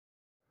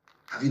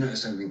Have you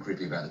noticed anything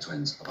creepy about the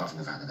twins, apart from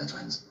the fact that they're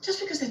twins? Just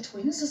because they're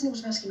twins doesn't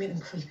automatically make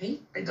them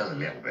creepy. It does a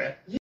little bit.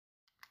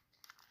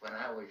 When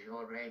I was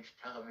your age,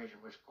 television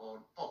was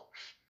called books.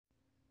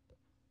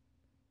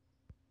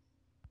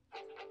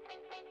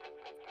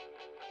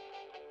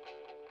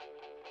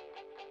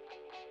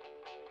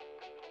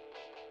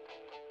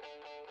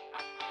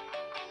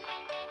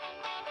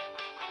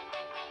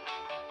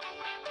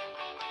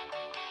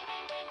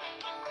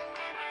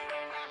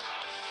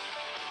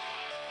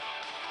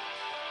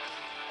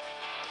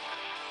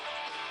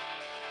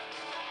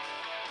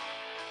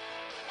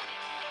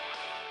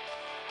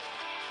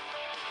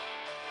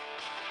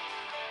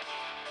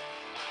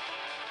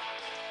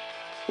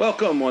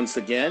 Welcome once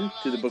again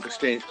to the Book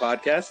Exchange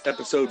Podcast,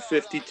 episode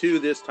 52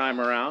 this time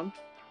around.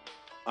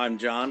 I'm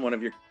John, one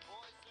of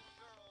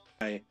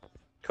my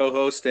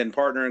co-host and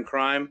partner in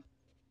crime,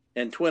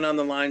 and twin on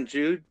the line,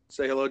 Jude.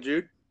 Say hello,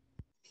 Jude.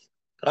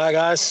 Hi,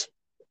 guys.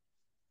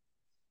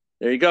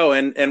 There you go,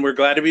 and we're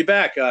glad to be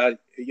back. I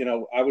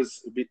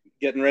was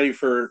getting ready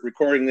for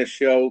recording this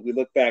show. We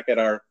looked back at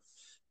our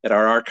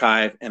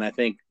archive, and I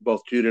think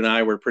both Jude and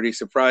I were pretty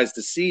surprised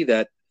to see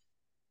that,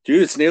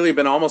 Jude, it's nearly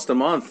been almost a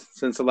month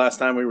since the last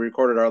time we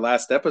recorded our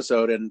last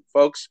episode. And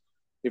folks,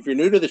 if you're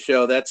new to the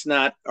show, that's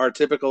not our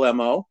typical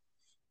MO.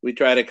 We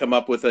try to come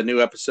up with a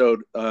new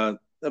episode on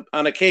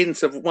a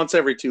cadence of once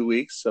every 2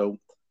 weeks. So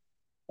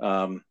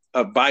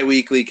a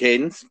bi-weekly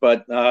cadence,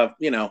 but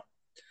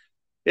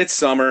it's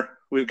summer.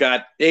 We've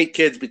got 8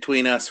 kids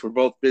between us. We're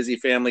both busy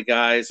family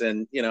guys,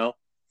 and,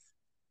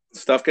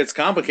 stuff gets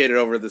complicated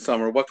over the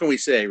summer. What can we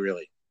say,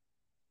 really?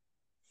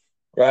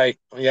 Right.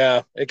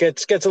 Yeah. It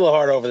gets a little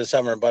hard over the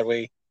summer, but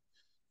we're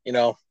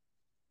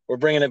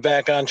bringing it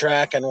back on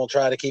track, and we'll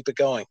try to keep it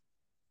going.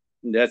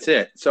 That's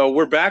it. So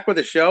we're back with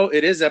the show.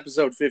 It is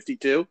episode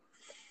 52.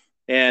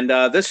 And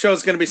this show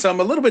is going to be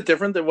something a little bit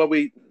different than what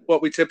we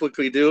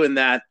typically do, in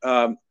that,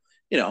 a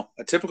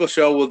typical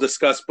show will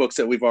discuss books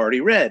that we've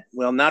already read.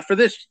 Well, not for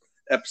this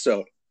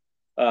episode.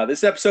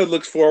 This episode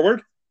looks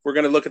forward. We're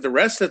going to look at the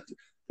rest of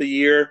the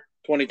year,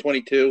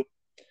 2022,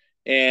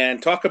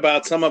 and talk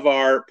about some of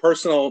our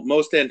personal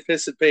most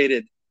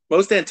anticipated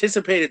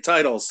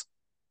titles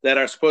that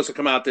are supposed to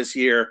come out this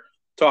year.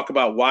 Talk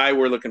about why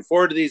we're looking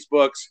forward to these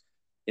books,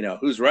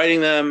 who's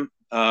writing them,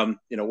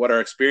 what our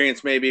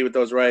experience may be with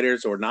those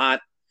writers or not.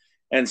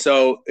 And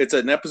so it's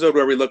an episode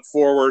where we look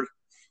forward.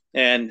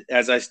 And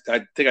as I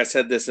think I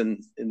said this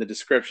in the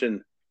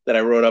description that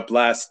I wrote up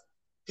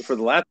for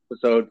the last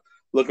episode,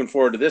 looking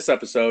forward to this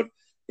episode.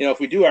 If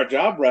we do our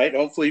job right,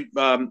 hopefully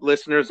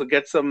listeners will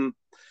get some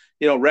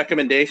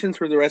recommendations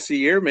for the rest of the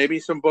year, maybe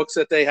some books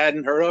that they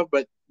hadn't heard of,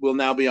 but will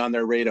now be on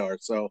their radar.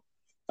 So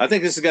I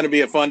think this is going to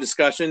be a fun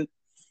discussion.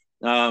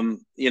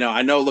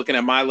 I know looking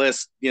at my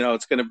list,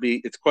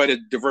 it's quite a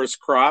diverse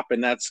crop,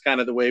 and that's kind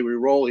of the way we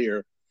roll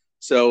here.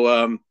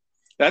 So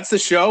that's the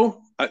show.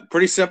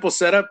 Pretty simple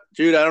setup.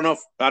 Jude, I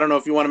don't know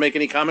if you want to make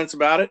any comments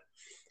about it.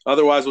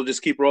 Otherwise, we'll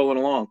just keep rolling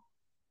along.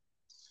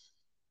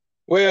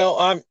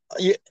 Well,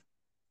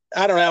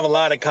 I don't have a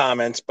lot of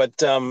comments, but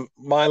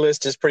my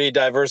list is pretty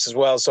diverse as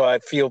well. So I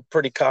feel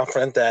pretty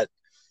confident that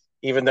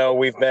even though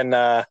we've been,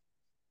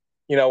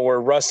 we're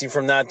rusty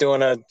from not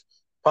doing a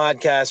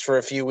podcast for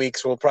a few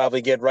weeks, we'll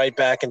probably get right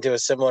back into a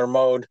similar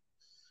mode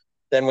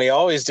than we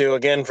always do.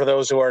 Again, for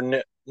those who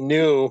are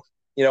new,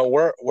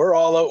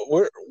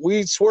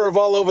 we swerve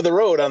all over the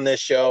road on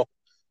this show.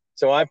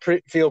 So I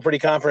feel pretty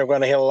confident we're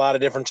going to hit a lot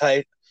of different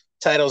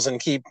titles and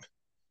keep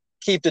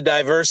the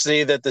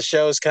diversity that the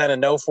show is kind of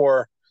known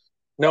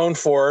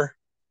for,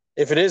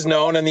 if it is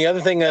known. And the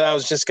other thing that I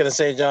was just going to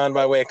say, John,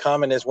 by way of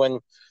comment, is when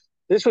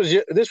this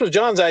was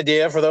John's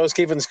idea, for those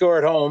keeping score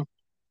at home,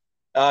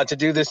 to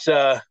do this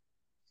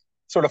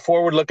sort of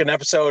forward-looking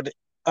episode.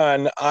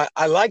 And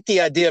I liked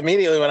the idea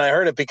immediately when I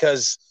heard it,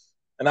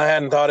 and I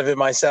hadn't thought of it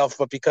myself,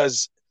 but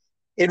because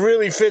it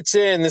really fits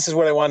in. This is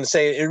what I wanted to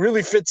say. It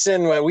really fits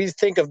in when we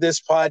think of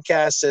this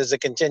podcast as a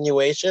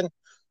continuation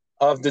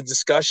of the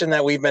discussion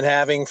that we've been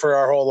having for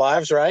our whole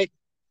lives, right?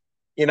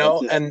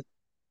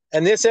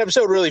 And this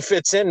episode really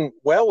fits in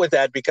well with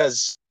that,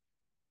 because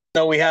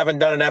we haven't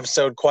done an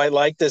episode quite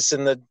like this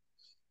in the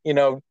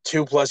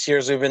 2+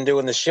 years we've been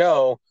doing the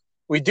show.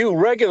 We do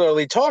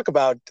regularly talk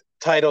about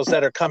titles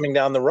that are coming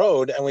down the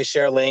road, and we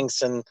share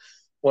links and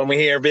when we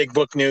hear big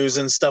book news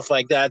and stuff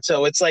like that.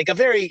 So it's like a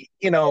very,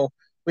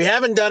 we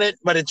haven't done it,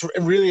 but it's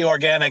really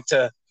organic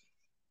to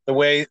the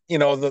way,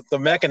 the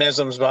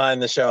mechanisms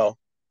behind the show.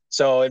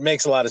 So it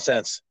makes a lot of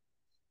sense.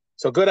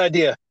 So good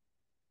idea.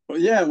 Well,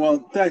 yeah,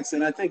 well, thanks.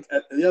 And I think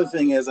the other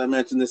thing is, I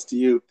mentioned this to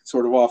you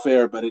sort of off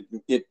air, but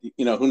it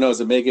who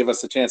knows, it may give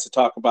us a chance to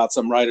talk about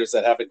some writers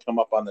that haven't come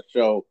up on the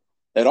show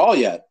at all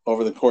yet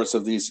over the course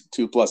of these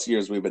 2+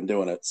 years we've been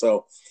doing it.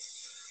 So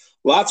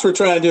lots we're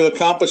trying to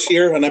accomplish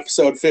here on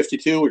episode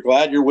 52. We're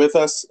glad you're with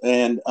us.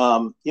 And,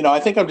 I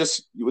think I'm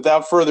just,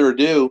 without further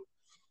ado,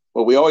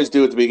 what we always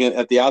do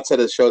at the outset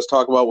of the show is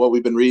talk about what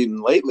we've been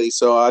reading lately.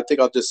 So I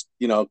think I'll just,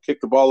 kick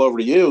the ball over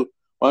to you.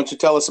 Why don't you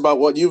tell us about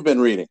what you've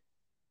been reading?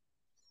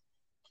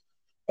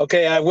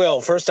 Okay, I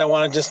will. First, I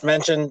want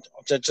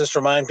to just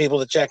remind people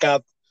to check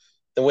out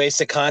the ways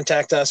to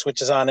contact us,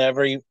 which is on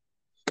every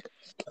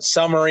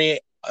summary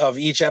of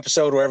each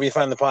episode. Wherever you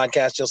find the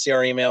podcast, you'll see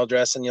our email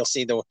address, and you'll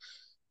see the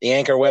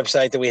Anchor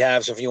website that we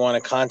have. So if you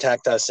want to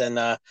contact us, and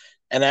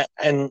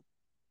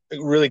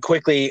really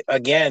quickly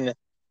again,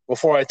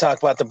 before I talk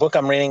about the book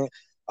I'm reading,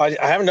 I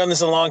haven't done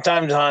this in a long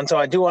time, John. So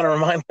I do want to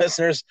remind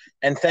listeners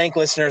and thank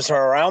listeners from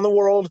around the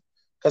world,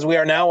 because we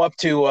are now up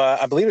to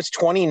I believe it's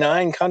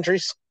 29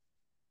 countries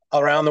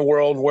around the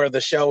world where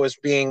the show is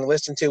being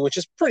listened to, which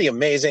is pretty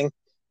amazing,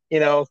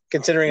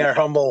 considering our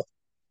humble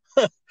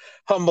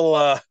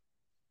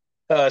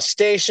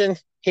station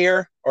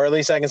here, or at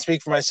least I can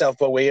speak for myself.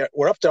 But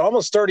we're up to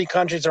almost 30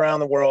 countries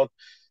around the world.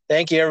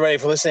 Thank you, everybody,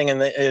 for listening.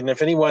 And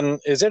if anyone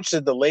is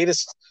interested, the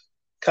latest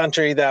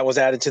country that was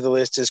added to the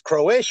list is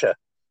Croatia.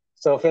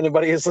 So if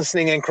anybody is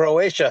listening in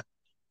Croatia,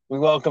 we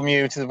welcome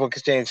you to the Book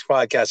Exchange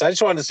podcast. I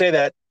just wanted to say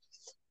that,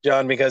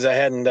 John, because I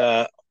hadn't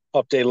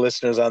updated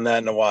listeners on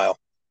that in a while.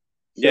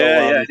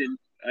 I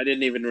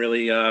didn't even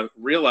really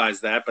realize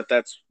that, but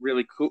that's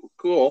really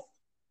cool.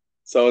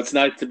 So it's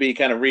nice to be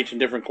kind of reaching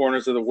different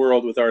corners of the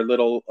world with our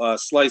little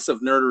slice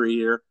of nerdery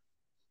here.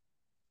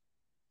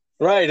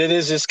 Right. It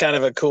is just kind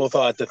of a cool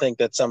thought to think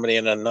that somebody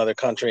in another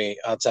country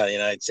outside the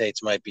United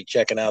States might be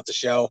checking out the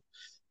show.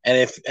 And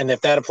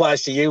if that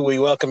applies to you, we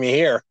welcome you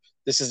here.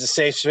 This is a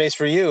safe space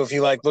for you if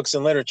you like books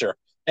and literature,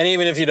 and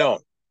even if you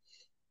don't.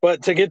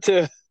 But to get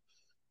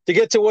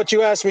to what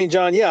you asked me,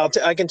 John,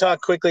 I can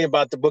talk quickly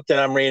about the book that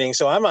I'm reading.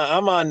 So I'm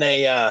on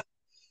a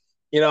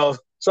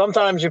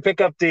sometimes you pick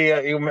up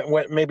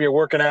maybe you're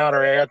working out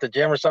or you're at the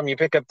gym or something. You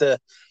pick up the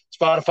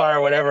Spotify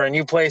or whatever, and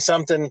you play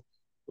something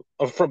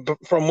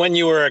from when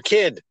you were a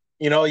kid.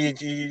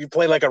 You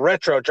play like a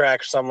retro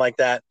track or something like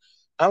that.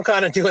 I'm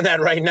kind of doing that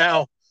right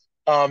now.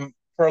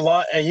 For a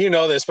long, and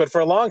but for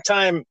a long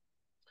time,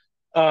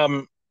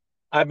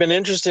 I've been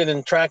interested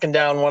in tracking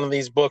down one of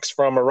these books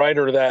from a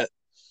writer that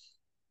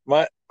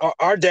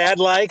our dad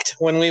liked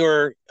when we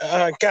were,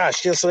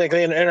 just like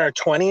in our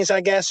 20s,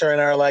 I guess, or in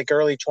our like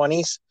early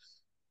 20s.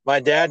 My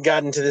dad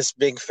got into this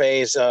big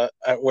phase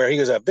where he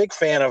was a big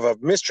fan of a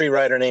mystery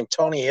writer named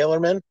Tony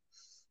Hillerman,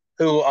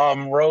 who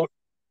wrote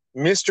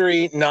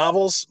mystery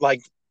novels,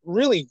 like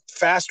really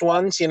fast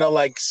ones,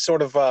 like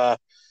sort of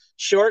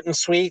short and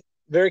sweet,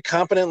 very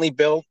competently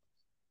built,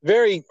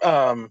 very,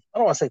 I don't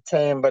want to say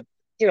tame, but,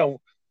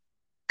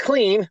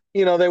 clean.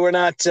 They were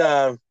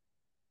not,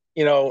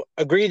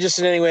 egregious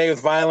in any way with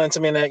violence. I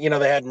mean,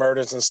 they had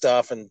murders and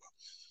stuff and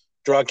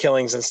drug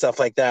killings and stuff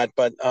like that.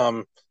 But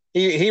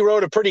he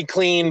wrote a pretty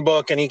clean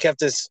book, and he kept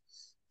his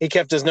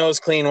nose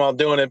clean while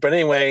doing it. But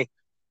anyway,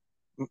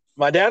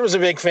 my dad was a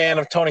big fan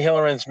of Tony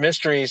Hillerman's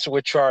mysteries,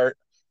 which are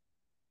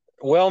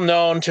well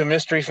known to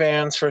mystery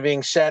fans for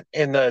being set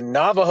in the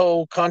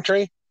Navajo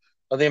country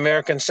of the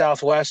American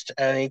Southwest.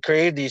 And he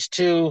created these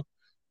two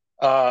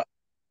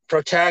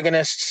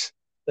protagonists,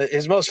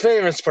 his most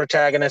famous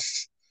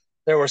protagonists.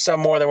 There were some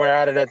more that were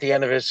added at the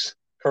end of his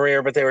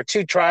career, but they were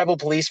two tribal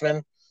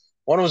policemen.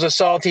 One was a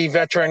salty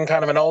veteran,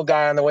 kind of an old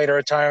guy on the way to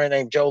retirement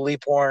named Joe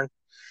Leaphorn.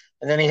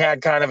 And then he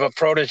had kind of a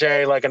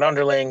protege, like an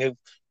underling, who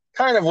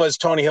kind of was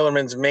Tony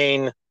Hillerman's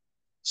main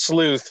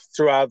sleuth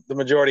throughout the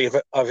majority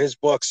of his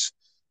books,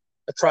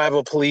 a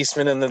tribal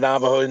policeman in the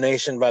Navajo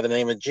Nation by the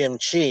name of Jim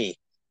Chi.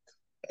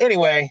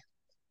 Anyway,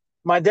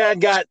 my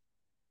dad got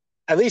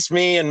at least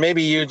me and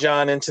maybe you,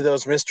 John, into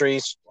those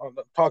mysteries,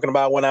 talking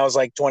about when I was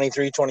like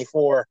 23,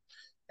 24.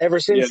 Ever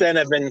since then,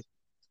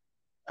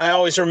 I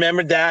always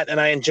remembered that,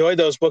 and I enjoyed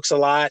those books a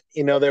lot.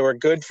 They were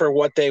good for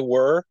what they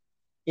were,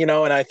 and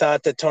I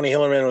thought that Tony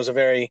Hillerman was a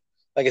very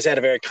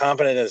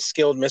competent and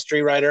skilled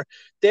mystery writer.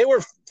 They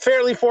were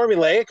fairly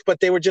formulaic, but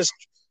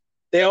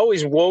they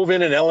always wove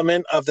in an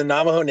element of the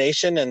Navajo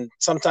Nation and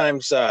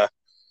sometimes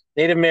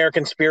Native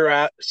American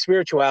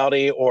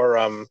spirituality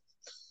or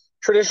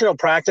traditional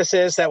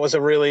practices. That was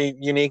a really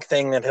unique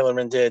thing that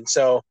Hillerman did.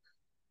 So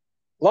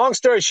long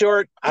story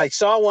short, I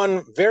saw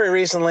one very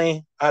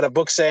recently at a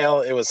book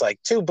sale. It was like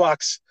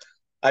 $2.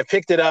 I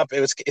picked it up.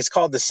 It's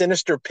called The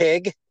Sinister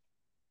Pig,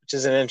 which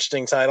is an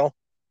interesting title.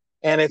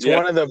 And it's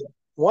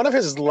one of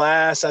his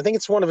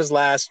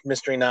last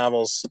mystery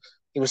novels.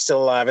 He was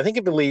still alive.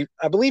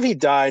 I believe he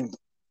died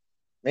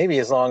maybe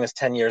as long as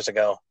 10 years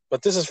ago.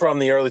 But this is from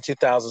the early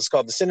 2000s. It's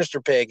called The Sinister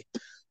Pig.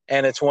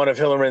 And it's one of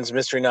Hillerman's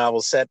mystery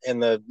novels set in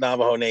the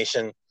Navajo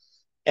Nation.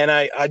 And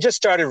I just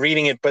started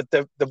reading it, but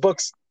the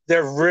books,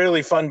 they're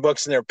really fun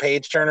books and they're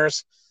page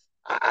turners.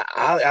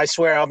 I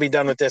swear I'll be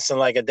done with this in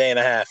like a day and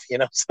a half,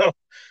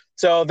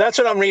 So that's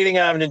what I'm reading.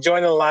 I'm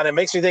enjoying it a lot. It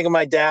makes me think of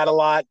my dad a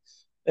lot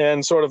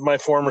and sort of my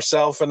former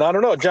self. And I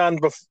don't know, John,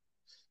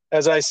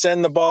 as I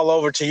send the ball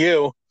over to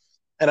you,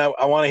 and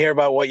I want to hear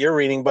about what you're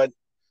reading, but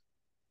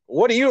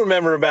what do you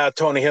remember about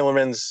Tony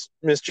Hillerman's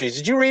mysteries?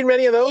 Did you read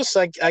many of those?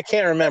 I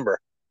can't remember.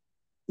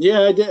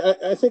 Yeah, I did.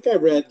 I think I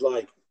read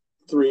like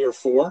 3 or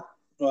 4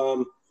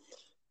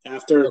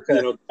 after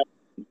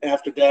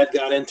Dad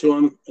got into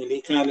them, and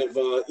he kind of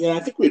I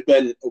think we'd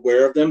been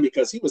aware of them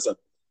because he was a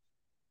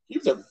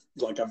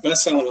like a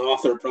best-selling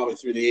author probably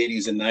through the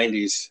 80s and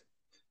 90s.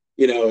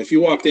 You know, if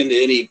you walked into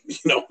any, you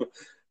know,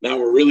 now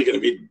we're really going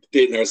to be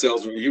dating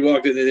ourselves. If you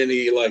walked into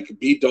any like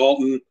B.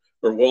 Dalton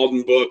or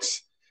Walden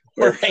Books,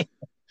 or Right.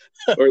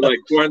 or like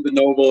Barnes and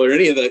Noble, or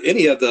any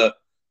of the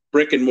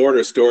brick and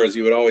mortar stores,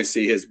 you would always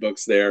see his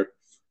books there.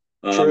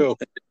 True.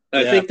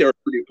 I think they were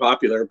pretty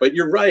popular. But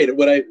you're right.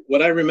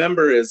 What I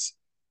remember is,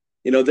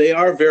 you know, they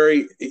are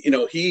very, you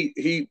know,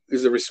 he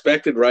is a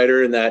respected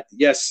writer in that,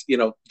 yes, you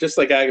know, just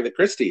like Agatha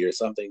Christie or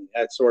something,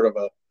 had sort of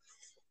a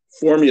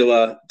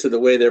formula to the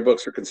way their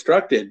books are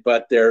constructed,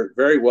 but they're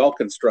very well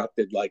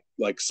constructed, like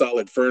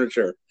solid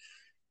furniture.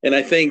 And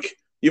I think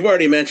you've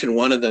already mentioned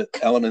one of the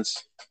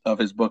elements of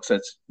his books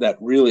that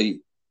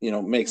really, you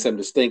know, makes them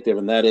distinctive,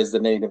 and that is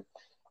the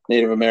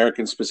Native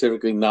American,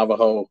 specifically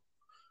Navajo.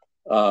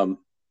 And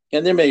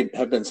there may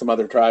have been some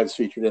other tribes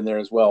featured in there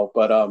as well,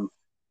 but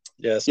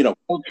yes, you know,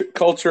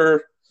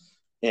 culture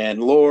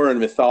and lore and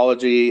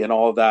mythology and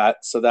all of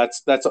that. So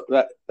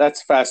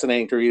that's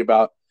fascinating to read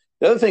about.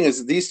 The other thing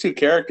is these two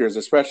characters,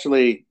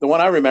 especially the one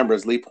I remember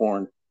is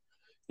Leaphorn,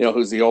 you know,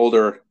 who's the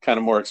older, kind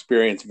of more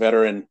experienced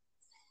veteran,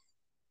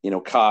 you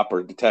know, cop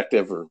or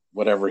detective or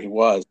whatever he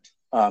was.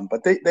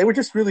 But they were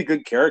just really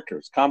good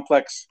characters,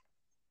 complex,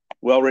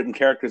 well-written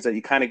characters that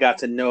you kind of got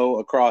to know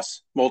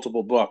across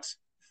multiple books.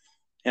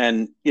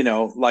 And, you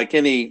know, like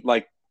Poirot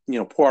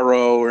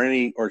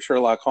or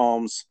Sherlock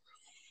Holmes,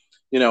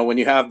 you know, when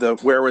you have the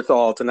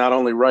wherewithal to not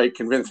only write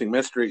convincing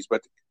mysteries,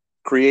 but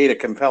create a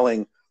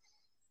compelling,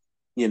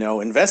 you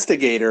know,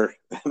 investigator,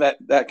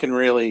 that can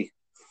really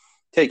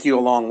take you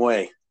a long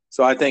way.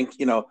 So I think,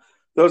 you know,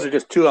 those are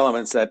just two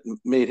elements that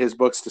made his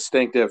books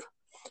distinctive.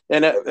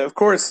 And of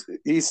course,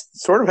 he's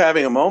sort of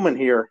having a moment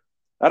here.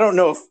 I don't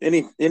know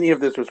if any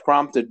of this was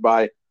prompted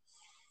by,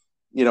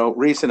 you know,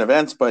 recent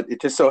events, but it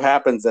just so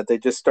happens that they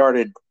just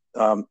started.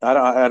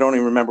 I don't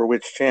even remember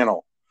which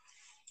channel,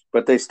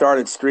 but they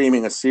started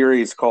streaming a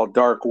series called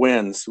Dark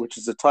Winds, which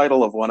is the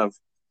title of one of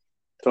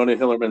Tony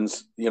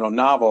Hillerman's, you know,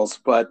 novels,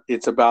 but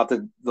it's about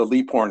the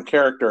Leaphorn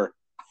character,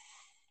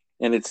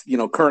 and it's, you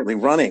know, currently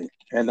running,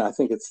 and I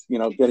think it's, you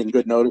know, getting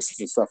good notices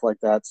and stuff like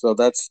that. So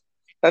that's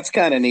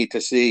kind of neat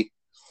to see.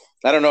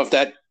 I don't know if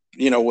that,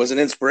 you know, was an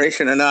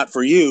inspiration or not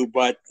for you,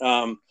 but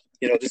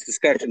you know, this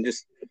discussion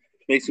just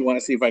makes me want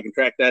to see if I can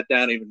track that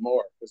down even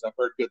more, because I've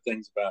heard good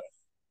things about it.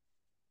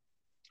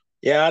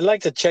 Yeah, I'd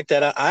like to check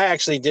that out. I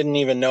actually didn't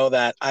even know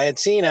that. I had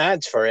seen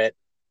ads for it,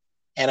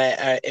 and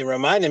it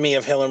reminded me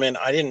of Hillerman.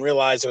 I didn't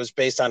realize it was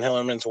based on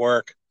Hillerman's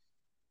work,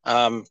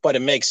 but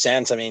it makes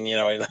sense. I mean, you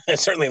know, it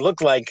certainly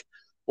looked like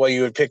what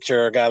you would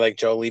picture a guy like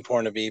Joe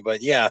Leaphorn to be.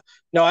 But yeah,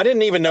 no, I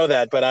didn't even know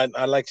that. But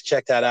I'd like to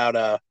check that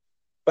out.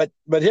 But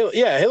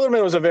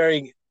Hillerman was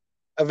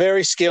a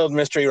very skilled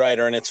mystery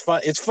writer, and it's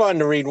fun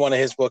to read one of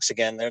his books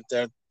again.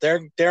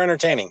 They're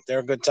entertaining. They're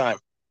a good time.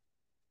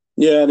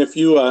 Yeah, and if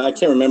you, I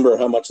can't remember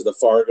how much of the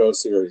Fargo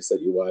series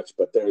that you watched,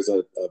 but there's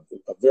a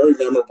very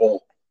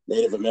memorable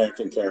Native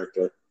American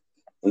character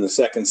in the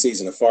second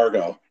season of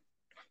Fargo.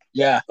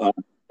 Yeah.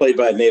 Played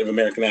by a Native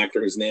American actor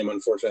whose name,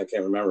 unfortunately, I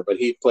can't remember, but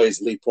he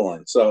plays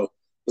Leaphorn. So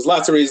there's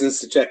lots of reasons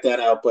to check that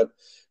out. But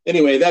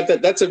anyway,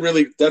 that's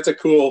a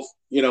cool,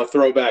 you know,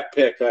 throwback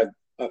pick. I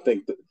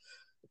think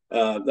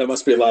that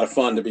must be a lot of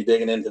fun to be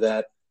digging into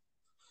that.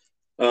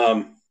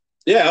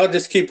 Yeah, I'll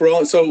just keep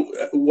rolling. So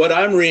what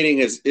I'm reading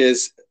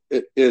is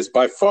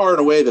by far and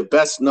away the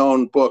best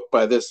known book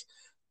by this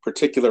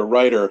particular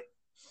writer,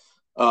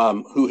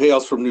 who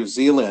hails from New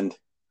Zealand.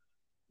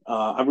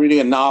 I'm reading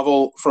a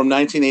novel from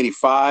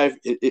 1985.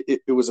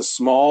 It was a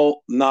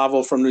small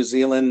novel from New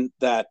Zealand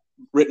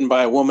written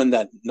by a woman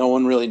that no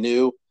one really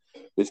knew.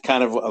 It's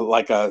kind of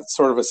like a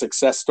sort of a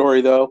success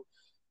story, though.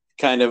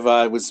 Kind of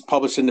was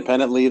published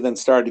independently, then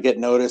started to get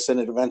noticed, and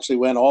it eventually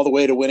went all the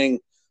way to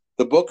winning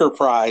the Booker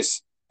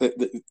Prize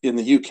in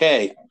the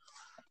UK,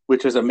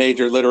 which is a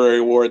major literary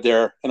award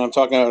there. And I'm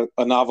talking about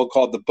a novel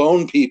called The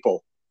Bone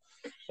People.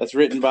 That's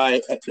written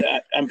by,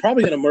 I'm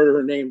probably going to murder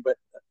her name, but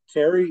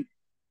Carrie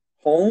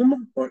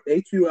Holm, or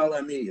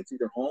Hulme. It's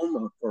either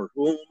Holm or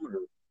Hulme, or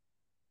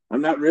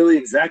I'm not really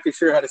exactly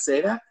sure how to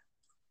say that.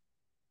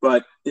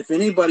 But if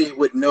anybody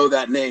would know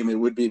that name, it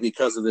would be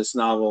because of this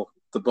novel,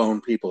 The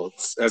Bone People.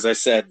 It's, as I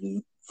said,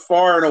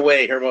 far and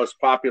away her most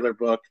popular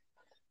book.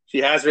 She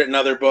has written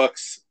other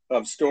books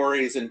of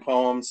stories and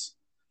poems.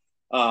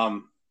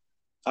 I'm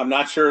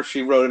not sure if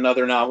she wrote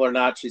another novel or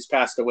not. She's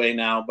passed away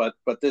now,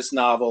 but this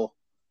novel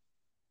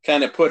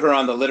kind of put her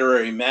on the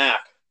literary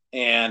map.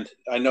 And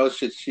I know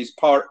she's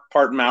part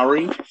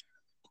Maori.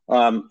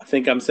 I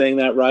think I'm saying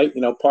that right.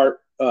 You know, part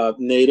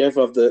native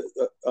of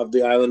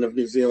the island of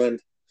New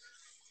Zealand.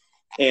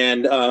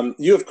 And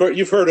you've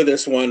heard of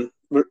this one,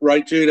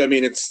 right, Jude? I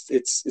mean,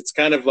 it's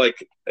kind of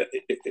like,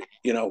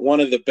 you know, one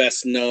of the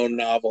best known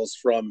novels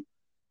from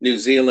New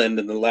Zealand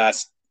in the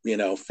last,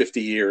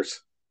 50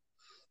 years.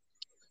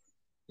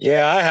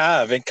 Yeah, I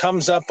have. It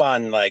comes up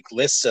on like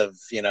lists of,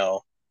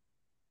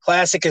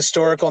 classic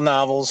historical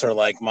novels or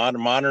like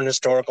modern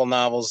historical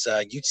novels.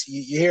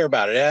 You hear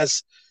about it.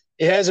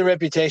 It has a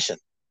reputation,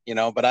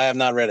 but I have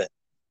not read it.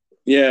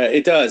 Yeah,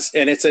 it does,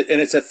 and it's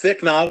a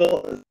thick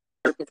novel,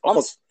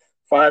 almost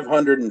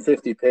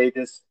 550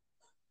 pages.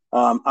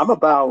 I'm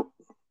about,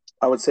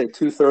 I would say,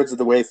 2/3 of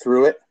the way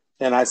through it,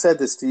 and I said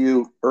this to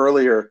you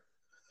earlier.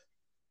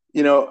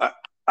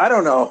 I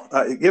don't know.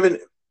 Given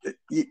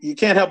you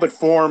can't help but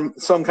form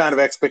some kind of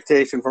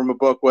expectation from a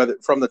book, whether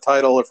from the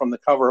title or from the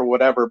cover or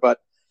whatever. But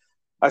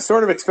I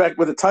sort of expect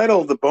with the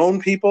title, The Bone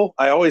People.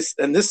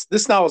 And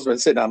this novel's been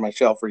sitting on my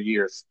shelf for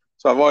years,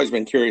 so I've always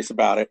been curious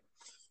about it.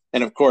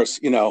 And of course,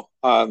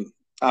 I'm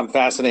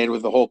fascinated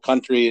with the whole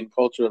country and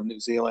culture of New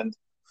Zealand.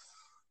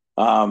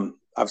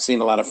 I've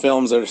seen a lot of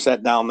films that are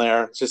set down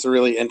there. It's just a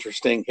really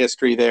interesting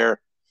history there.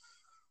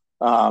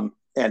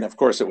 And of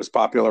course, it was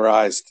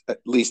popularized, at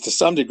least to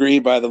some degree,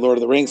 by the Lord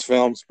of the Rings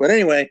films. But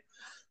anyway,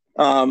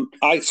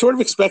 I sort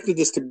of expected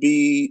this to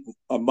be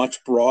a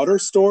much broader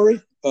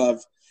story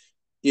of,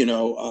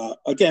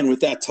 again, with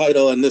that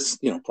title, and this,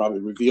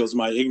 probably reveals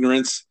my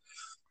ignorance.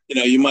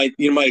 You might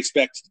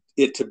expect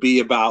it to be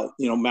about,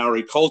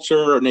 Maori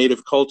culture or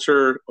native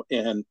culture,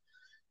 and,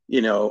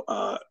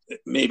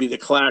 maybe the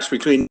clash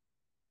between,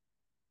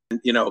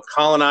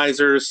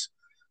 colonizers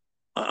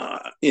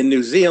in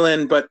New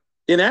Zealand. But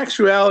in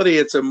actuality,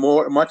 it's a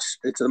much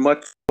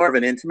more of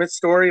an intimate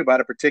story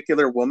about a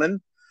particular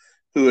woman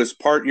who is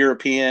part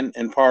European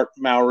and part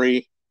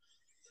Maori.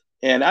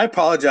 And I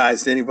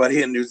apologize to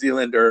anybody in New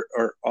Zealand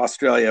or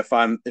Australia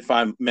if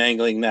I'm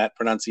mangling that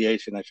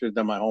pronunciation. I should have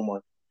done my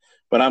homework,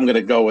 but I'm going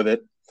to go with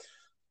it.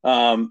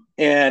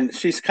 And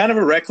she's kind of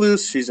a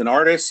recluse. She's an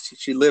artist.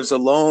 She lives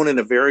alone in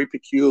a very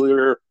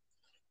peculiar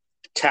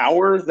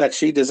tower that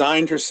she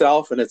designed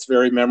herself, and it's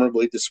very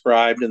memorably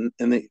described in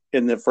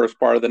the first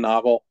part of the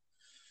novel.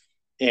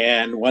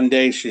 And one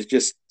day she's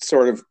just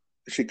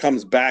she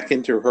comes back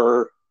into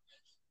her,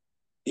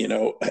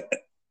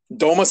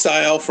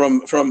 domicile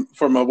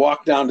from a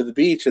walk down to the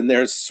beach, and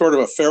there's sort of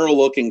a feral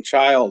looking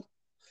child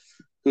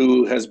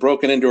who has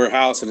broken into her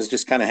house and is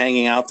just kind of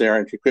hanging out there.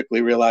 And she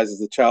quickly realizes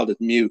the child is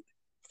mute.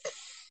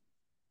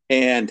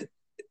 And,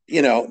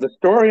 the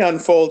story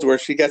unfolds where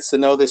she gets to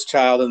know this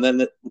child,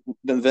 and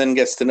then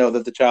gets to know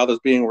that the child is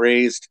being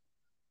raised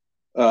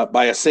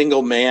by a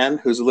single man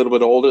who's a little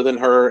bit older than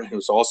her,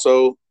 who's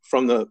also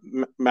from the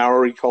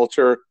Maori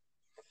culture.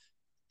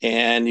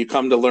 And you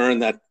come to learn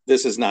that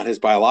this is not his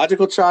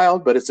biological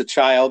child, but it's a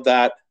child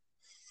that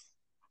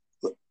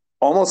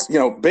almost,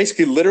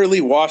 basically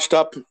literally washed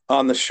up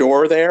on the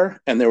shore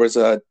there. And there was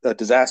a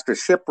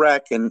disastrous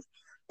shipwreck, and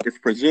it's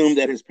presumed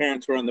that his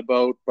parents were on the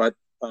boat, but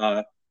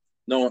I'm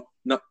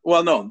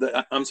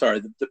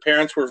sorry. The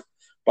parents'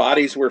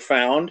 bodies were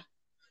found,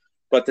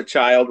 but the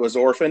child was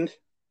orphaned,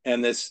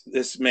 and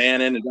this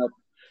man ended up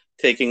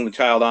taking the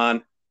child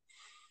on.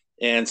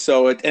 And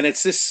so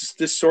it's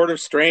this sort of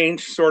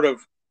strange sort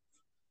of,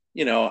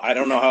 I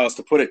don't know how else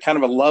to put it, kind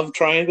of a love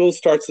triangle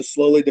starts to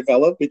slowly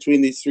develop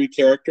between these three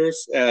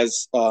characters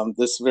as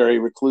this very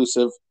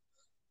reclusive,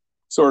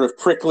 sort of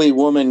prickly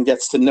woman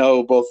gets to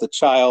know both the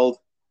child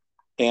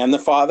and the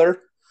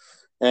father.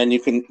 And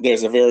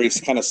there's a very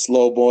kind of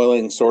slow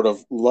boiling sort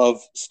of love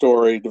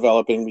story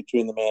developing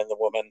between the man and the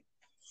woman.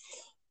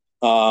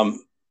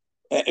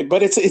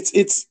 But it's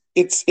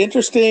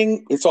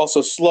interesting. It's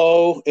also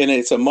slow, and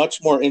it's a much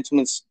more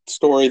intimate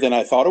story than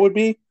I thought it would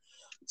be.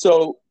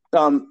 So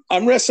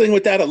I'm wrestling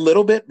with that a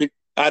little bit.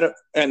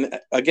 And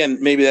again,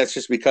 maybe that's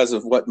just because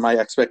of what my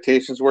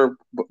expectations were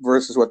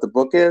versus what the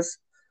book is.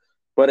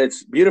 But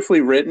it's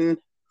beautifully written.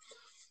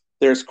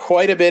 There's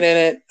quite a bit in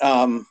it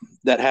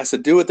that has to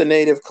do with the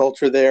native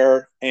culture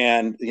there,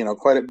 and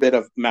quite a bit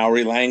of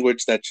Maori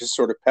language that's just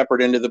sort of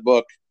peppered into the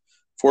book.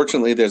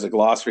 Fortunately, there's a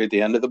glossary at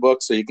the end of the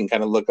book, so you can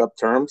kind of look up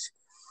terms,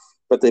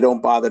 but they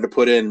don't bother to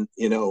put in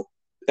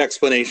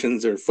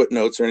explanations or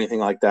footnotes or anything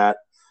like that.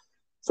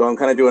 So I'm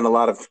kind of doing a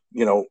lot of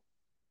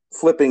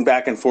flipping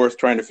back and forth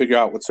trying to figure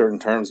out what certain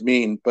terms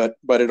mean, but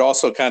it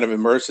also kind of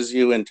immerses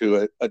you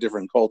into a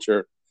different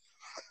culture.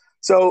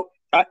 So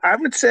I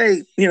would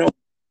say,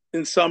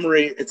 in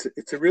summary,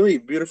 it's a really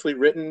beautifully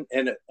written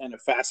and a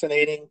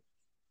fascinating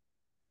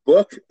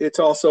book. It's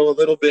also a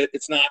little bit,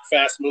 it's not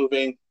fast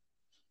moving.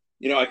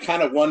 I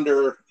kind of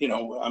wonder,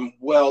 I'm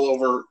well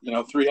over,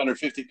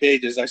 350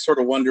 pages. I sort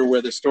of wonder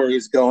where the story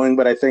is going,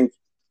 but I think,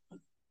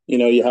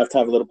 you have to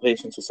have a little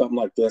patience with something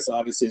like this.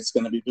 Obviously, it's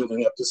going to be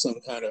building up to some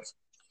kind of,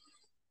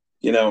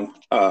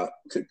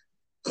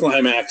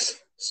 climax.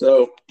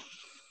 So,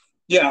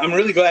 yeah, I'm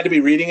really glad to be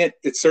reading it.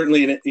 It's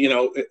certainly,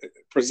 it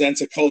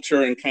presents a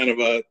culture and kind of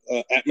a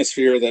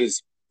atmosphere that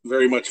is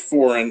very much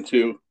foreign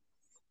to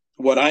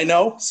what I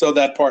know. So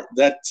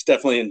that's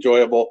definitely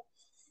enjoyable.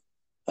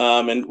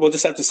 And we'll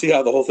just have to see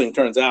how the whole thing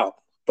turns out.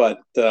 But,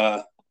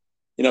 there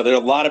are a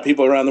lot of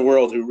people around the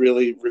world who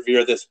really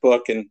revere this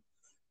book, and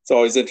it's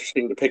always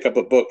interesting to pick up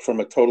a book from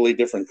a totally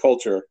different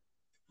culture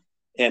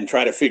and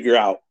try to figure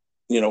out,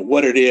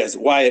 what it is,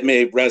 why it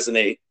may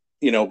resonate,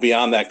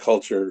 beyond that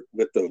culture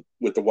with the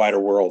wider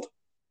world.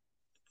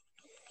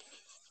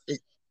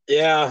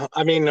 Yeah,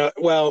 I mean,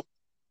 well,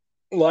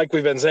 like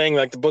we've been saying,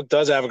 like the book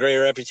does have a great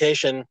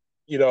reputation,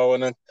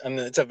 and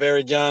it's a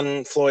very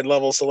John Floyd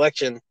level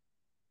selection.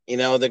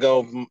 to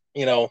go,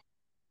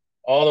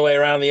 all the way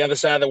around the other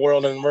side of the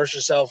world and immerse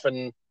yourself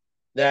in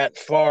that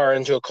far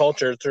into a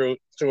culture through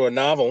a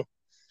novel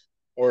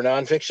or a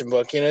nonfiction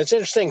book. It's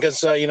interesting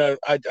because,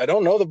 I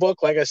don't know the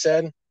book, like I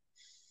said,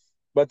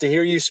 but to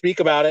hear you speak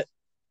about it,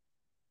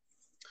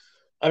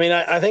 I mean,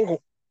 I think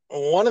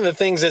one of the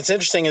things that's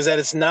interesting is that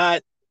it's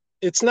not,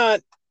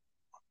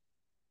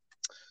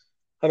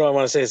 how do I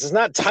want to say this? It's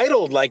not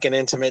titled like an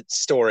intimate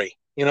story.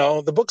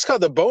 The book's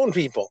called The Bone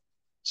People.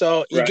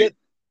 So you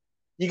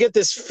get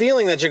this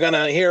feeling that you're going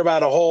to hear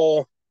about a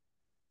whole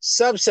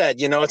subset,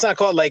 it's not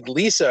called like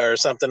Lisa or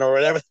something or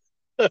whatever,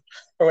 or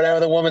whatever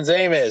the woman's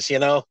name is,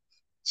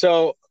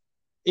 So,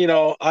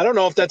 I don't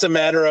know if that's a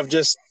matter of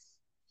just,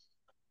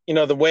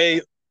 the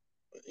way,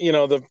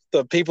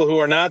 the people who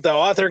are not the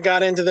author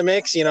got into the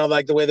mix,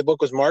 like the way the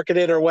book was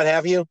marketed or what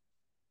have you,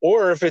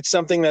 or if it's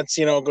something that's,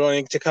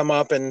 going to come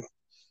up and,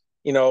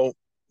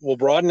 will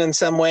broaden in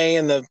some way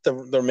in the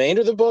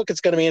remainder of the book.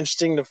 It's going to be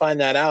interesting to find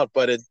that out,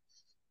 but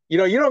you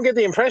don't get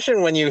the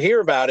impression when you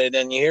hear about it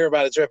and you hear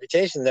about its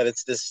reputation that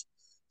it's this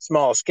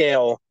small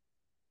scale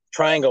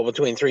triangle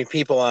between three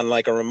people on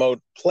like a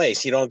remote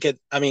place. You don't get,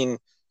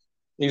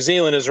 New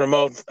Zealand is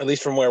remote, at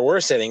least from where we're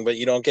sitting, but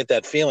you don't get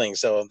that feeling.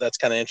 So that's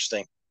kind of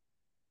interesting.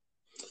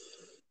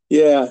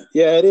 Yeah,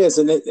 it is.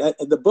 And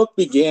the book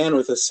began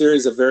with a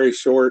series of very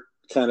short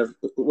it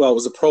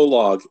was a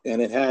prologue,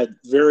 and it had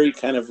very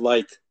kind of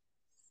like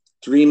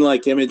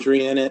dreamlike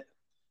imagery in it.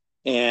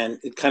 And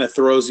it kind of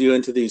throws you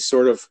into these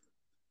sort of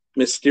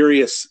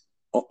mysterious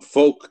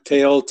folk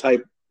tale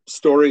type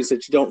stories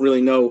that you don't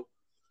really know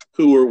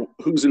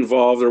who's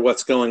involved or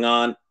what's going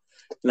on.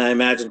 And I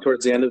imagine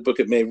towards the end of the book,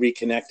 it may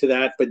reconnect to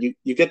that, but you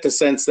get the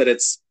sense that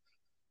it's,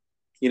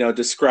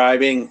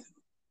 describing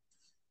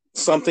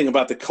something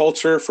about the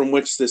culture from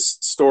which this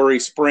story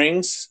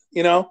springs,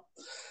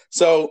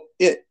 So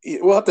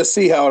we'll have to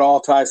see how it all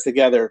ties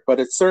together, but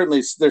there's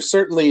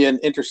certainly an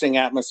interesting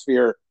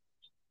atmosphere.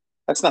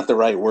 That's not the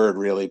right word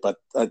really, but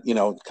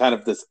kind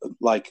of this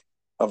like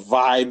a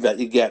vibe that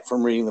you get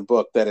from reading the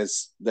book that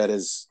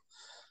is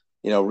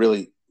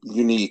really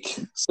unique.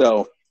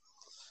 So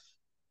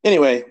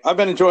anyway, I've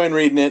been enjoying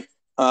reading it.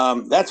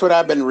 That's what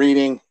I've been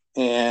reading,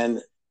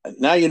 and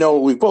now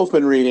what we've both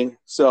been reading.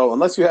 So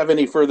unless you have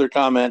any further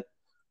comment,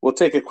 we'll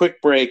take a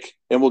quick break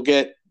and we'll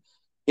get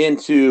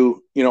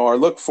into our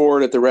look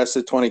forward at the rest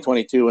of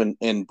 2022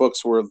 and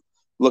books we're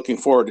looking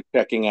forward to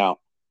checking out.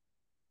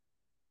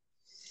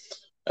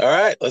 All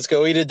right, let's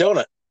go eat a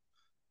donut.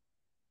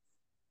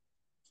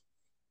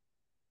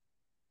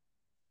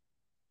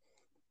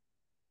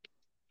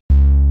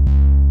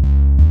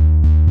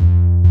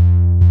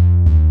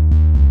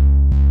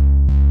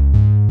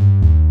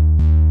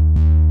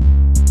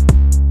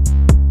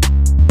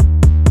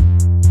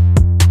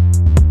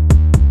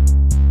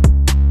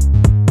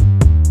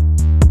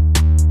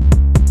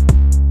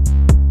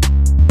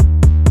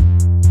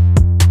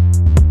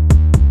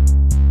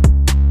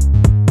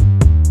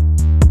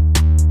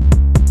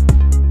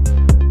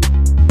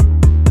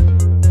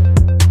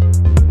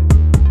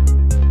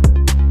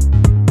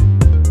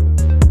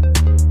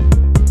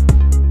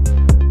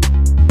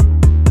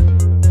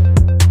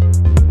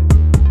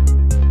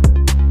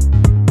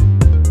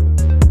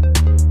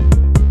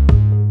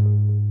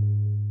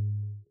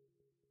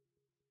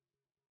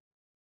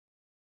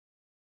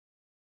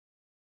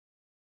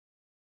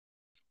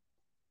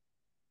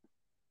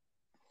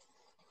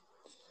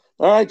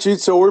 All right, Jude.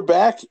 So we're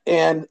back,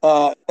 and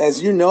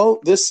as you know,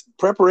 this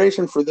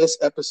preparation for this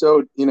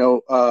episode,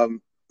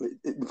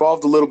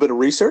 involved a little bit of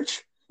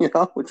research,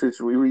 which is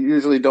we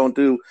usually don't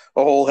do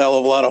a whole hell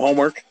of a lot of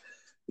homework,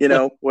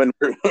 when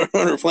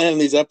we're planning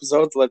these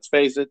episodes. Let's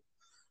face it.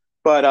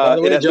 But by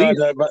the way, John,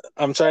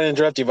 I'm sorry to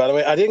interrupt you. By the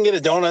way, I didn't get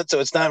a donut,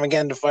 so it's time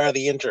again to fire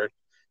the intern.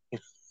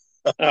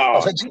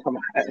 Oh, come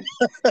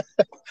on.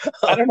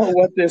 I don't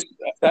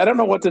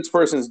know what this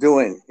person's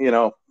doing,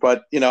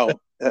 but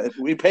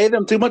we pay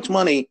them too much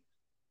money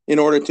in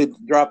order to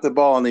drop the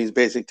ball on these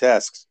basic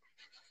tasks.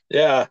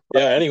 Yeah.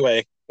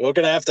 Anyway, we're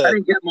gonna have to. I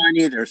didn't get mine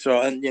either,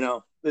 so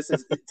this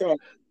is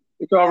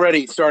it's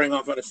already starting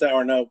off on a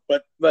sour note.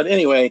 But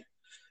anyway,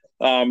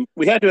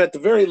 we had to at the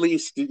very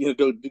least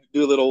go do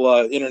a little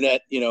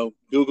internet,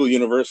 Google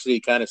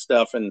University kind of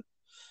stuff, and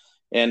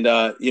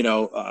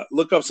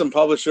look up some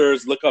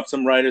publishers, look up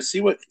some writers,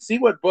 see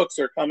what books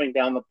are coming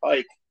down the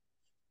pike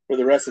for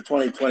the rest of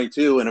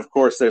 2022. And of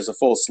course, there's a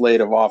full slate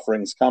of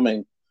offerings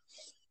coming.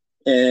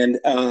 And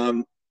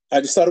I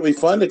just thought it'd be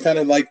fun to kind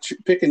of like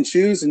pick and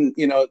choose and,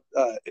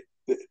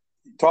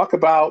 talk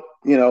about,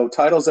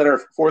 titles that are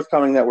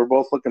forthcoming that we're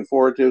both looking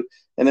forward to.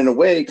 And in a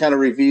way, kind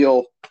of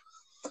reveal,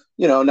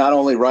 not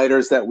only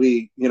writers that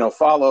we,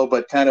 follow,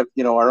 but kind of,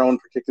 our own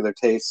particular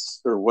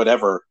tastes or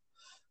whatever.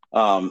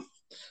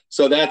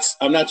 So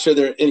I'm not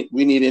sure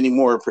we need any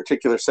more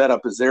particular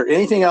setup. Is there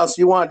anything else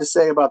you wanted to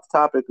say about the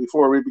topic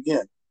before we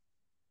begin?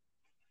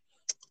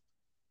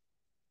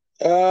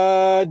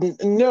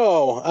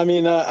 No. I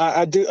mean,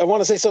 I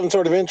want to say something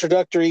sort of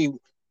introductory,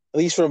 at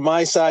least from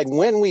my side,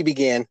 when we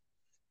begin.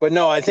 But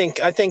no, I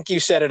think you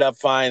set it up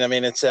fine. I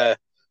mean, it's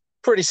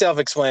pretty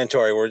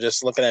self-explanatory. We're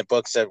just looking at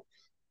books that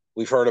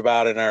we've heard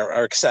about and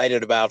are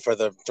excited about for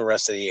the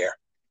rest of the year.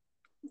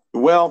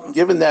 Well,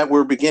 given that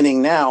we're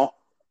beginning now,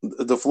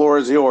 the floor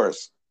is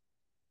yours.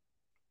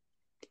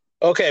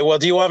 Okay, well,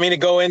 do you want me to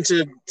go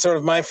into sort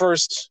of my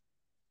first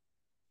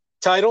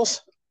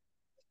titles?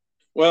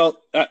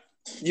 Well,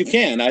 you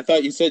can. I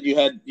thought you said you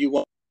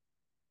want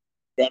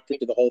to drop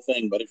into the whole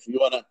thing, but if you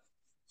want to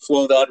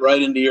flow that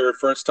right into your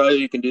first title,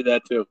 you can do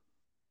that too.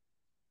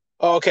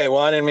 Okay, well,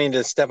 I didn't mean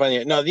to step on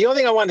you. No, the only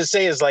thing I wanted to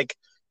say is, like,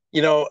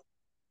 you know,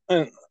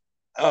 I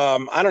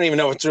don't even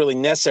know if it's really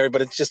necessary,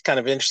 but it's just kind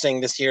of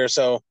interesting this year.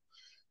 So,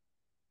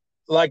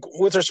 like,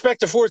 with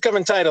respect to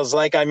forthcoming titles,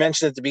 like I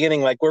mentioned at the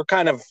beginning, like, we're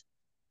kind of,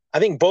 I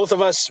think both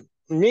of us,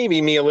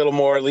 maybe me a little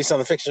more, at least on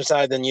the fiction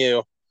side, than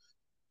you,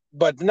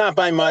 but not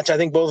by much. I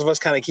think both of us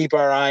kind of keep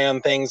our eye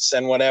on things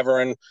and whatever.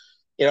 And,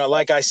 you know,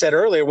 like I said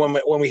earlier,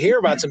 when we hear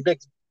about some big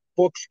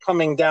books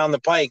coming down the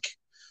pike,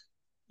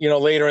 you know,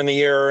 later in the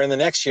year or in the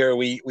next year,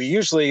 we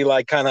usually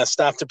like kind of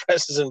stop the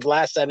presses and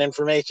blast that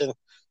information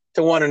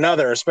to one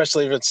another,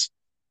 especially if it's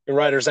the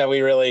writers that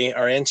we really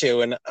are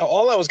into. And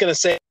all I was going to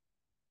say,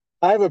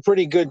 I have a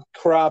pretty good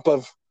crop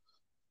of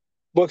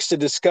books to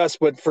discuss,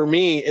 but for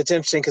me, it's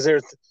interesting because there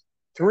are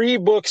 3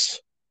 books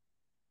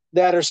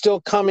that are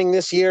still coming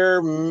this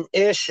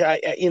year-ish.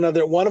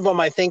 One of them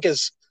I think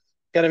is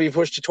going to be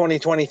pushed to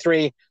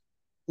 2023.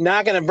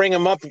 Not going to bring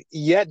them up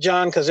yet,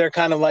 John, because they're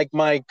kind of like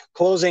my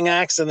closing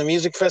acts in the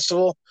music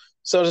festival,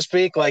 so to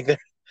speak. Like,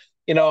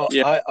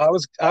 yeah. I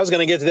was going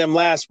to get to them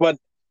last, but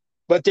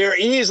they're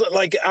easily,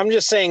 like, I'm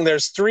just saying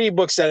there's 3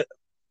 books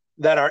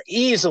that are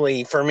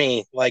easily, for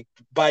me, like,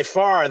 by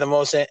far the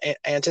most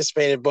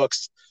anticipated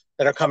books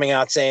that are coming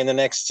out, say, in the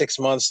next 6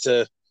 months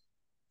to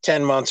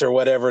 10 months or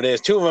whatever it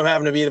is. 2 of them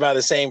happen to be by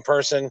the same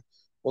person.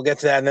 We'll get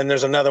to that. And then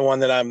there's another one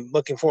that I'm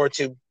looking forward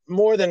to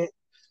more than,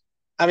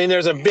 I mean,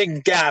 there's a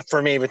big gap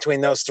for me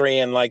between those 3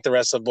 and like the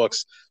rest of the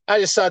books. I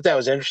just thought that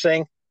was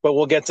interesting, but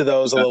we'll get to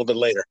those a little bit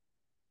later.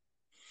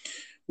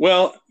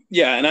 Well,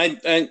 yeah. And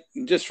I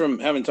just from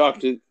having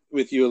talked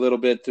with you a little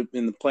bit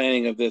in the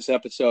planning of this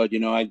episode, you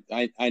know,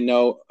 I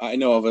know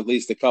of at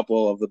least a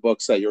couple of the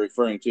books that you're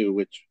referring to,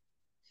 which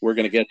we're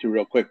going to get to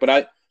real quick, but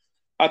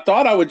I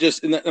thought I would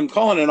just, and I'm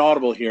calling an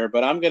audible here,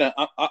 but I'm gonna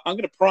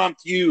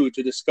prompt you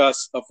to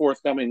discuss a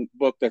forthcoming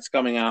book that's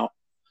coming out,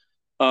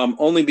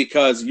 only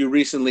because you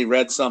recently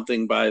read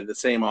something by the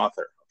same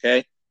author.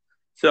 Okay,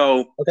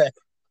 so okay,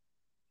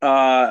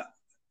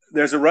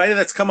 there's a writer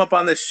that's come up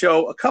on this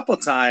show a couple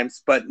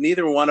times, but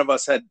neither one of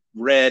us had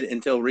read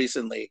until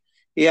recently.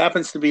 He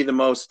happens to be the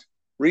most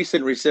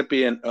recent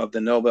recipient of the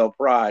Nobel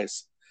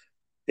Prize.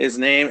 His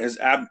name is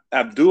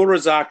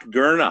Abdulrazak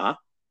Gurnah,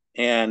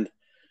 and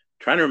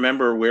trying to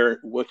remember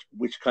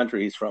which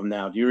country he's from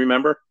now. Do you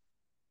remember?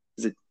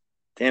 Is it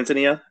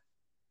Tanzania?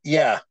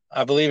 Yeah,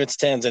 I believe it's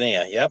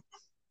Tanzania. Yep.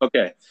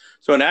 Okay.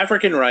 So an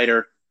African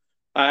writer.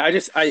 I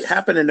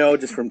happen to know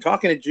just from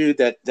talking to Jude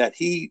that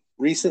he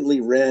recently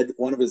read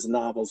one of his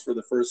novels for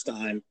the first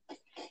time.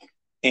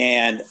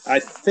 And I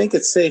think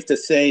it's safe to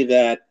say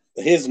that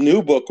his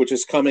new book, which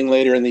is coming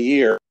later in the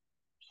year,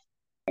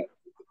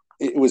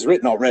 it was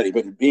written already,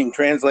 but being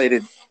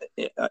translated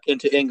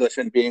into English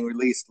and being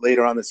released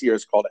later on this year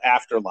is called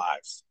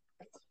Afterlives.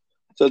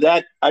 So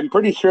that, I'm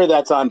pretty sure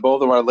that's on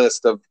both of our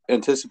list of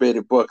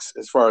anticipated books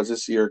as far as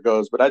this year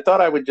goes. But I thought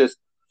I would just,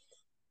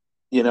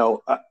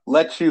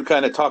 let you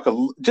kind of talk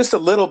just a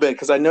little bit,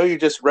 because I know you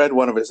just read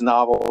one of his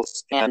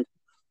novels, and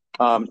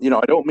I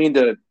don't mean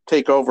to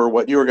take over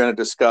what you were going to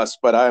discuss,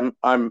 but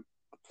I'm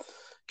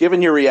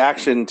given your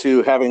reaction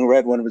to having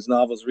read one of his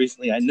novels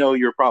recently, I know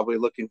you're probably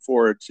looking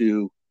forward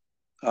to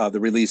the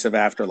release of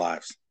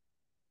Afterlives.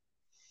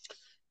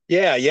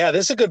 Yeah,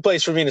 this is a good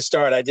place for me to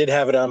start. I did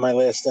have it on my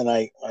list, and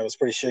I was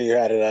pretty sure you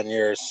had it on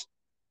yours.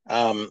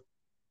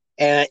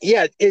 And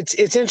yeah,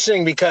 it's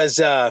interesting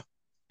because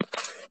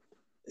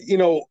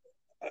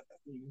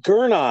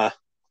Gurnah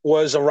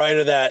was a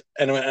writer that,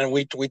 and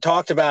we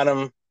talked about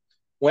him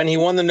when he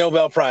won the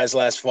Nobel Prize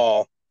last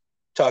fall.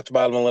 Talked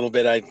about him a little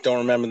bit. I don't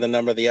remember the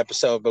number of the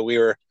episode, but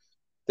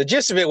the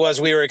gist of it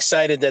was we were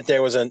excited that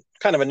there was a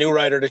kind of a new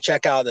writer to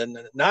check out that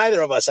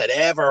neither of us had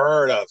ever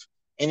heard of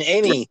in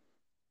any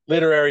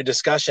literary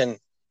discussion.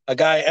 A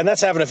guy, and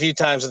that's happened a few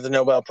times with the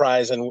Nobel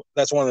Prize, and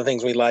that's one of the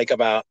things we like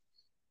about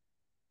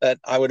that.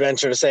 I would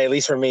venture to say, at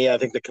least for me, I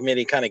think the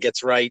committee kind of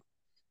gets right,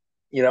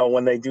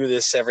 when they do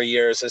this every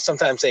year. So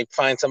sometimes they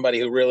find somebody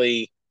who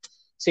really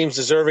seems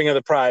deserving of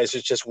the prize,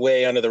 who's just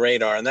way under the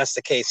radar, and that's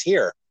the case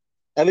here.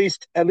 At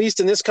least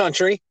in this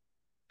country,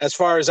 as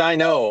far as I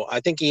know. I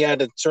think he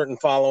had a certain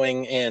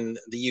following in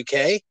the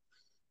UK,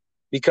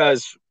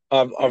 because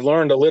I've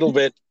learned a little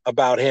bit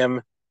about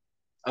him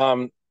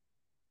while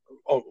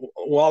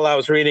I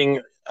was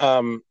reading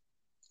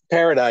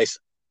Paradise,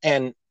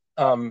 and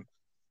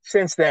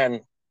since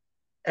then,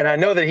 and I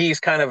know that he's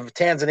kind of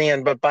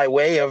Tanzanian, but by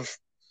way of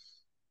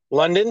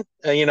London,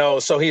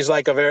 so he's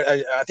like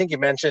I think you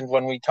mentioned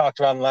when we talked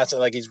about him last,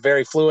 like he's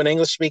very fluent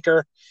English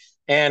speaker.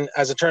 And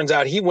as it turns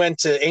out, he went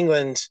to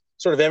England,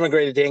 sort of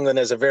emigrated to England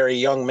as a very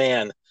young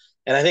man.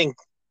 And I think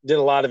did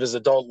a lot of his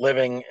adult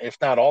living, if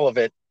not all of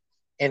it,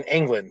 in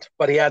England.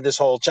 But he had this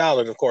whole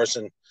childhood, of course,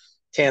 in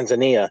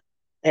Tanzania.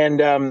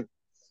 And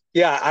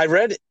I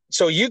read.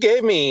 So you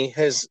gave me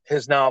his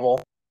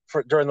novel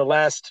during the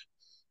last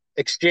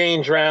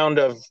exchange round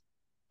of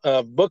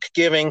book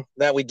giving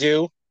that we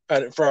do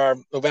for our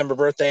November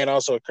birthday and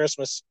also at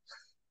Christmas.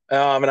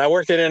 And I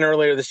worked it in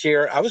earlier this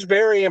year. I was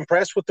very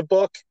impressed with the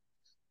book.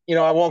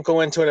 I won't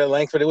go into it at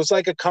length, but it was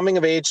like a coming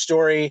of age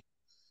story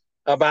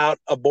about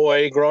a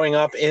boy growing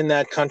up in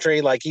that country,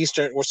 like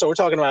Eastern. So we're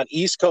talking about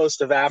East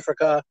Coast of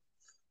Africa.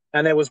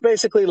 And it was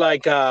basically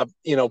like,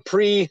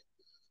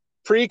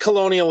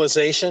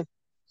 pre-colonialization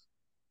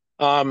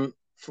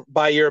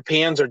by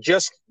Europeans, or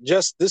just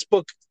this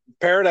book,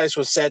 Paradise,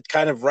 was set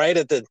kind of right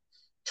at the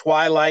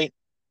twilight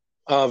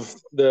of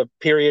the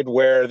period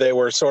where they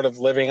were sort of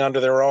living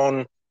under their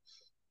own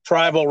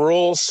tribal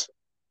rules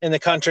in the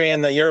country,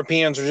 and the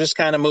Europeans were just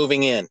kind of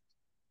moving in,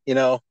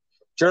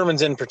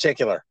 Germans in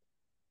particular,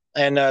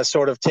 and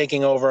sort of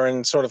taking over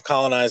and sort of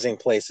colonizing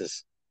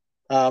places.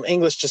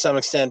 English to some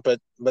extent, but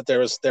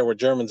there were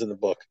Germans in the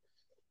book.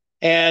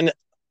 And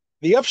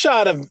the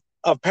upshot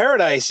of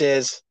Paradise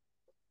is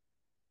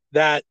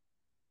that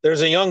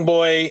there's a young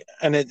boy,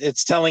 and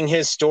it's telling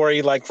his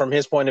story, like from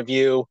his point of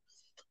view,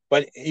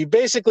 but he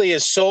basically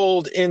is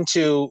sold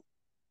into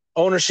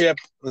ownership,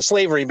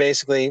 slavery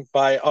basically,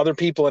 by other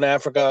people in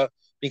Africa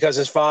because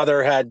his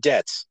father had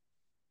debts.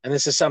 And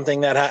this is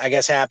something that I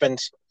guess happened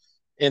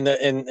in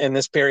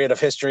this period of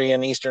history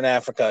in Eastern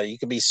Africa. You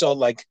could be sold,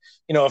 like,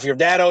 if your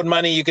dad owed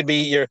money, you could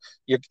be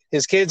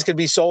his kids could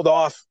be sold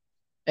off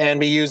and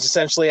be used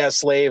essentially as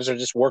slaves or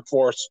just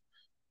workforce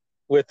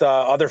with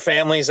other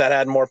families that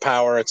had more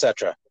power,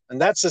 etc.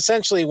 And that's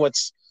essentially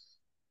what's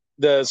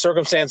the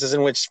circumstances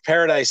in which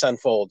Paradise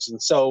unfolds.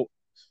 And so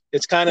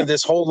it's kind of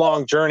this whole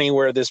long journey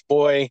where this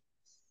boy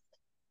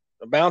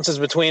bounces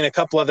between a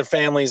couple other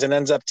families and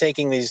ends up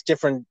taking these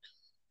different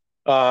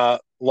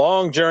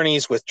long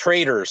journeys with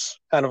traders,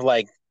 kind of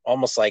like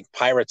almost like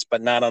pirates,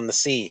 but not on the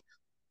sea,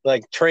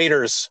 like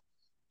traders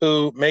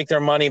who make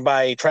their money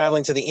by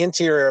traveling to the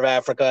interior of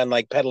Africa and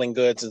like peddling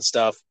goods and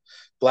stuff,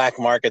 black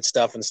market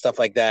stuff and stuff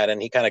like that.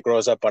 And he kind of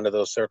grows up under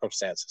those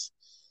circumstances.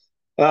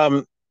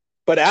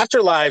 But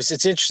Afterlives,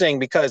 it's interesting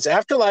because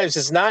Afterlives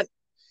is not,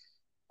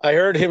 I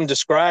heard him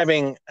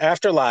describing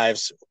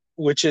Afterlives,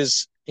 which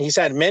is, he's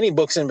had many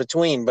books in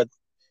between, but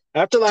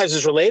Afterlives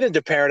is related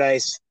to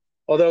Paradise,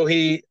 although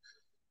he,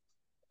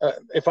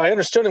 if I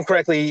understood him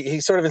correctly, he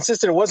sort of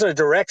insisted it wasn't a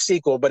direct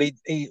sequel, but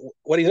he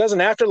what he does in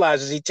Afterlives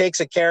is he takes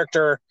a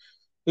character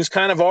who's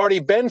kind of already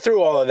been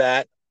through all of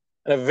that,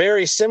 and a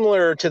very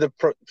similar to the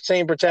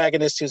same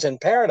protagonist who's in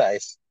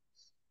Paradise.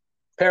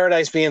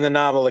 Paradise being the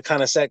novel that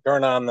kind of set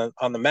Gurna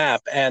on the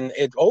map, and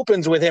it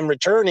opens with him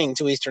returning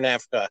to Eastern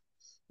Africa,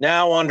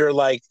 now under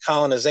like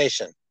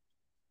colonization,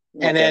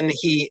 okay. and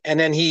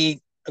then he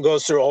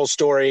goes through a whole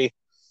story.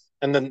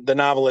 And the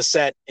novel is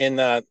set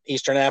in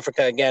Eastern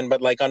Africa again,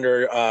 but like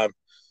under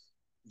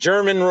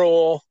German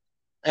rule.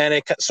 And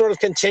it sort of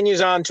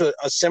continues on to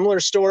a similar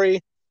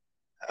story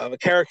of a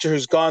character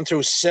who's gone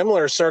through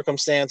similar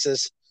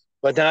circumstances,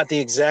 but not the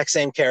exact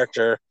same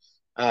character.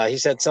 He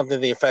said something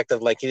to the effect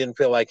of like he didn't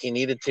feel like he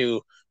needed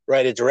to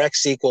write a direct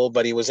sequel,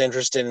 but he was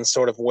interested in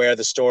sort of where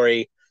the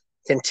story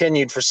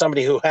continued for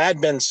somebody who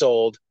had been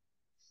sold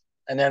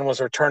and then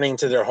was returning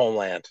to their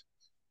homeland.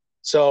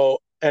 So,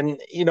 and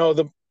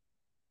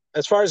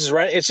as far as his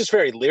writing, it's just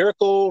very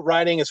lyrical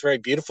writing. It's very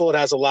beautiful. It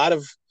has a lot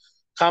of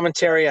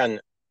commentary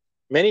on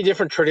many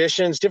different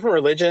traditions, different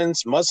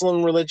religions,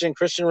 Muslim religion,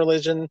 Christian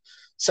religion,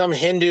 some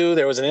Hindu.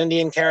 There was an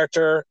Indian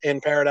character in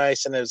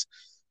Paradise, and it was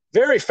a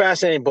very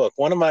fascinating book.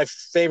 One of my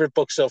favorite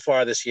books so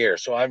far this year.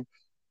 So I'm,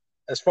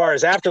 as far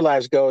as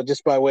Afterlives go,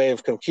 just by way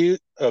of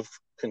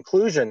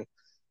conclusion,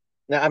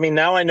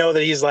 now I know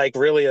that he's like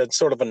really a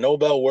sort of a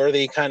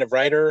Nobel-worthy kind of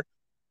writer,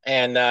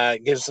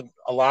 and gives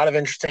a lot of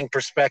interesting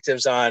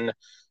perspectives on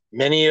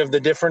many of the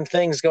different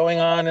things going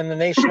on in the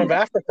nation of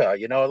Africa,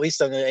 at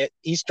least on the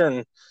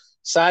eastern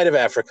side of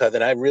Africa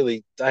that I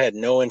had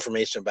no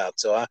information about.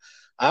 So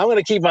I'm going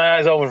to keep my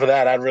eyes open for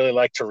that. I'd really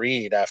like to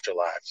read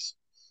Afterlives.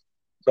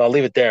 So I'll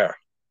leave it there.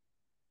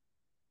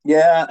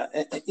 Yeah.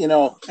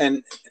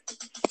 And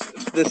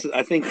this,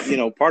 I think,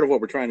 part of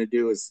what we're trying to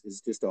do is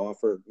just to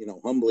offer,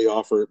 humbly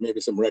offer maybe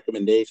some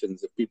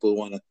recommendations if people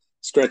want to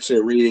stretch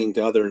their reading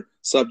to other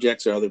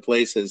subjects or other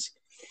places.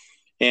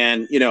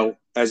 And,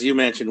 as you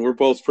mentioned, we're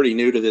both pretty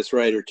new to this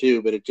writer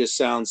too, but it just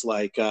sounds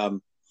like,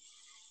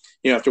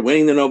 after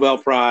winning the Nobel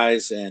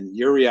Prize and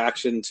your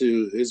reaction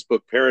to his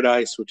book,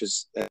 Paradise, which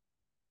is,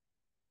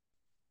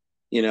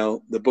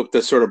 the book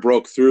that sort of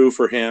broke through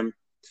for him,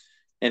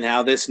 and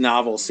how this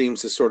novel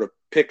seems to sort of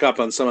pick up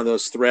on some of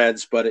those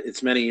threads, but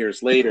it's many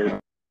years later.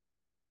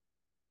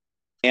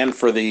 And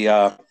for the,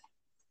 I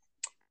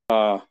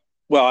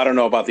don't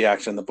know about the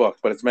action in the book,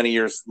 but it's many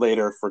years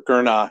later for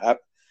Gurna,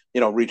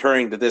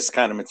 returning to this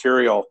kind of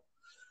material.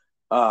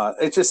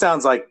 It just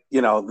sounds like,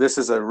 this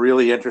is a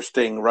really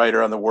interesting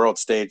writer on the world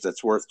stage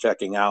that's worth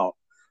checking out.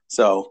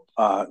 So,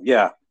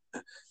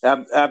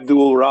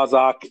 Abdul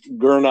Razak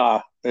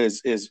Gurnah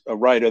is a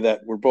writer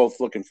that we're both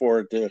looking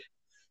forward to,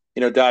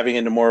 diving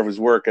into more of his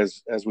work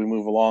as we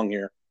move along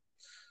here.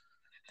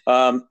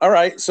 All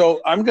right,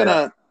 so I'm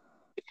gonna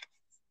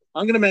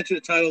mention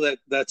a title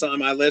that's on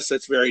my list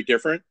that's very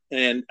different,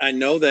 and I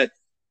know that.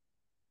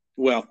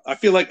 Well, I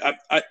feel like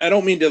I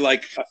don't mean to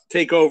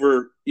take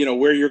over,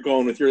 where you're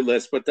going with your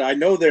list, but I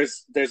know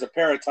there's a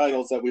pair of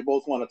titles that we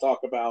both want to talk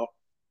about,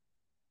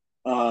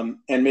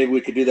 and maybe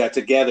we could do that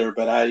together.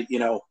 But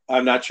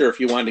I'm not sure if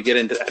you want to get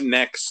into that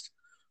next,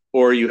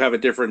 or you have a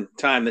different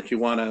time that you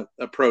want to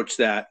approach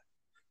that.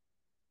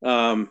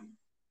 Do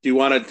you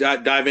want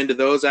to dive into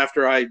those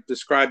after I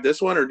describe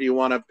this one, or do you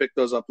want to pick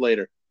those up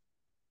later?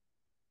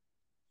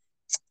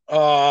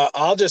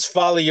 I'll just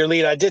follow your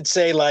lead. I did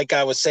say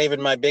I was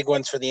saving my big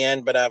ones for the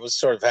end, but I was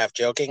sort of half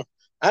joking.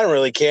 I don't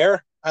really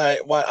care.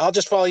 I'll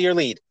just follow your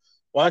lead.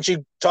 Why don't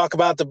you talk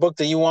about the book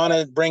that you want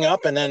to bring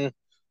up, and then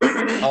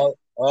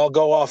I'll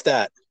go off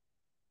that.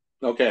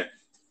 Okay.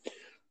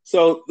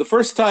 So the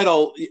first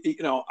title,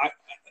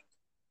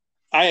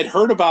 I had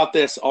heard about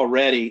this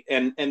already,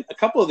 and a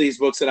couple of these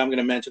books that I'm going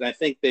to mention, I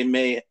think they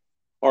may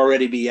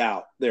already be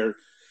out. They're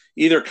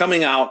either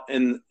coming out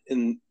in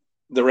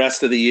the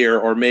rest of the year,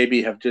 or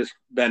maybe have just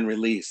been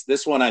released.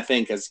 This one, I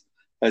think, has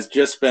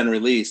just been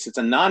released. It's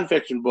a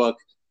nonfiction book.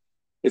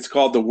 It's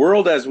called The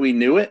World as We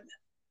Knew It,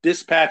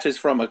 Dispatches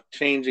from a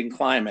Changing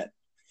Climate.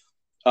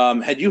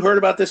 Had you heard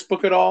about this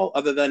book at all,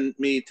 other than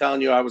me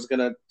telling you I was going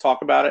to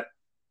talk about it?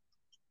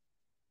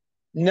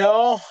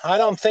 No, I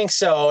don't think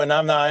so. And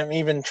I'm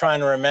even trying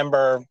to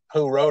remember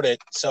who wrote it.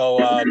 So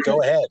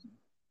go ahead.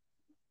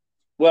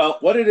 Well,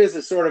 what it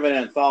is sort of an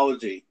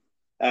anthology,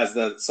 as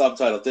the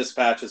subtitle,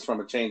 Dispatches from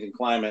a Changing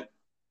Climate,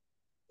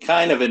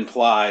 kind of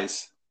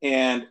implies.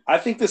 And I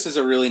think this is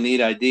a really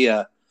neat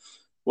idea.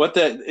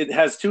 It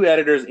has two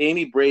editors,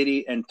 Amy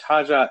Brady and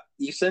Taja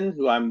Eason,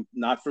 who I'm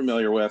not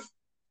familiar with.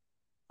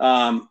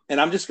 And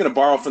I'm just going to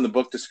borrow from the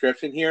book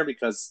description here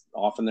because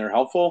often they're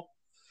helpful.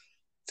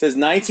 It says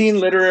 19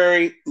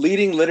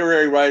 leading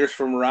literary writers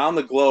from around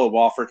the globe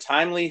offer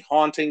timely,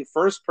 haunting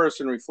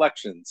first-person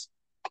reflections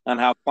on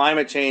how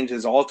climate change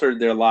has altered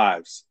their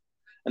lives.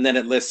 And then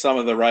it lists some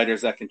of the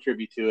writers that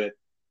contribute to it,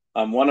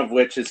 one of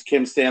which is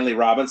Kim Stanley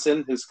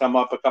Robinson, who's come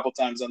up a couple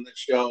times on this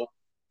show,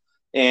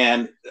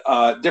 and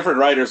different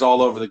writers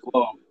all over the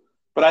globe.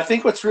 But I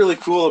think what's really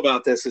cool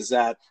about this is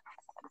that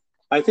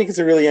I think it's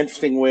a really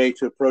interesting way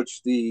to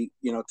approach the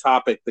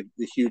topic, the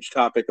huge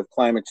topic of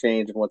climate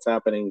change and what's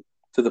happening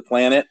to the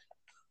planet,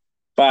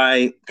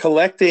 by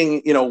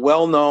collecting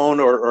well-known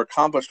or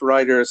accomplished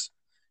writers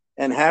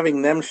and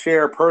having them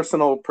share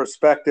personal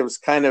perspectives,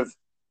 kind of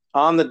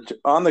on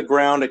the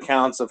ground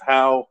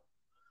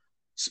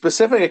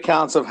specific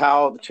accounts of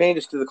how the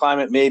changes to the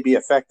climate may be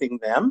affecting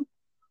them,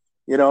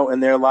 in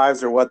their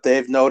lives, or what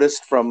they've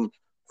noticed from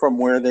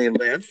where they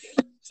live.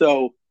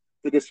 So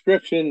the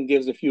description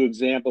gives a few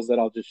examples that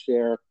I'll just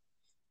share.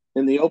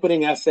 In the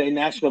opening essay,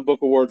 National Book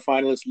Award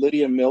finalist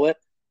Lydia Millett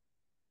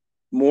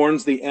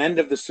mourns the end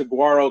of the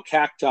saguaro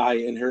cacti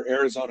in her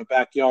Arizona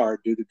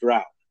backyard due to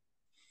drought.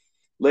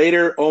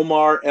 Later,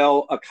 Omar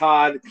El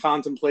Akkad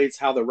contemplates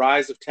how the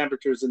rise of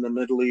temperatures in the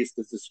Middle East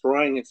is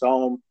destroying his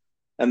home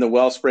and the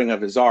wellspring of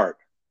his art.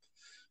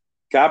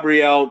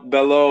 Gabrielle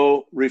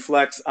Belot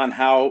reflects on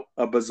how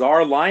a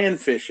bizarre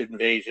lionfish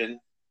invasion,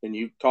 and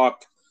you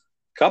talked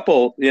a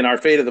couple in our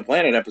Fate of the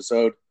Planet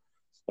episode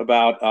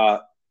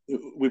about,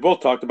 we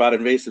both talked about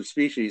invasive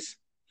species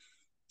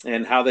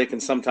and how they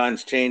can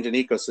sometimes change an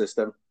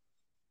ecosystem.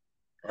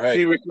 Right.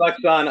 She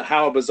reflects on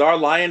how a bizarre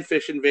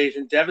lionfish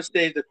invasion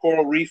devastated the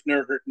coral reef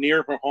near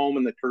her home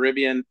in the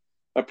Caribbean,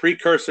 a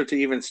precursor to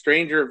even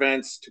stranger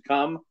events to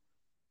come.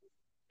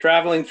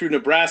 Traveling through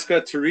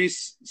Nebraska,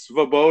 Therese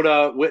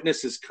Svoboda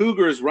witnesses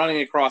cougars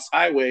running across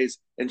highways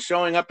and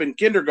showing up in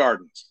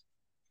kindergartens.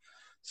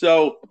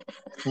 So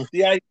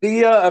the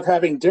idea of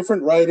having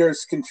different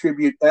writers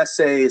contribute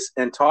essays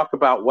and talk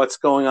about what's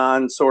going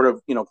on, sort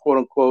of, quote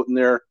unquote, in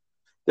their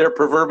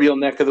proverbial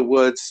neck of the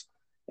woods,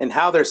 and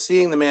how they're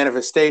seeing the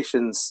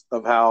manifestations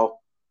of how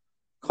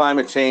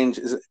climate change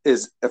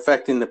is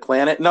affecting the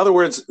planet. In other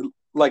words,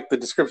 like the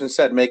description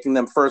said, making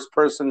them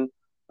first-person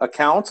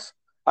accounts,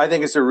 I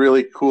think it's a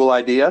really cool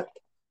idea.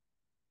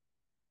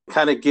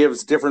 Kind of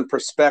gives different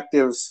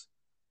perspectives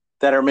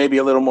that are maybe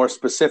a little more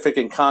specific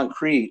and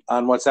concrete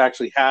on what's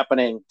actually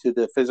happening to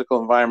the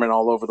physical environment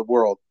all over the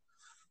world.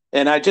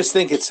 And I just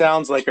think it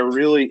sounds like a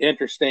really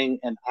interesting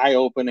and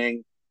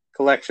eye-opening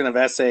collection of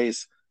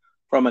essays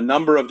from a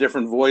number of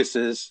different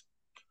voices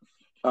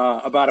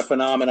about a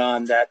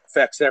phenomenon that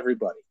affects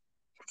everybody.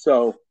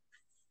 So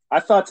I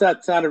thought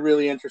that sounded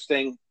really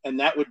interesting, and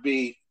that would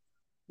be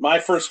my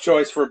first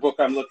choice for a book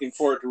I'm looking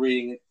forward to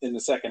reading in the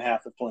second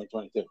half of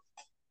 2022.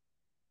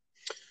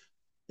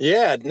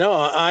 Yeah, no,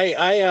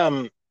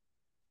 I'll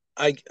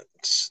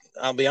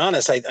be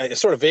honest. I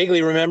sort of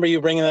vaguely remember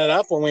you bringing that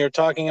up when we were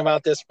talking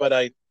about this, but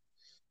I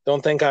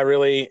don't think I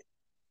really,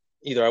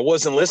 either I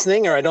wasn't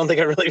listening or I don't think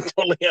I really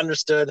totally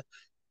understood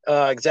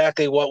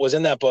exactly what was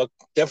in that book.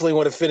 Definitely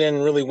would have fit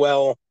in really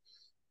well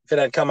it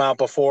had come out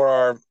before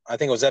our, I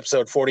think it was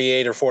episode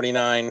 48 or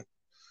 49,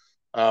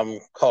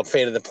 called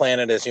Fate of the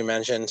Planet, as you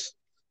mentioned.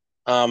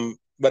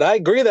 But I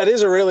agree that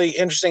is a really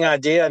interesting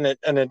idea,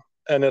 and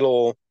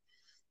it'll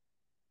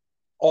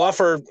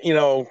offer,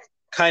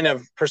 kind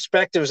of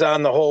perspectives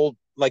on the whole,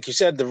 like you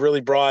said, the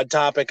really broad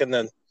topic and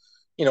the,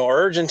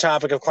 urgent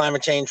topic of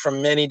climate change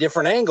from many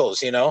different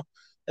angles, and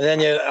then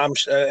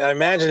I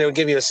imagine it would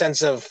give you a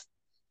sense of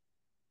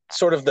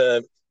sort of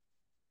the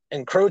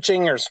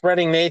encroaching or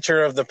spreading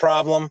nature of the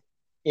problem,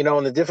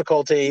 and the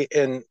difficulty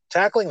in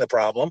tackling the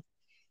problem,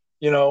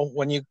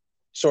 when you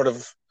sort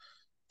of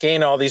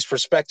gain all these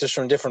perspectives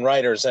from different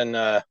writers. And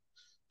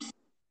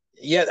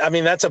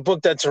that's a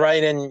book that's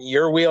right in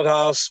your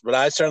wheelhouse, but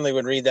I certainly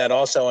would read that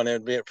also, and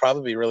it'd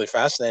probably be really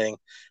fascinating.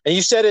 And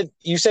you said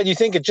you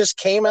think it just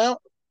came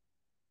out?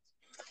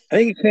 I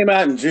think it came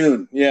out in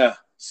June. Yeah.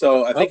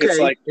 So I think it's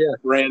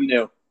brand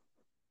new.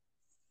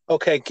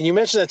 Okay. Can you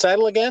mention the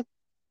title again?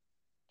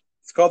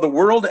 It's called The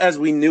World as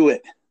We Knew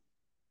It.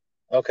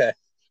 Okay.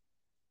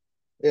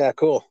 Yeah,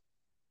 cool.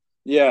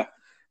 Yeah.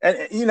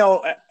 And,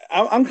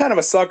 I'm kind of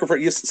a sucker for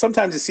you.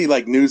 Sometimes you see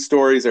like news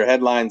stories or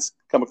headlines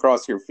come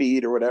across your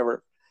feed or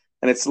whatever.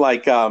 And it's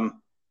like, 2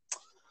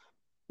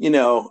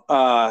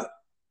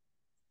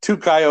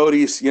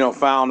 coyotes,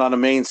 found on a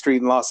main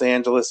street in Los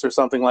Angeles or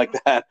something like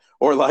that.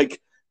 Or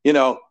like,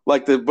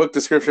 like the book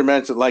description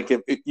mentioned, like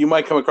if you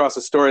might come across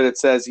a story that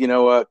says,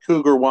 a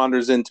cougar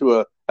wanders into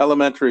a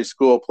elementary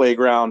school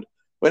playground.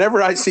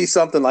 Whenever I see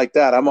something like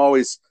that, I'm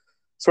always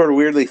sort of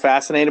weirdly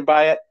fascinated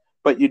by it,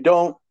 but you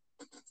don't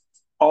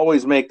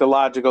always make the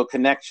logical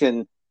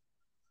connection.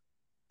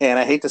 And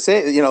I hate to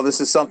say it,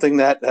 this is something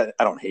that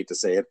I don't hate to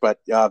say it, but,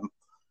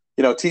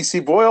 T.C.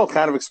 Boyle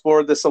kind of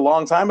explored this a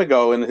long time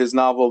ago in his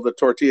novel, The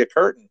Tortilla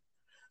Curtain,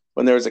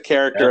 when there was a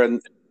character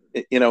in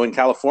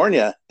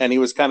California, and he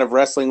was kind of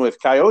wrestling with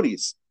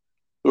coyotes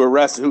who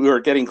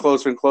were getting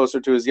closer and closer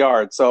to his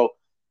yard. So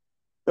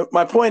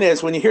my point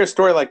is, when you hear a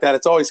story like that,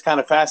 it's always kind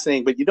of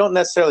fascinating, but you don't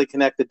necessarily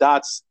connect the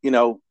dots.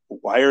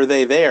 Why are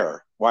they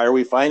there? Why are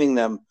we finding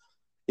them?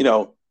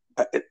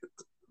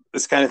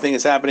 This kind of thing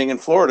is happening in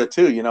Florida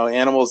too.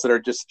 Animals that are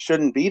just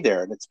shouldn't be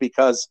there, and it's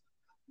because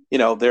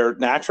their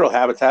natural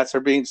habitats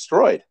are being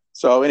destroyed.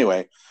 So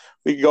anyway,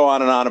 we can go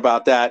on and on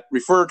about that.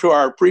 Refer to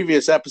our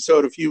previous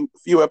episode a few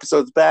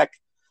episodes back,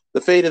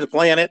 The Fate of the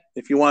Planet,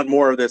 if you want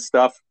more of this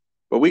stuff.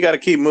 But we got to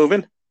keep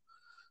moving.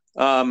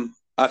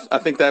 I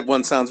think that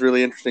one sounds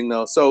really interesting,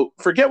 though. So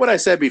forget what I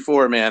said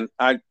before, man.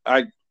 I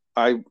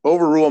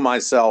overrule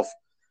myself.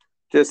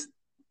 Just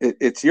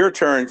it's your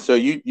turn. So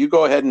you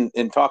go ahead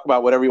and talk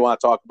about whatever you want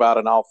to talk about,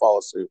 and I'll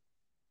follow suit.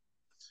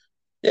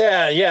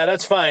 Yeah,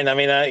 that's fine. I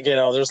mean,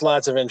 there's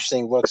lots of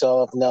interesting books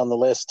all up and down the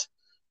list.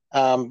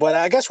 But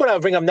I guess what I'll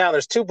bring up now,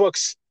 there's 2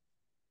 books,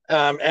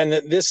 and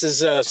this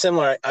is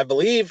similar, I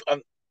believe.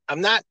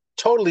 I'm not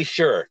totally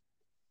sure.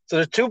 So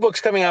there's 2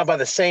 books coming out by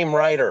the same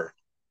writer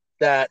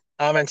that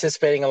I'm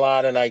anticipating a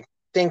lot, and I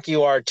think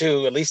you are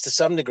too, at least to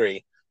some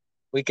degree.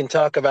 We can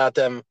talk about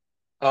them.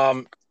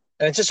 And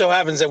it just so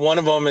happens that one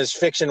of them is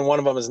fiction and one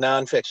of them is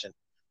nonfiction.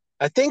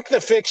 I think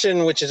the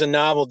fiction, which is a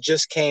novel,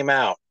 just came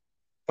out,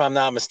 if I'm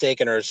not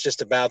mistaken, or it's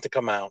just about to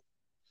come out.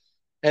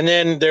 And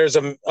then there's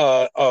a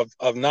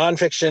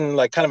nonfiction,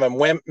 like kind of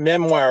a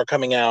memoir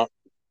coming out.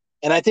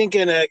 And I think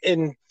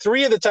in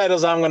 3 of the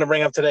titles I'm going to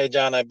bring up today,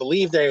 John, I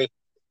believe they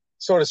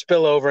sort of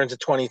spill over into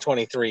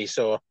 2023.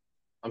 So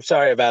I'm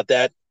sorry about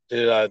that,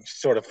 to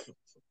sort of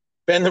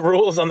bend the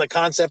rules on the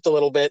concept a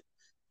little bit.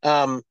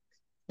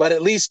 But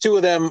at least 2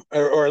 of them,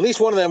 or at least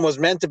one of them, was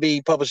meant to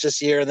be published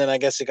this year, and then I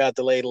guess it got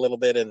delayed a little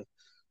bit. And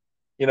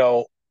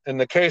in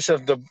the case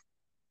of the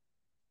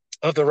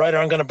writer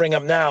I'm going to bring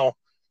up now,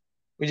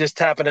 we just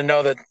happen to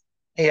know that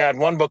he had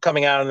one book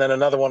coming out, and then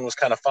another one was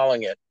kind of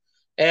following it.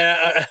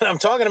 And I'm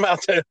talking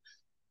about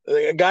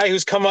the guy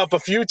who's come up a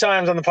few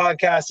times on the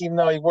podcast, even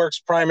though he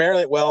works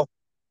primarily, well,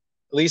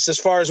 at least as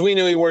far as we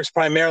knew, he works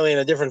primarily in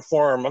a different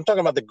form. I'm talking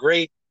about the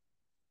great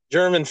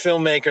German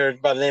filmmaker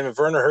by the name of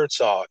Werner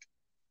Herzog.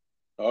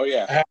 Oh,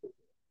 yeah. I have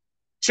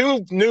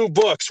 2 new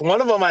books.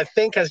 One of them I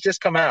think has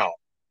just come out,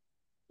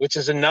 which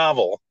is a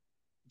novel,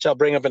 which I'll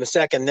bring up in a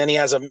second. Then he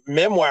has a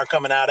memoir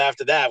coming out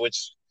after that,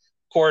 which,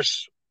 of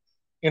course,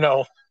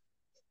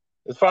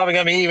 it's probably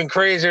going to be even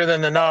crazier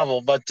than the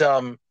novel. But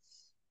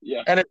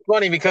yeah. And it's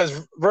funny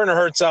because Werner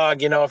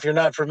Herzog, if you're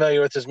not familiar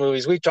with his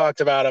movies, we've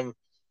talked about him.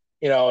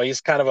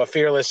 He's kind of a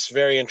fearless,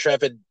 very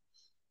intrepid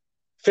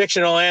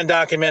fictional and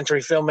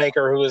documentary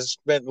filmmaker who has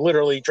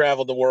literally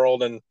traveled the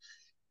world and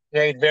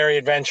made very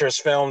adventurous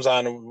films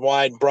on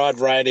a broad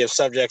variety of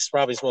subjects.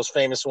 Probably his most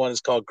famous one is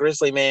called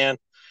Grizzly Man,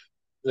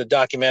 the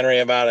documentary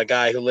about a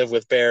guy who lived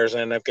with bears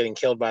and ended up getting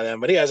killed by them.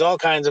 But he has all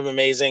kinds of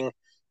amazing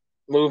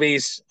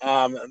movies. We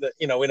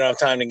don't have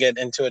time to get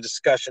into a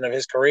discussion of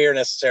his career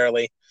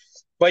necessarily.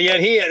 But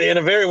yet he, in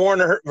a very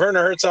Werner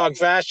Herzog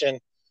fashion,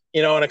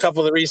 in a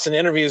couple of the recent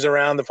interviews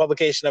around the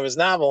publication of his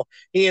novel,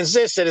 he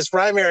insists that his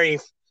primary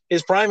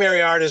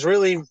art is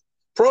really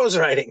prose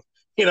writing,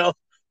 and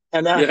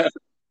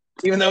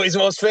even though he's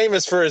most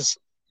famous for his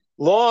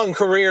long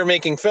career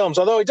making films,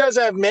 although he does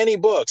have many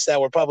books that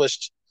were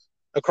published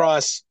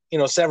across,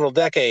 several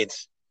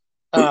decades.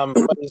 But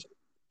he's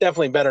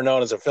definitely better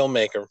known as a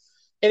filmmaker.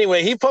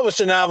 Anyway, he published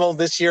a novel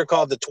this year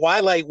called The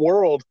Twilight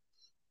World,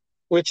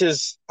 which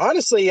is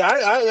honestly,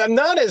 I'm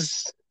not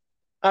as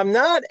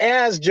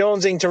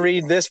jonesing to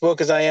read this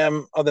book as I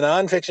am of the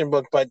nonfiction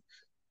book, but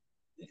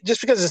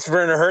just because it's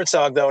Werner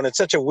Herzog, though, and it's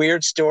such a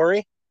weird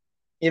story,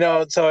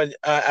 so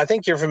I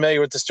think you're familiar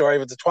with the story,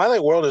 but The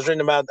Twilight World is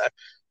written about, I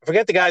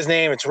forget the guy's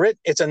name.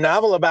 It's a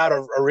novel about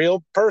a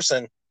real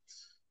person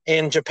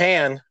in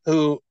Japan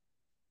who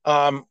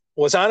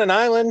was on an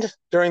island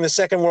during the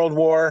Second World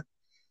War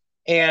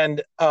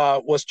and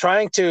was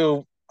trying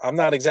to, I'm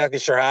not exactly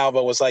sure how,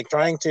 but was like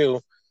trying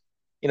to,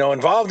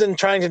 involved in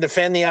trying to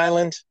defend the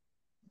island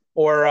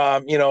or,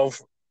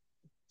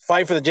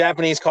 fight for the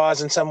Japanese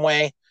cause in some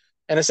way.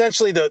 And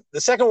essentially the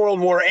Second World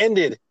War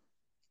ended,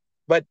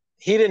 but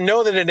he didn't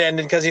know that it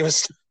ended because he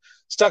was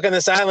stuck on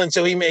this island.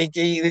 So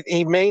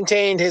he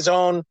maintained his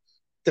own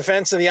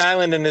defense of the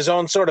island and his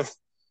own sort of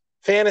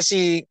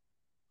fantasy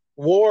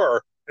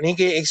war. And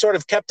he sort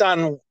of kept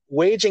on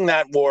waging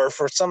that war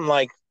for something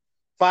like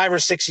 5 or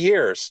 6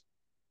 years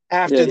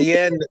after the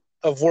end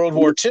of World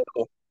War II.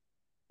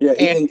 Yeah,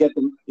 he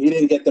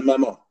didn't get the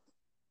memo.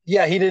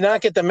 Yeah, he did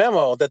not get the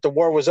memo that the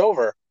war was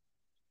over.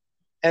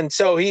 And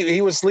so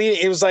he was leading.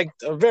 He was like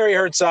a very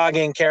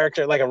Herzogian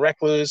character, like a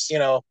recluse,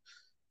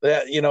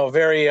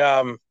 very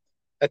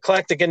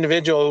eclectic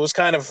individual who was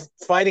kind of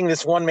fighting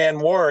this one-man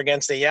war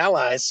against the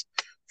Allies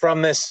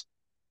from this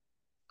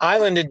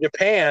island in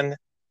Japan.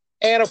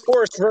 And of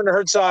course, Werner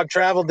Herzog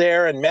traveled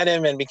there and met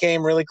him and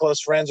became really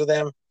close friends with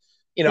him,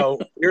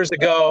 years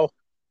ago,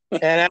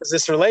 and has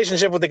this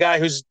relationship with the guy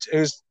who's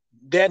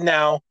dead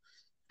now.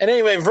 And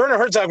anyway, Werner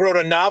Herzog wrote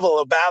a novel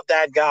about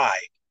that guy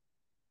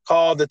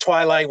called The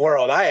Twilight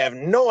World. I have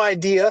no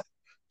idea,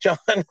 John,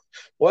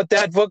 what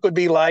that book would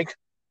be like,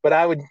 but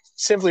I would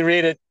simply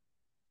read it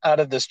out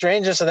of the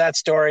strangeness of that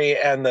story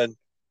and the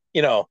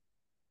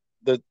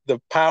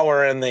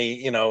power and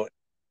the,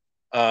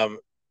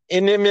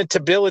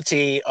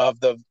 inimitability of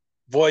the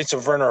voice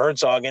of Werner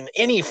Herzog in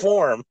any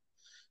form.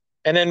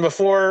 And then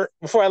before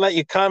I let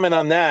you comment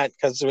on that,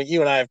 because you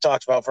and I have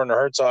talked about Werner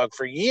Herzog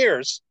for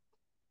years,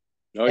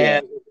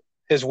 and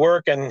his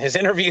work and his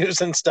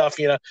interviews and stuff,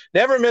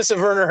 never miss a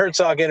Werner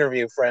Herzog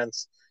interview,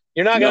 friends.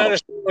 You're not going to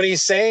understand what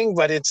he's saying,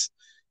 but it's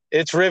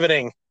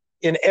riveting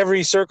in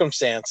every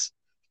circumstance.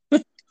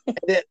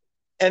 And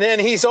then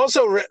he's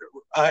also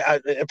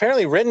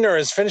apparently written or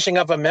is finishing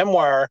up a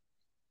memoir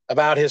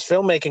about his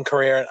filmmaking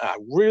career. I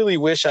really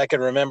wish I could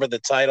remember the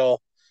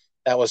title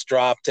that was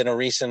dropped in a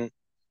recent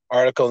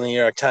article in the New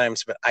York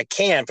Times, but I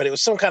can't. But it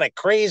was some kind of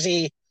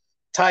crazy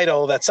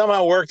title that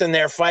somehow worked in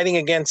there, fighting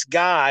against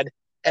God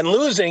and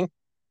losing,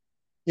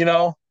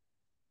 but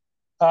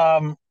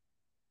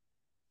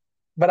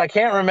I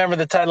can't remember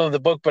the title of the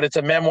book, but it's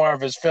a memoir of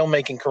his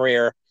filmmaking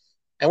career.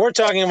 And we're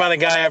talking about a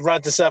guy, I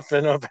brought this up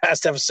in a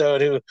past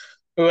episode,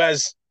 who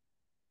has,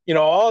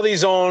 all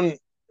his own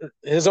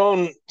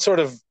sort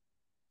of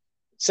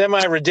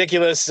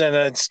semi-ridiculous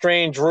and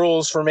strange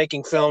rules for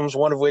making films,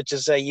 one of which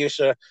is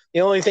the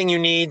only thing you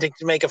need to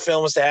make a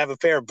film is to have a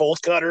pair of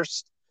bolt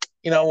cutters,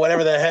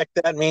 whatever the heck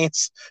that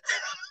means,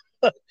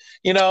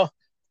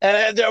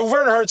 And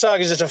Werner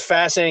Herzog is just a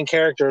fascinating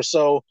character.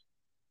 So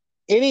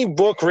any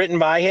book written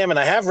by him, and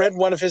I have read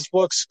one of his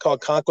books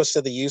called Conquest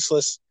of the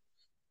Useless,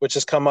 which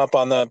has come up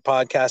on the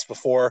podcast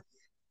before.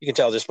 You can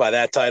tell just by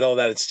that title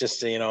that it's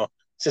just,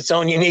 it's its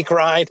own unique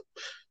ride.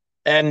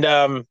 And,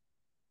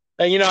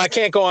 I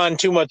can't go on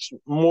too much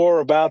more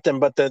about them,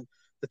 but the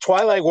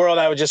Twilight World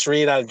I would just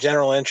read out of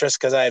general interest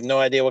because I have no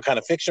idea what kind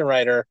of fiction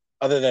writer,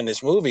 other than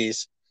his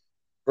movies,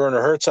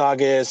 Werner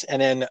Herzog is,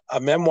 and then a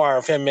memoir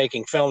of him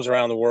making films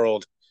around the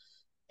world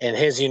in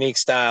his unique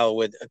style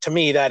to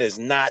me, that is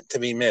not to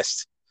be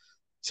missed.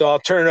 So I'll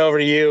turn it over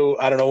to you.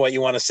 I don't know what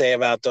you want to say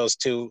about those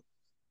two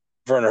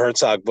Werner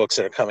Herzog books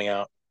that are coming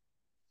out.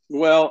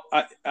 Well,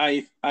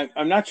 I'm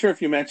not sure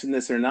if you mentioned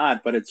this or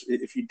not, but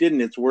if you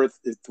didn't, it's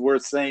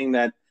worth saying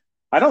that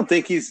I don't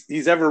think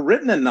he's ever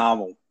written a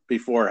novel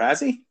before, has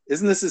he?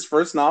 Isn't this his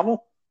first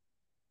novel?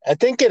 I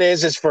think it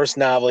is his first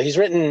novel. He's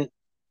written,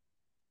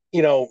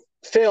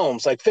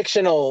 films, like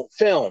fictional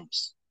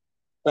films,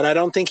 but I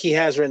don't think he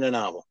has written a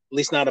novel, at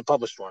least not a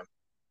published one.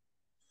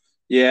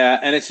 Yeah,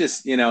 and it's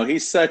just,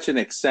 he's such an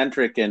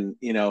eccentric and,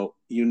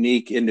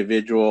 unique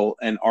individual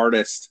and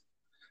artist,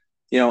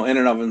 in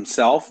and of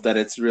himself, that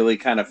it's really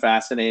kind of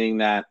fascinating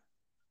that,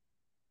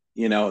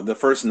 the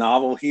first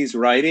novel he's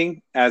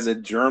writing as a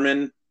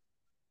German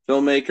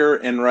filmmaker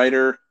and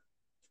writer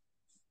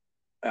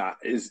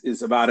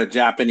is about a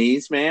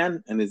Japanese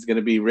man and is going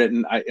to be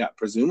written,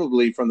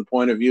 presumably from the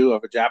point of view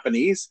of a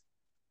Japanese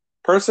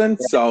person.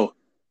 Yeah. So,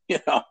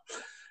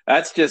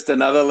 that's just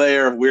another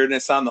layer of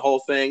weirdness on the whole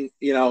thing.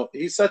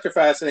 He's such a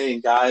fascinating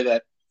guy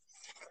that,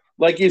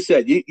 like you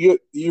said, you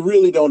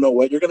really don't know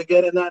what you're going to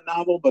get in that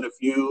novel. But if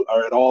you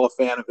are at all a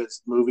fan of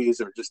his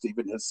movies or just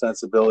even his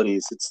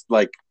sensibilities, it's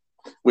like,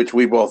 which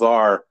we both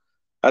are,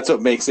 That's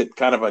what makes it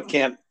kind of a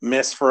can't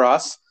miss for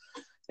us.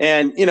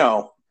 And, you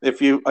know,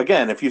 if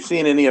you've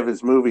seen any of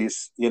his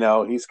movies, you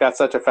know, he's got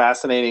such a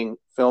fascinating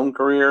film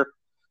career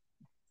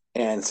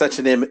and such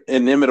an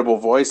inimitable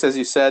voice, as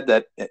you said,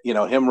 that, you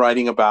know, him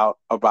writing about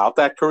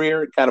that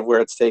career, kind of where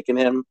it's taken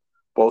him,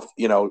 both,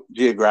 you know,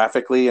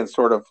 geographically and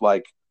sort of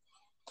like,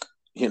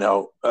 you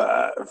know,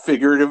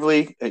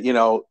 figuratively, you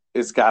know,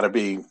 it's got to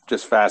be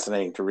just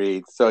fascinating to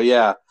read. So,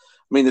 yeah, I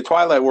mean, The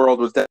Twilight World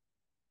was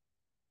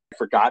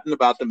forgotten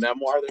about the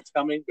memoir that's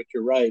coming, but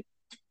you're right.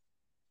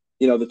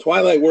 You know, The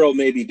Twilight World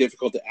may be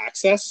difficult to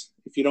access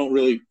if you don't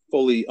really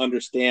fully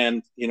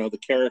understand, you know, the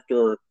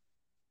character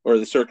or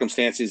the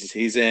circumstances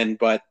he's in.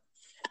 But,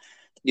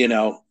 you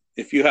know,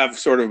 if you have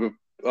sort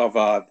of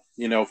a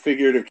you know,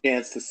 figurative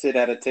chance to sit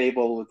at a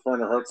table with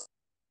Werner Herzog,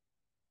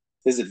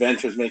 his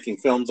adventures making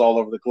films all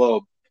over the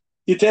globe,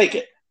 you take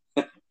it.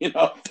 You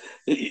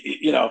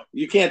know,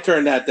 you can't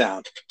turn that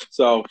down.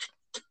 So,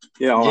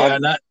 you know, yeah,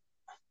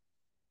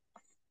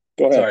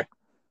 go ahead. Sorry.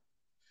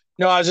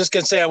 No, I was just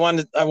gonna say I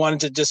wanted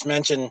to just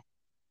mention,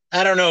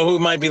 I don't know who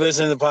might be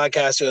listening to the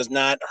podcast who has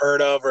not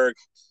heard of or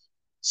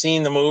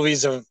seen the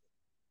movies of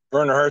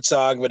Werner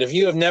Herzog, but if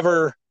you have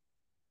never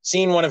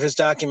seen one of his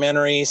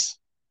documentaries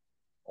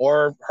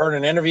or heard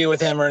an interview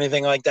with him or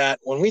anything like that,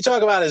 when we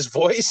talk about his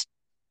voice,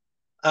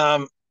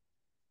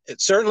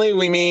 certainly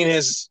we mean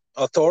his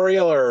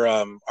authorial or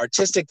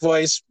artistic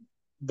voice,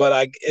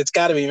 but it's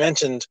got to be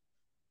mentioned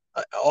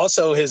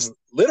also his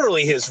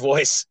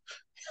voice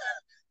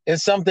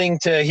is something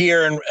to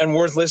hear and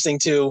worth listening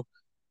to.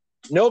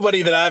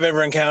 Nobody that I've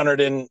ever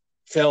encountered in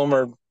film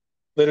or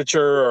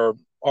literature or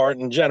art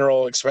in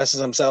general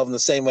expresses himself in the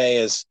same way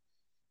as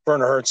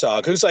Werner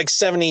Herzog, who's like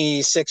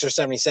 76 or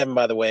 77,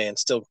 by the way, and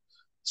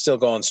still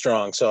going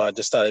strong. So I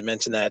just thought I'd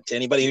mention that to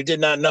anybody who did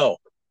not know.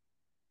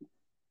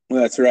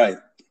 That's right.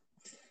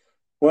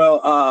 Well,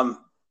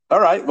 all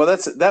right. Well,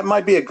 that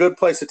might be a good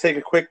place to take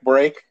a quick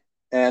break,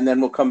 and then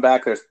we'll come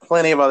back. There's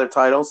plenty of other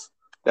titles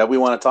that we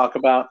want to talk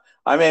about.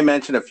 I may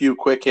mention a few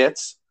quick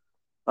hits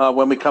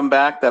when we come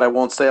back that I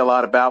won't say a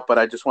lot about, but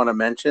I just want to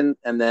mention,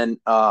 and then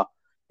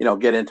you know,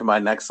 get into my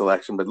next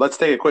selection. But let's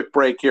take a quick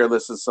break here.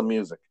 Listen to some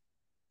music.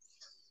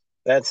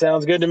 That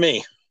sounds good to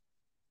me.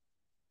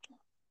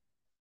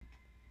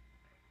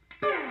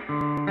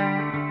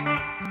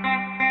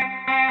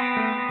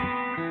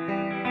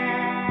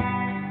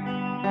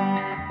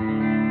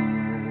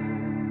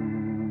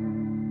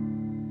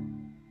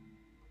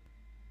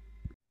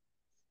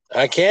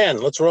 I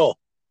can. Let's roll.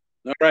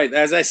 All right.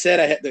 As I said,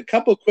 I had a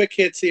couple quick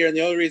hits here, and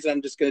the only reason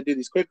I'm just going to do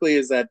these quickly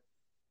is that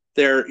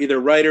they're either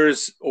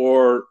writers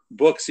or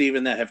books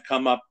even that have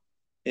come up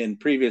in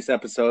previous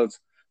episodes,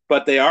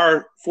 but they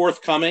are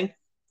forthcoming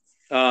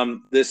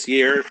this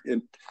year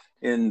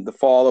in the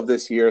fall of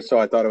this year. So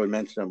I thought I would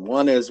mention them.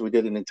 One is we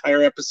did an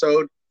entire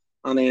episode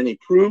on Annie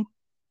Proulx,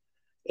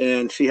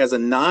 and she has a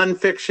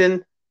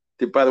nonfiction.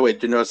 By the way,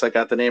 did you notice I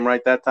got the name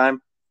right that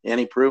time?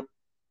 Annie Proulx.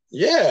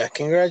 Yeah,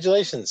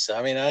 congratulations.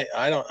 I mean,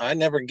 I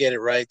never get it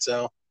right,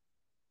 so.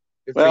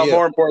 Well,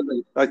 more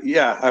importantly,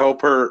 yeah, I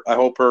hope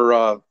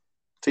her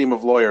team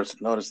of lawyers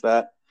notice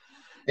that.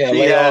 Yeah,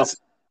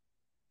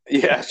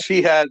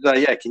 she has.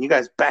 Can you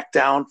guys back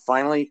down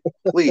finally,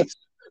 please?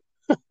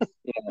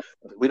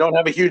 We don't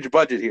have a huge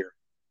budget here.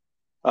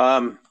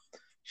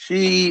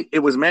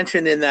 It was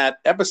mentioned in that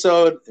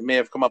episode. It may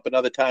have come up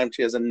another time.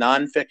 She has a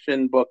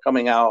nonfiction book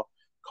coming out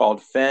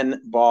called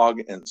Fen,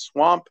 Bog, and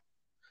Swamp.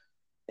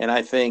 And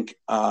I think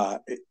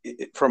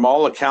from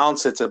all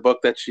accounts, it's a book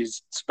that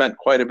she's spent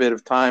quite a bit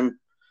of time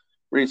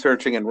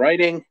researching and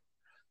writing.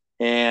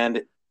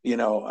 And, you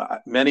know,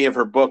 many of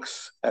her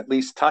books at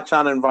least touch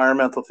on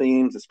environmental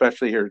themes,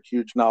 especially her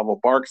huge novel,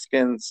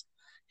 Barkskins.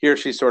 Here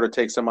she sort of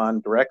takes them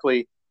on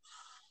directly.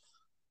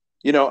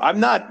 You know, I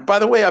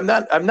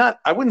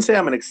wouldn't say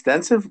I'm an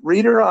extensive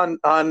reader on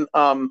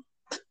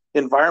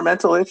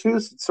environmental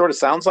issues. It sort of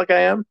sounds like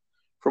I am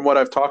from what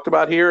I've talked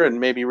about here and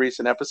maybe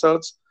recent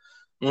episodes.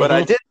 But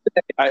I did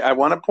say, I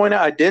want to point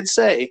out, I did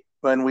say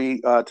when we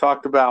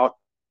talked about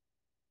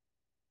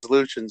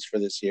resolutions for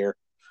this year,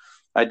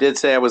 I did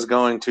say I would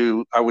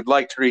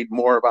like to read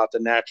more about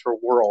the natural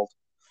world.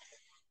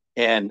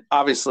 And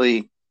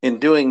obviously in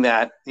doing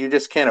that, you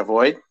just can't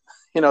avoid,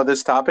 you know,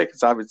 this topic.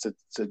 It's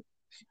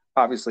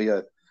obviously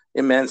an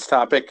immense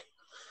topic,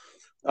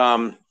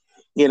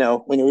 you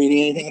know, when you're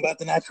reading anything about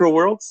the natural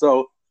world.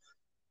 So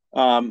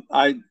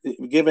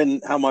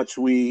given how much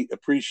we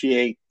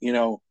appreciate, you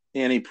know,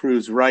 Annie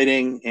Proulx's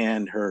writing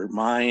and her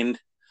mind,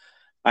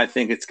 I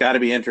think it's got to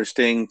be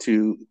interesting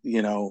to,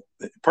 you know,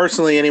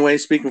 personally anyway,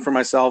 speaking for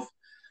myself,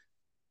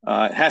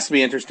 it has to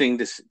be interesting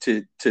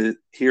to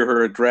hear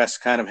her address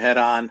kind of head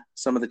on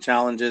some of the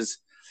challenges.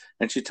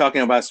 And she's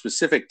talking about a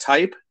specific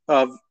type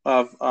of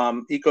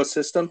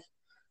ecosystem,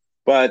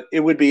 but it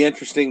would be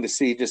interesting to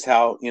see just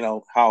how, you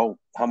know, how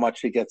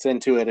much she gets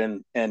into it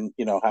and,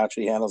 you know, how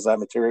she handles that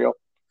material.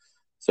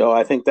 So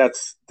I think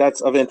that's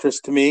of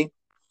interest to me.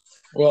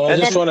 Well, I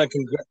just want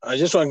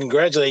to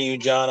congratulate you,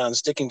 John, on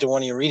sticking to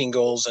one of your reading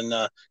goals and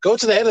go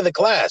to the head of the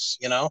class,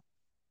 you know,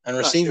 and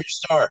receive your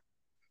star.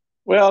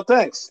 Well,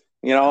 thanks.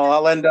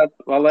 I'll end up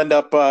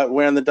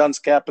wearing the dunce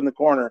cap in the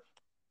corner,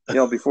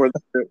 before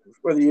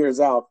the year's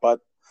out. But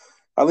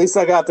at least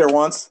I got there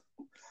once.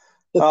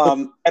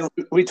 And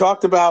we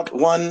talked about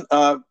one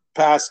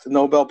past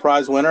Nobel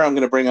Prize winner. I'm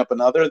going to bring up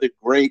another. The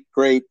great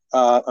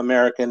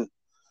American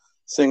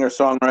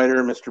singer-songwriter,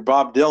 Mr.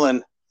 Bob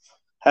Dylan,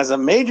 has a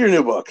major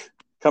new book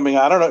coming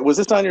out. I don't know. Was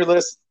this on your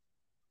list?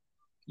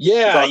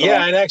 Yeah.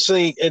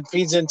 It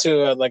feeds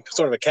into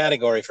sort of a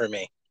category for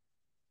me.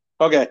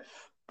 Okay.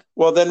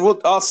 Well, then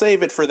I'll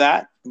save it for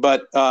that.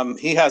 But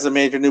he has a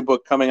major new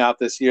book coming out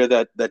this year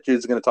that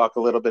Jude's going to talk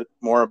a little bit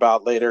more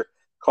about later,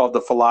 called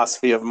The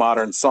Philosophy of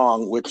Modern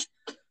Song, which,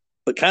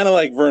 kind of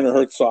like Werner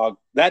Herzog,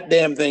 that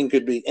damn thing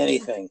could be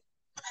anything.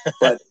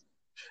 But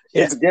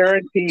it's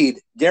guaranteed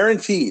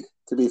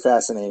to be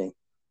fascinating.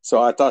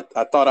 So I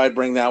thought I'd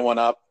bring that one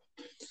up.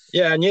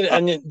 Yeah, and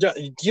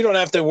you don't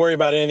have to worry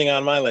about anything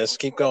on my list.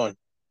 Keep going.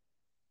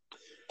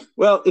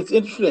 Well, it's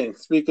interesting.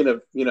 Speaking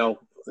of,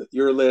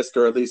 your list,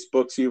 or at least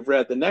books you've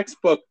read, the next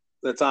book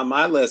that's on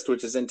my list,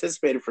 which is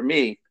anticipated for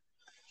me,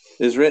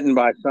 is written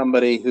by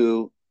somebody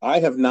who I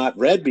have not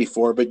read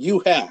before, but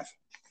you have.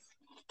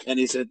 And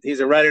he's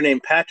a writer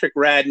named Patrick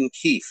Radden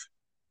Keefe.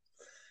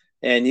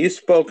 And you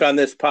spoke on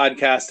this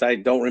podcast, I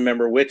don't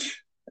remember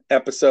which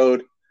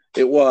episode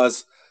it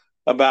was,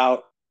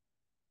 about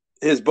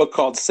his book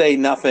called Say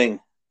Nothing,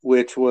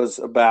 which was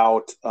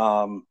about,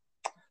 I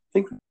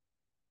think,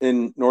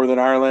 in Northern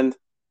Ireland.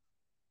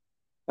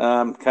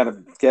 Kind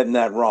of getting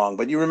that wrong,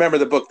 but you remember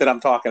the book that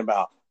I'm talking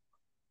about.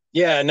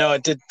 Yeah, no,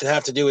 it did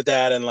have to do with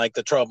that and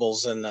the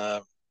troubles and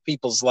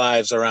people's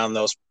lives around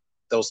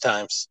those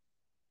times.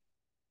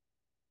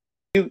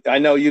 I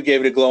know you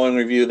gave it a glowing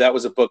review. That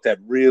was a book that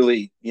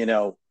really,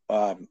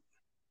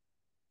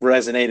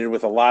 resonated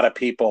with a lot of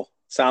people.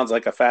 Sounds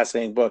like a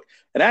fascinating book.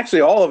 And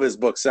actually, all of his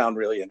books sound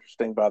really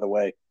interesting, by the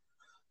way.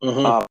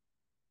 Mm-hmm.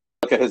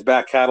 Look at his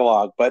back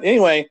catalog. But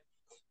anyway,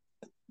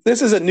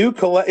 this is a new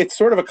it's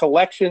sort of a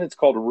collection. It's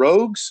called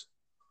Rogues,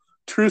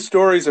 True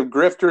Stories of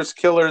Grifters,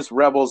 Killers,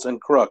 Rebels, and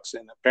Crooks.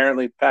 And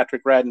apparently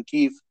Patrick Radden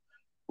Keefe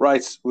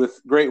writes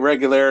with great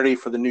regularity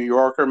for the New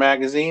Yorker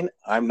magazine.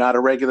 I'm not a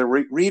regular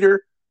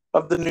reader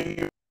of the New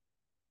Yorker.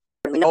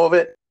 I know of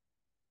it.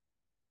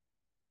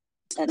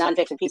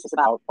 Nonfiction pieces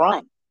about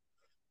crime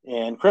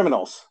and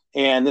criminals.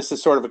 And this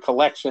is sort of a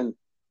collection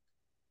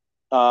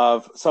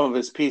of some of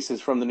his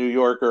pieces from the New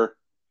Yorker.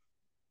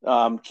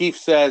 Keefe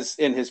says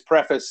in his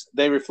preface,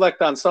 they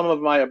reflect on some of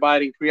my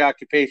abiding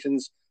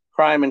preoccupations,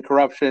 crime and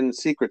corruption,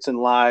 secrets and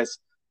lies,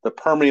 the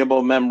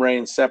permeable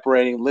membrane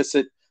separating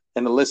licit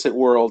and illicit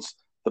worlds,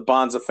 the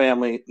bonds of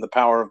family, and the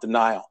power of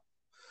denial.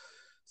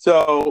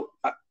 So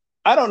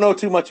I don't know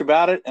too much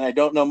about it, and I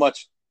don't know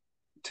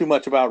too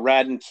much about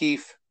Radden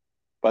Keefe,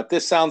 but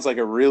this sounds like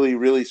a really,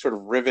 really sort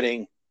of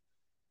riveting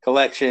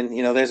collection.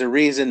 There's a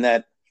reason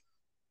that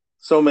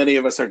so many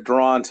of us are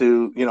drawn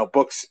to,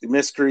 books,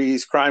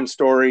 mysteries, crime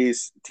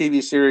stories,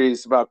 TV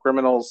series about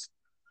criminals.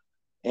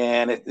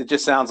 And it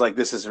just sounds like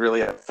this is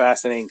really a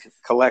fascinating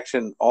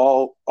collection,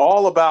 all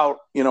about,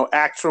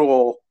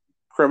 actual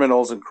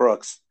criminals and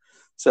crooks.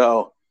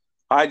 So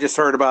I just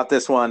heard about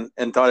this one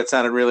and thought it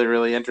sounded really,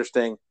 really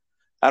interesting.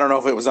 I don't know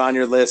if it was on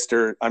your list,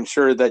 or I'm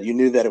sure that you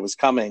knew that it was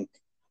coming,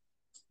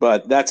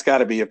 but that's got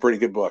to be a pretty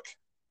good book.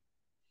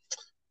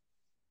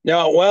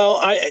 No,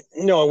 well, it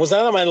was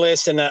not on my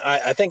list, and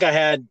I think I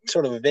had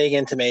sort of a vague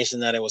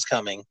intimation that it was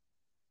coming.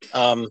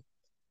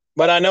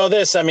 But I know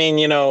this. I mean,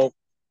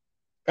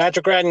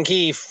 Patrick Radden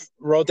Keefe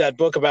wrote that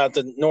book about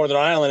the Northern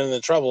Ireland and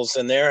the Troubles,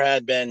 and there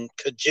had been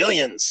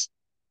cajillions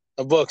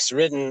of books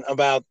written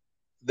about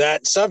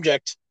that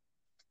subject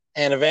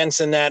and events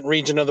in that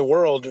region of the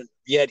world.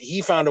 Yet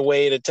he found a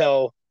way to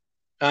tell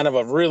kind of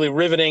a really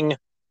riveting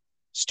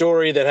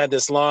story that had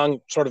this long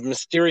sort of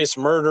mysterious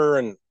murder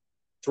and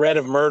thread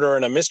of murder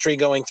and a mystery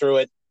going through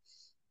it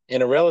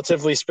in a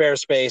relatively spare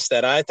space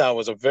that I thought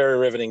was a very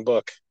riveting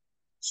book.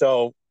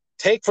 So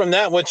take from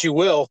that what you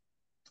will,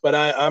 but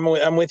I'm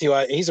with you.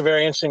 He's a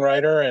very interesting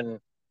writer, and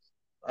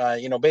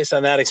based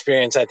on that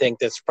experience, I think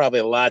there's probably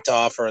a lot to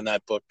offer in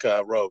that book,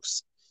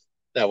 Rogues,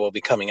 that will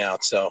be coming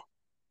out. So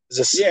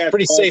it's a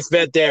pretty safe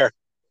bet there.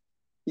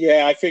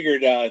 Yeah, I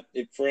figured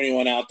for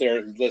anyone out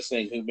there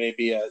listening who may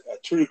be a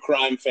true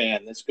crime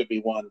fan, this could be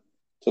one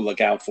to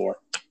look out for.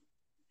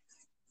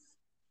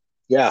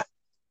 Yeah.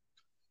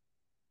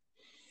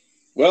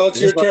 Well, it's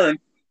your turn.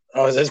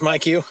 Oh, is this my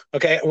cue?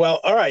 Okay. Well,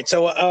 all right.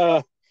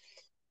 So,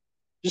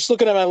 just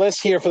looking at my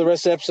list here for the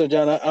rest of the episode,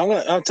 John,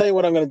 I'll tell you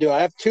what I'm going to do.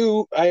 I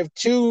have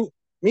two,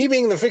 me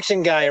being the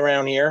fiction guy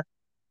around here,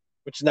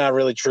 which is not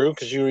really true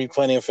because you read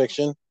plenty of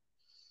fiction.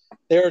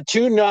 There are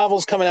two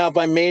novels coming out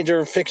by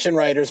major fiction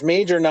writers,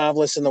 major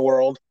novelists in the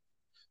world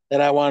that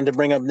I wanted to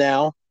bring up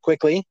now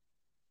quickly.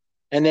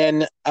 And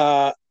then,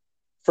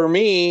 for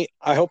me,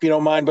 I hope you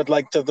don't mind, but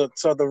the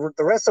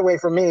rest of the way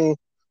for me,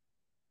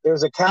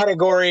 there's a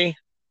category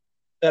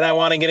that I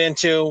want to get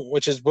into,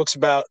 which is books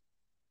about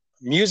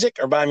music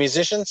or by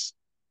musicians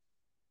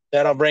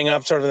that I'll bring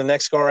up sort of the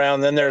next go around.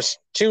 Then there's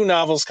two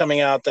novels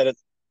coming out that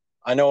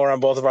I know are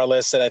on both of our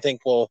lists that I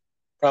think will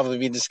probably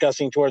be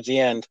discussing towards the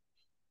end.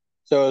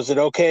 So is it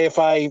okay if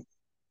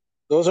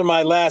those are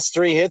my last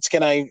 3 hits?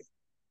 Can I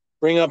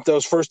bring up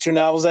those first 2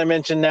 novels I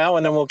mentioned now,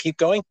 and then we'll keep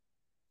going?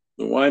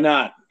 Why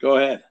not? Go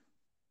ahead.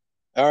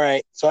 All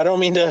right. So I don't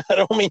mean to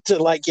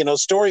like,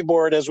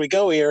 storyboard as we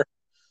go here,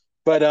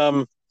 but,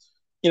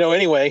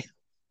 anyway,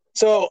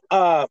 so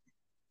I'm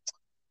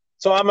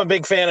a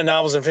big fan of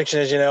novels and fiction,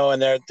 as you know,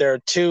 and there are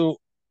 2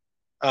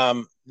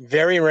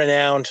 very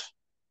renowned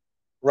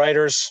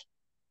writers,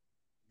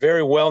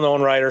 very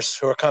well-known writers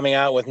who are coming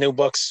out with new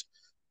books.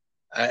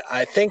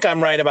 I think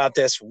I'm right about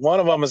this.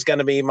 One of them is going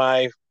to be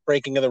my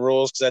Breaking of the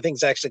Rules, because I think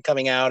it's actually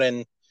coming out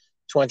in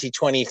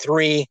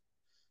 2023.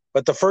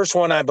 But the first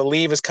one, I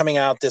believe, is coming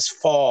out this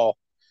fall.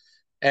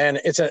 And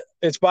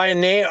it's by a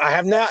name I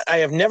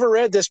have never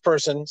read this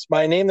person. It's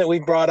by a name that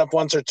we've brought up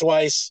once or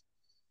twice.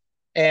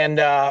 And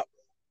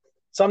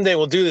someday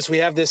we'll do this. We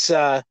have this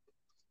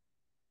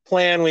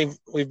plan.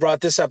 We've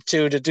brought this up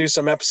to do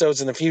some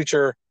episodes in the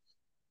future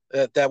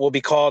that will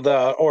be called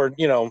around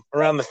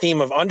the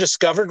theme of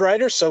undiscovered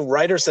writers. So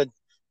writers that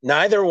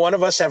neither one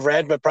of us have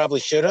read, but probably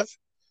should have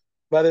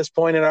by this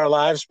point in our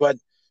lives. But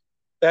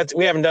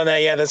we haven't done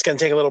that yet. That's going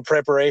to take a little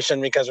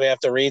preparation because we have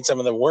to read some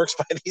of the works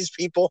by these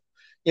people,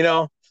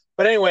 But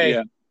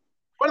anyway,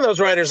 One of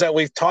those writers that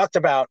we've talked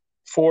about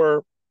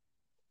for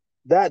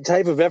that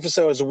type of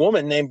episode is a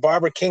woman named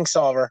Barbara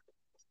Kingsolver.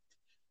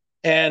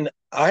 And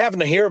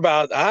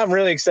I'm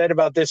really excited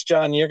about this,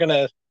 John. You're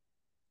going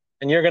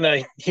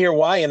to hear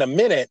why in a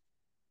minute.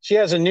 She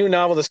has a new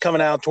novel that's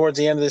coming out towards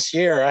the end of this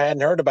year. I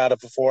hadn't heard about it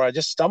before. I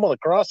just stumbled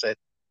across it.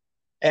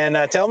 And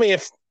tell me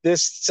if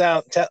this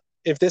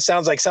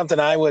sounds like something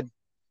I would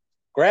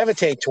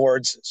gravitate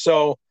towards.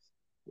 So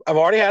I've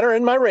already had her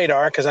in my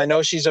radar because I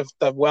know she's a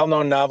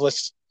well-known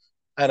novelist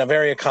and a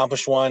very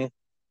accomplished one.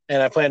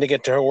 And I plan to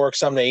get to her work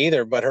someday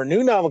either. But her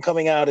new novel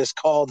coming out is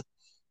called,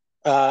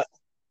 now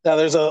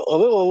there's a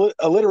little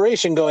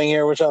alliteration going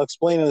here, which I'll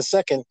explain in a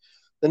second.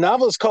 The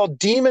novel is called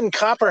Demon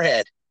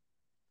Copperhead.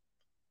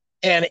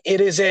 And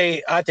it is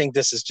I think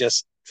this is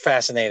just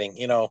fascinating.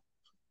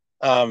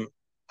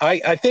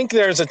 I think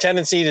there's a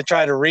tendency to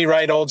try to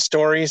rewrite old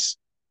stories,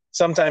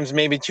 sometimes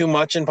maybe too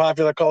much in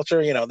popular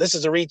culture. This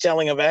is a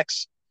retelling of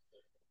X.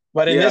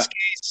 But in this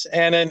case,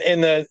 and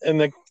in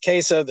the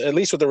case of, at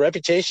least with the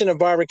reputation of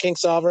Barbara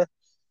Kingsolver,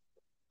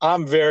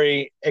 I'm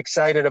very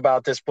excited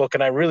about this book,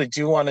 and I really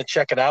do want to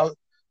check it out.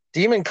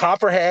 Demon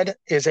Copperhead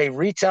is a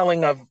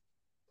retelling of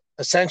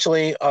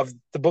essentially of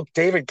the book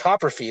David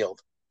Copperfield.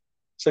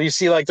 So you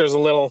see, like, there's a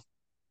little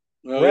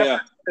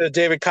reference to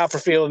David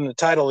Copperfield in the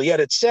title, yet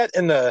it's set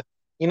in the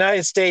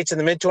United States in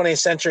the mid-20th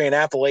century in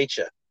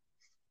Appalachia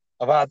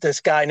about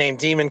this guy named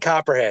Demon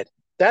Copperhead.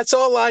 That's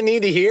all I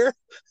need to hear,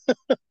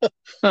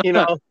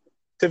 to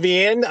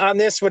be in on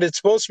this, but it's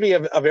supposed to be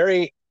a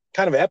very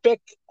kind of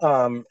epic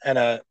and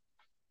a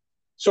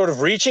sort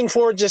of reaching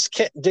for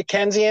just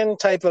Dickensian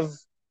type of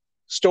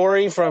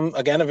story from,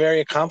 again, a very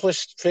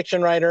accomplished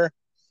fiction writer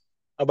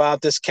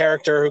about this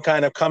character who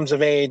kind of comes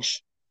of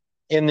age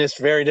in this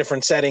very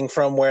different setting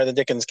from where the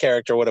Dickens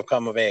character would have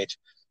come of age.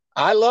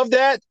 I love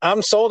that.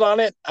 I'm sold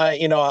on it.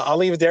 I'll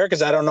leave it there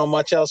because I don't know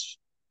much else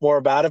more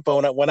about it.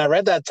 But when I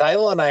read that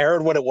title and I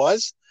heard what it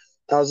was,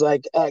 I was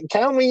like,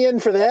 count me in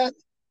for that.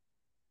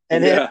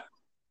 And then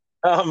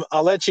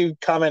I'll let you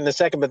comment in a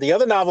second. But the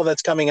other novel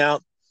that's coming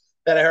out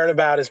that I heard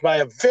about is by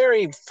a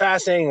very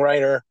fascinating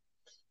writer.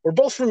 We're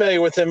both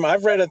familiar with him.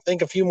 I've read, I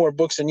think, a few more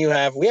books than you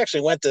have. We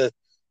actually went to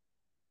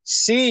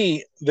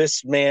see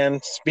this man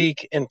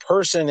speak in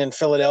person in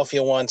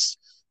Philadelphia once,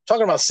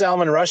 talking about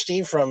Salman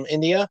Rushdie from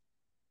India.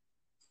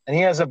 And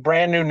he has a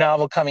brand new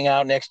novel coming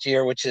out next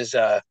year, which is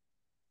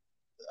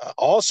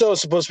also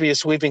supposed to be a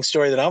sweeping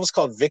story. The novel's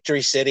called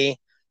Victory City.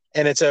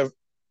 And it's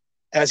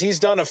as he's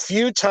done a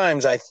few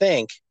times, I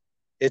think,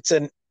 it's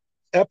an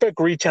epic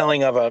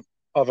retelling of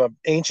a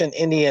ancient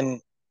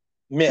Indian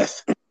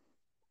myth,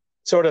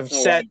 sort of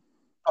set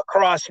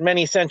across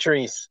many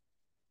centuries.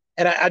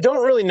 And I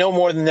don't really know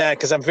more than that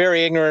because I'm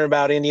very ignorant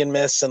about Indian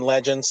myths and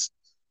legends.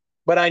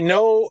 But I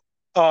know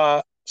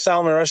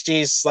Salman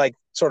Rushdie's like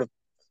sort of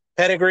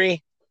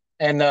pedigree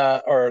and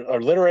or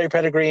literary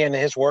pedigree in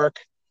his work.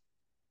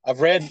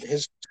 I've read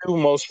his 2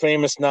 most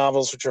famous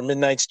novels, which are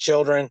Midnight's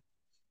Children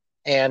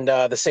and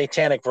The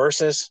Satanic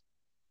Verses.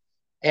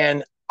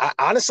 And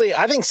honestly,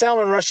 I think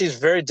Salman Rushdie is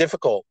very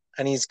difficult.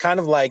 And he's kind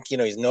of like,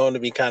 he's known to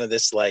be kind of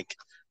this like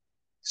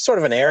sort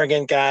of an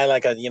arrogant guy,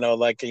 like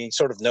he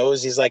sort of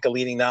knows he's like a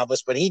leading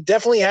novelist, but he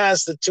definitely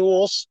has the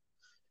tools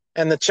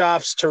and the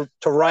chops to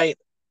write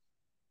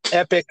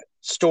epic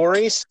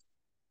stories,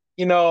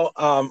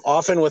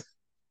 often with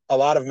a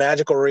lot of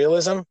magical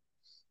realism.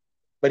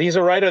 But he's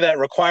a writer that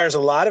requires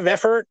a lot of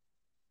effort,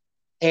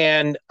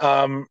 and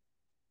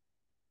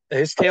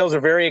his tales are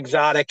very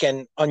exotic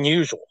and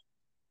unusual.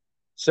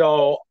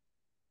 So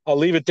I'll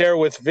leave it there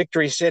with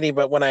Victory City,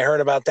 but when I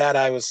heard about that,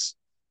 I was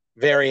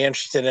very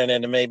interested in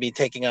it and maybe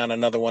taking on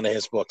another one of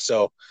his books.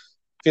 So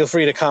feel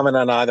free to comment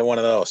on either one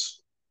of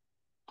those.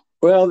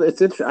 Well,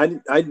 it's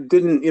interesting. I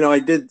didn't, I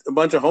did a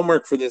bunch of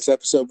homework for this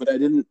episode, but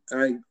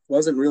I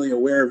wasn't really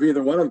aware of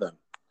either one of them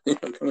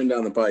coming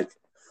down the pike.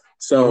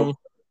 So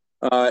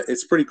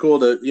it's pretty cool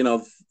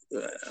to,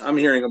 I'm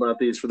hearing about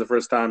these for the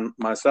first time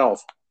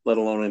myself, let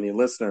alone any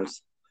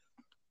listeners.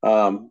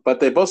 But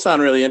they both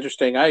sound really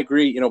interesting. I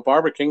agree.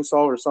 Barbara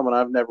Kingsolver is someone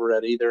I've never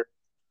read either.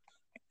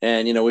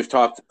 And, we've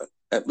talked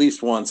at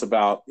least once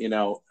about,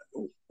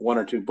 one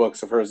or two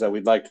books of hers that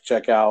we'd like to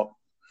check out.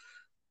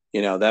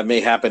 That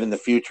may happen in the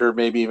future,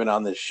 maybe even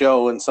on this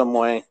show in some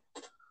way.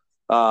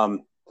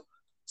 Salman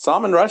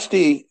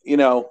Rushdie,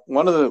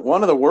 one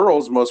of the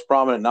world's most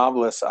prominent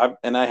novelists. I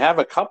have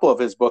a couple of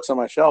his books on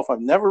my shelf.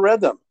 I've never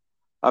read them.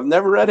 I've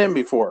never read him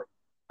before.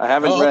 I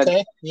haven't read.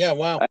 Okay. Yeah.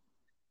 Wow.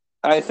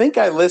 I think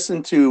I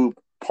listened to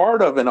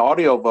part of an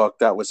audiobook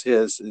that was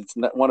his. It's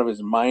one of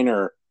his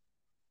minor.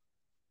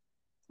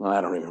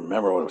 I don't even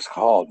remember what it was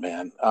called,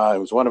 man. It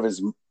was one of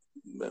his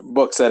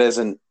books that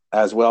isn't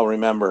as well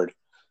remembered.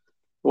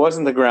 It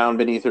wasn't The Ground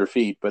Beneath Her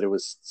Feet, but it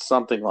was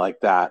something like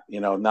that.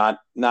 Not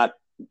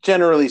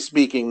generally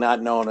speaking,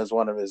 not known as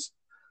one of his,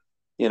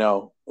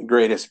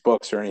 greatest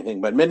books or anything.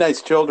 But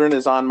Midnight's Children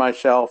is on my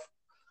shelf.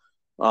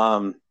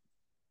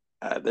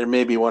 There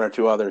may be one or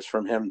two others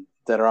from him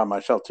that are on my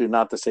shelf too,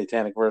 not the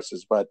Satanic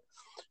Verses, but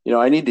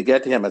I need to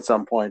get to him at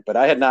some point. But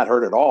I had not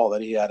heard at all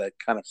that he had a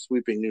kind of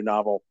sweeping new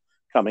novel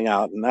coming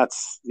out, and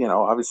that's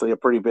obviously a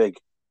pretty big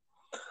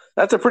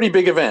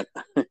event,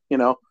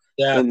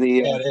 Yeah, in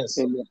the it is.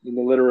 in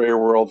the literary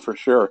world for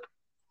sure.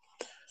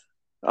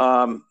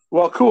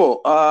 Well,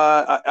 cool.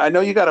 I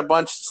know you got a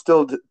bunch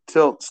still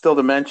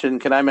to mention.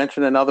 Can I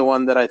mention another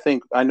one that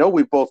I know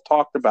we both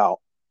talked about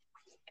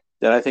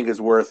that I think is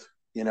worth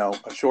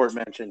a short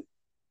mention?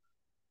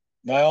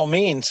 By all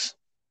means.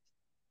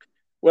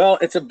 Well,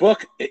 it's a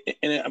book,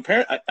 and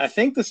apparently, I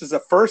think this is the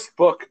first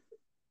book,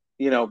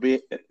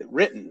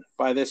 written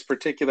by this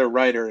particular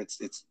writer.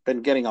 It's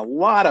been getting a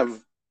lot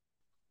of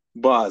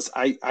buzz.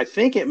 I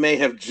think it may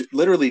have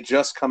literally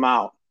just come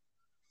out,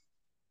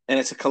 and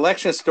it's a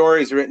collection of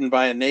stories written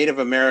by a Native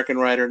American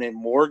writer named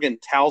Morgan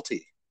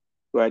Talty,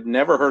 who I'd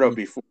never heard of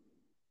before.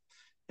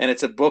 And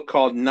it's a book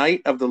called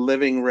Night of the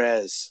Living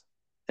Rez.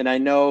 And I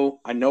know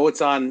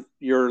it's on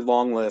your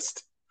long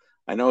list.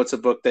 I know it's a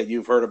book that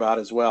you've heard about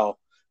as well.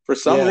 For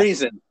some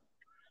reason,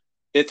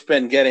 it's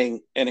been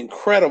getting an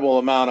incredible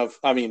amount of,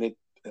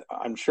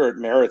 I'm sure it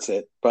merits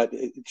it, but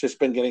it's just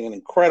been getting an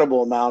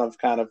incredible amount of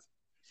kind of,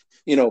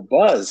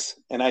 buzz.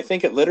 And I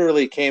think it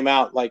literally came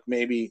out like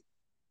maybe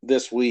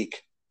this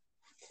week.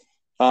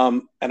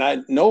 And I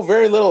know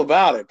very little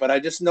about it, but I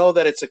just know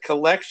that it's a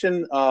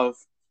collection of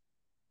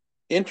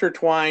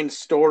intertwined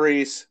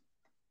stories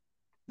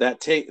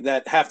that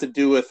have to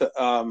do with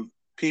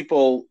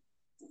people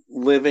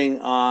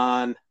living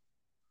on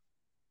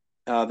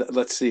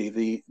let's see,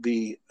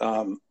 the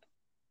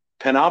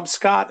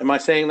Penobscot. Am I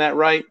saying that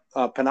right?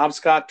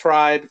 Penobscot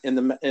tribe in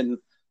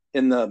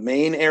the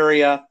Maine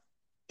area.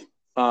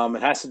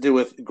 It has to do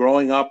with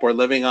growing up or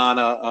living on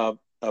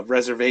a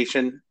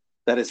reservation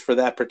that is for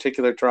that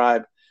particular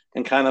tribe,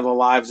 and kind of the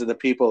lives of the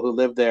people who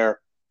live there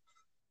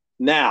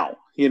now,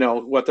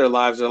 what their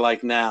lives are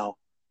like now.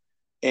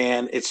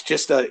 And it's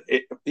just I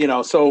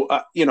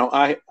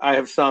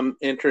have some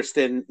interest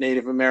in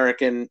Native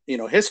American,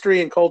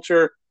 history and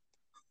culture.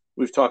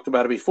 We've talked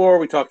about it before.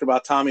 We talked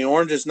about Tommy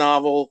Orange's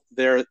novel,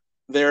 There.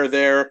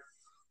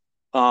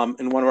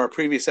 In one of our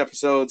previous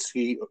episodes,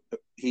 he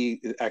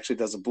actually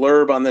does a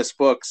blurb on this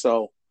book.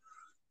 So,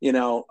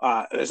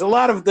 there's a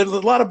lot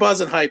of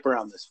buzz and hype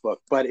around this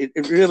book, but it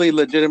really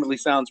legitimately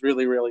sounds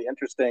really, really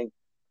interesting.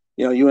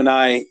 You and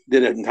I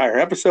did an entire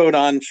episode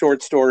on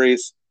short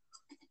stories.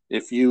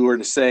 If you were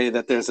to say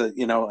that there's a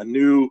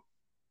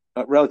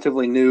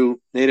relatively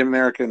new Native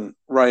American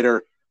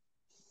writer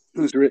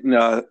who's written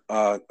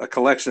a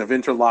collection of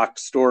interlocked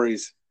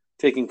stories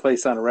taking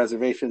place on a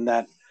reservation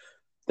that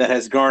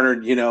has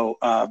garnered,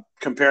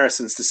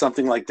 comparisons to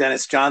something like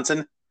Dennis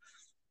Johnson,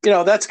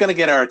 that's going to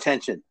get our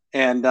attention.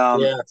 And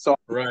so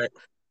right.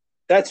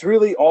 That's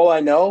really all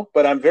I know,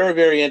 but I'm very,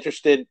 very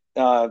interested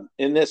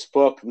in this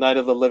book, Night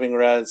of the Living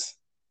Rez.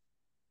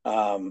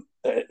 I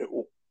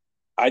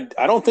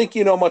don't think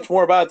you know much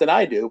more about it than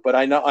I do, but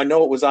I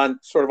know it was on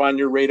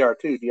your radar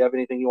too. Do you have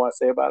anything you want to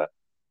say about it?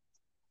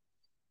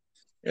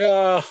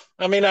 Yeah,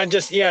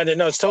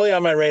 it's totally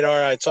on my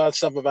radar. I saw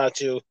stuff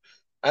about you.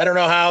 I don't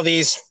know how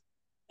these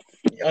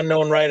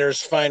unknown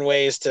writers find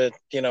ways to,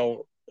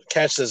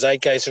 catch the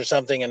zeitgeist or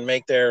something and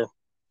make their,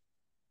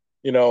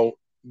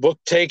 book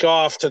take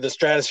off to the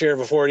stratosphere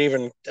before it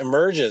even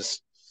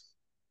emerges.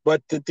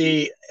 But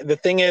the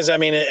thing is,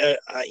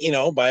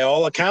 by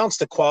all accounts,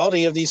 the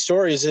quality of these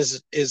stories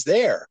is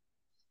there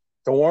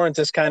to warrant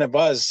this kind of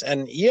buzz.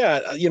 And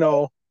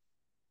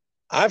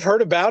I've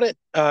heard about it.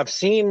 I've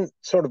seen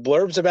sort of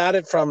blurbs about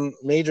it from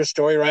major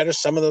story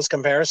writers, some of those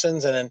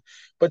comparisons.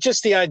 But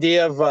just the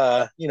idea of,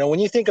 when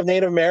you think of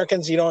Native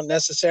Americans, you don't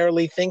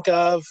necessarily think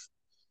of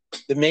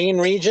the Maine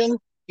region,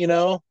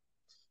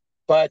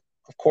 but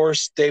of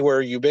course they were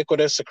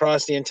ubiquitous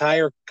across the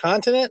entire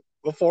continent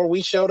before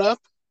we showed up,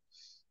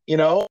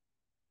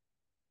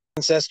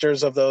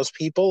 ancestors of those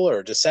people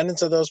or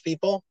descendants of those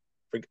people,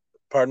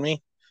 pardon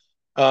me,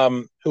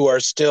 who are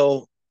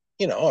still,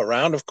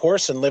 around, of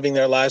course, and living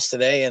their lives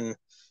today. And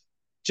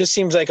just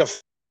seems like a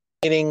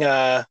fascinating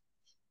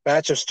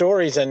batch of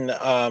stories. And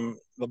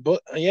the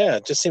book,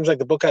 it just seems like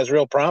the book has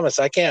real promise.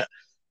 I can't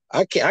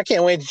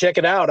wait to check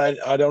it out.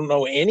 I don't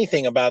know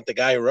anything about the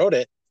guy who wrote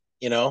it,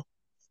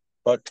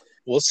 but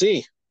we'll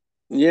see.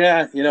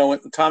 Yeah,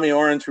 Tommy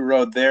Orange, who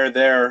wrote There, his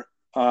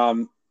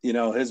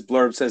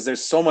blurb says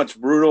there's so much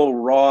brutal,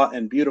 raw,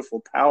 and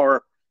beautiful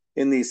power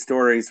in these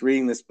stories.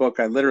 Reading this book,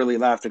 I literally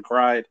laughed and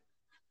cried.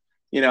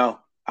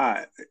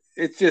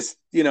 It's just,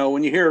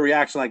 when you hear a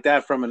reaction like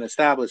that from an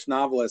established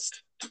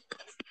novelist,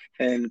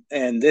 and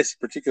this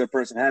particular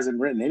person hasn't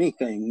written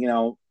anything,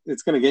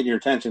 it's going to get your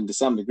attention to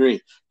some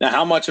degree. Now,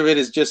 how much of it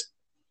is just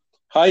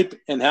hype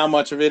and how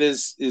much of it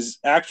is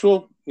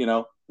actual,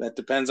 that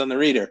depends on the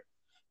reader.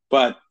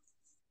 But,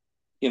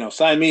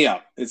 sign me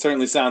up. It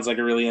certainly sounds like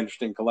a really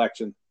interesting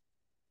collection.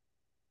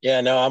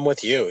 Yeah, no, I'm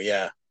with you.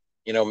 Yeah.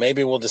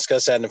 Maybe we'll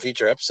discuss that in a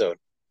future episode.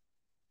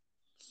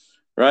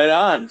 Right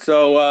on.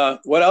 So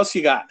what else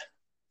you got?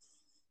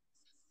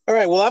 All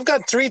right. Well, I've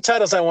got 3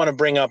 titles I want to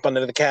bring up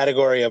under the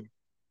category of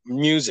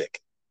music.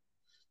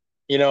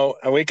 And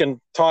we can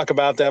talk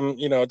about them.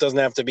 It doesn't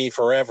have to be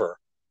forever.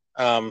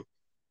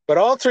 But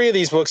all 3 of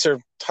these books are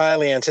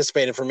highly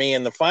anticipated for me.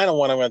 And the final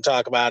one I'm going to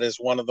talk about is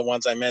one of the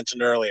ones I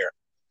mentioned earlier.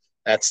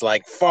 That's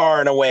like far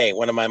and away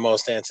one of my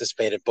most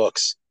anticipated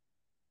books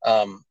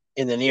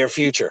in the near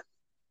future.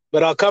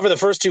 But I'll cover the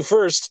first 2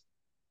 first.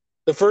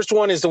 The first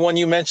one is the one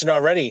you mentioned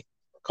already,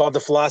 called The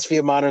Philosophy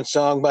of Modern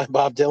Song by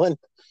Bob Dylan.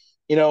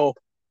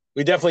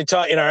 We definitely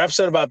talked in our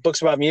episode about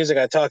books about music.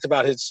 I talked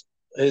about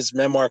his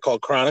memoir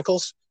called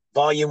Chronicles,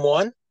 Volume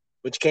 1,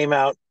 which came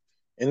out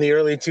in the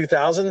early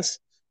 2000s.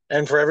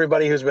 And for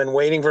everybody who's been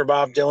waiting for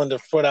Bob Dylan to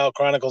put out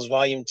Chronicles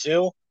Volume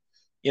 2,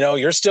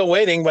 you're still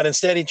waiting, but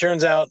instead he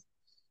turns out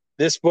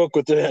this book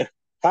with the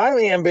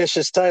highly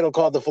ambitious title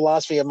called The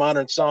Philosophy of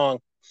Modern Song.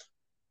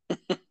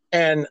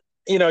 And,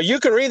 you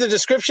can read the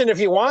description if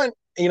you want.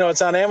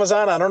 It's on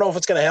Amazon. I don't know if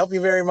it's going to help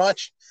you very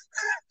much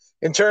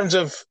in terms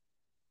of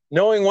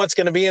knowing what's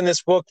going to be in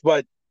this book.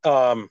 But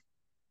Bob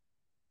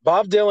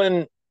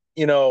Dylan,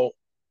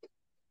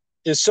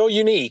 is so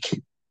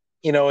unique,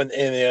 in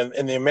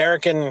the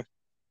American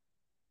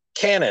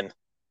canon,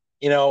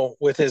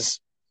 with his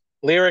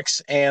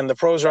lyrics and the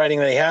prose writing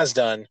that he has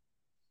done,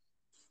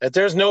 that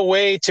there's no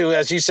way to,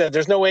 as you said,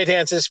 there's no way to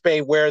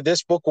anticipate where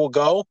this book will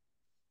go.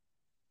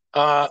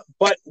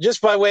 But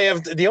just by way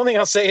of, the only thing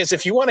I'll say is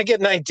if you want to get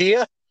an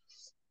idea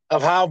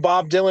of how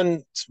Bob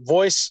Dylan's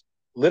voice,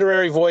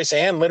 literary voice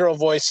and literal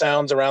voice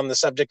sounds around the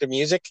subject of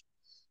music,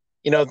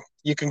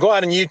 you can go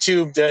out on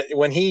YouTube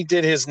when he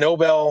did his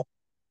Nobel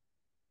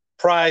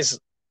Prize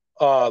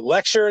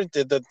lecture,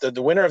 the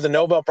winner of the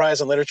Nobel Prize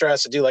in Literature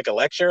has to do like a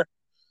lecture.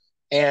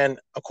 And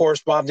of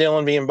course, Bob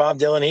Dylan being Bob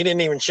Dylan, he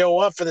didn't even show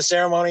up for the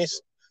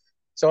ceremonies.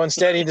 So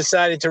instead he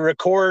decided to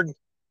record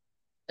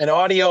an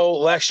audio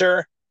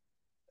lecture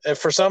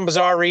for some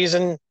bizarre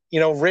reason,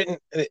 written.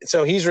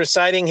 So he's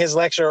reciting his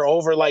lecture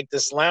over like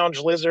this lounge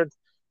lizard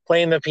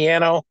playing the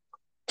piano,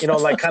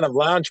 like kind of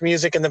lounge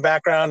music in the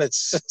background.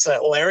 It's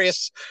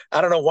hilarious.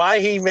 I don't know why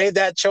he made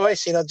that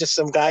choice. Just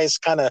some guys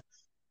kind of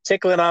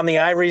tickling on the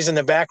ivories in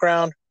the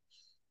background.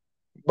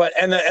 But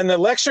and the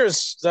lecture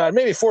is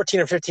maybe 14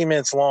 or 15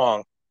 minutes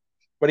long,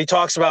 but he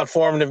talks about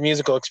formative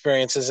musical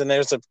experiences. And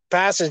there's a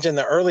passage in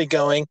the early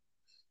going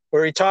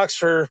where he talks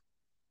for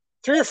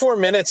 3 or 4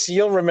 minutes.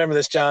 You'll remember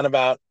this, John,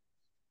 about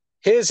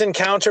his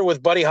encounter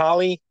with Buddy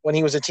Holly when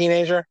he was a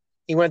teenager.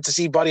 He went to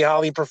see Buddy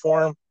Holly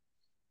perform,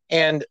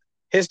 and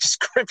his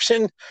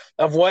description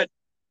of what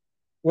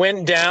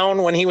went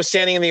down when he was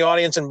standing in the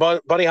audience and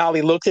Buddy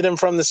Holly looked at him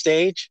from the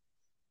stage.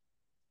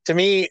 To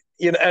me,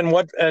 and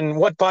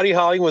what Buddy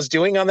Holly was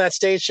doing on that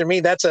stage, to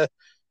me,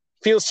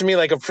 feels to me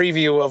like a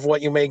preview of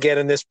what you may get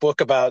in this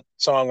book about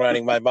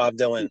songwriting by Bob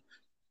Dylan.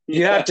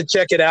 You have to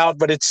check it out,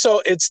 but it's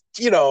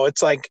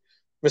like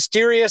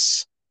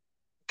mysterious,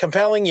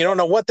 compelling. You don't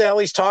know what the hell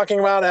he's talking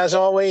about, as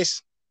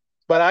always.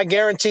 But I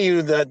guarantee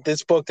you that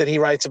this book that he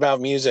writes about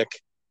music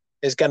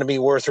is going to be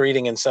worth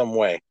reading in some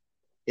way.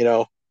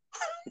 No,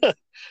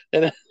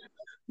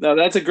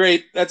 that's a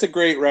great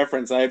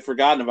reference. I had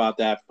forgotten about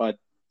that, but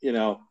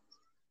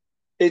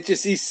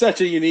he's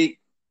such a unique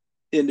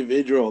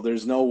individual.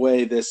 There's no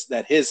way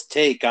that his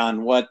take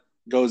on what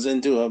goes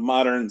into a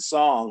modern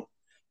song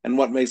and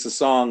what makes a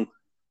song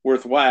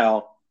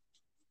worthwhile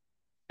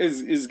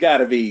is got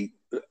to be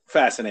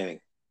fascinating.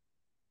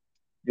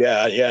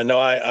 Yeah, no,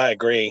 I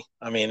agree.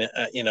 I mean,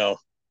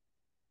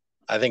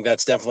 I think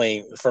that's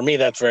definitely, for me,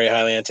 that's very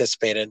highly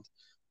anticipated.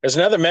 There's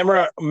another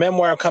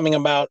memoir coming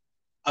about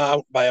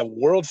by a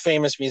world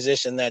famous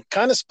musician that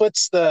kind of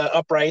splits the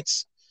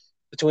uprights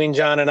between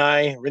John and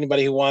I. For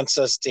anybody who wants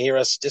us to hear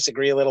us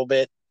disagree a little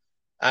bit,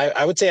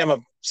 I would say I'm a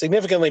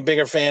significantly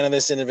bigger fan of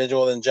this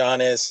individual than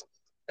John is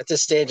at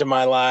this stage of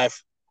my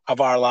life,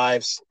 of our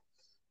lives.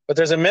 But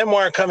there's a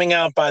memoir coming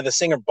out by the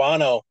singer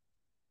Bono,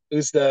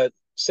 who's the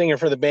singer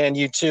for the band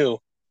U2.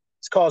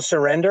 It's called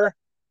Surrender.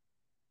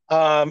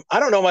 I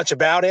don't know much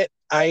about it.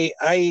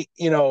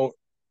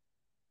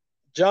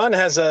 John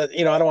has I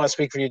don't want to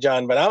speak for you,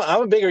 John, but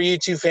I'm a bigger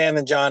U2 fan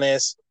than John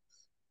is.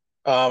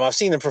 I've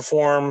seen them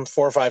perform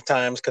 4 or 5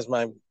 times because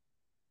my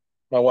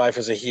wife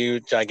is a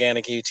huge,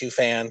 gigantic U2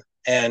 fan.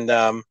 And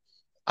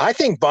I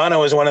think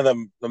Bono is one of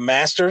the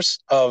masters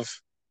of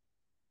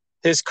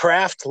his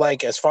craft,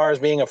 like as far as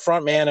being a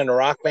front man in a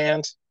rock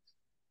band.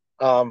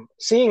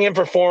 Seeing him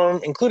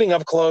perform, including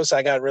up close,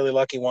 I got really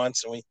lucky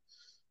once, and we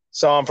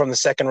saw him from the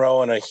second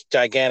row in a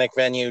gigantic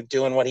venue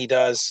doing what he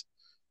does.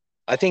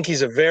 I think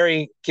he's a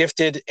very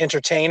gifted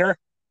entertainer.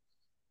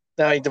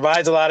 Now, he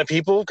divides a lot of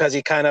people because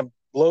he kind of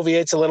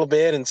bloviates a little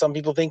bit, and some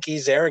people think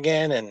he's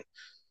arrogant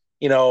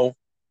and,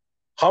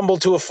 humble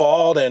to a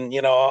fault and,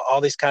 all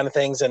these kind of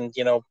things. And,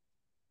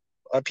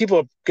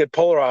 people get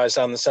polarized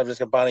on the subject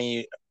of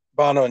Bono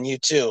and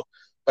U2.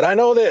 But I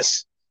know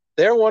this.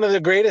 They're one of the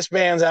greatest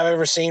bands I've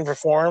ever seen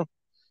perform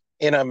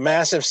in a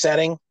massive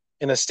setting,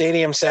 in a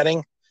stadium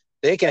setting.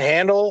 They can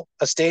handle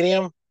a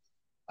stadium.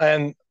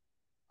 And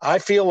I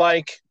feel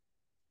like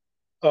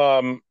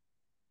a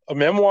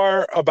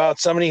memoir about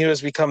somebody who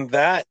has become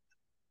that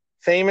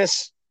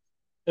famous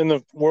in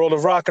the world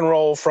of rock and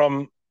roll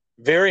from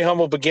very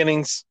humble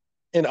beginnings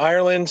in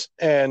Ireland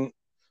and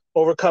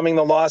overcoming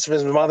the loss of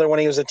his mother when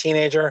he was a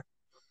teenager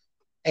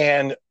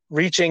and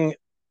reaching,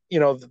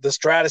 the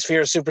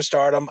stratosphere of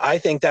superstardom. I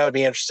think that would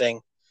be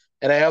interesting.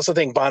 And I also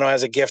think Bono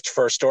has a gift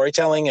for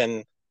storytelling,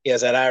 and he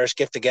has that Irish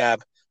gift of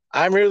gab.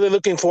 I'm really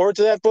looking forward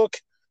to that book.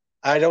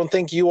 I don't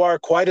think you are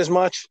quite as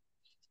much,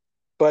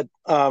 but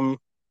do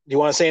you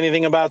want to say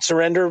anything about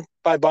Surrender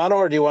by Bono,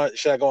 or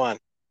should I go on?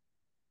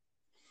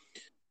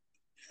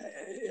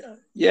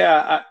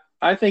 Yeah,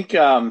 I think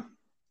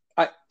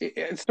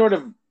it's sort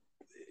of,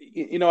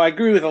 I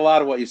agree with a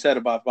lot of what you said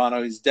about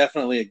Bono. He's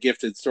definitely a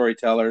gifted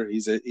storyteller.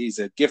 He's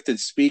a gifted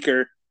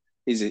speaker.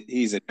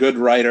 He's a good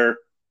writer.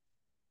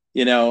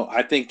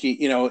 I think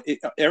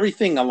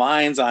everything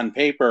aligns on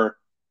paper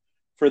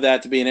for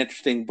that to be an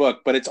interesting book.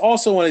 But it's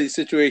also one of these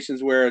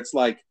situations where it's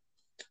like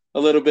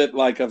a little bit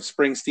like of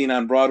Springsteen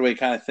on Broadway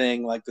kind of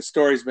thing. Like the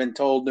story's been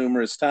told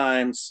numerous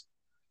times.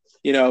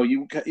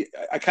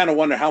 I kind of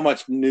wonder how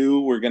much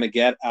new we're going to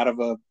get out of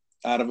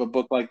a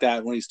book like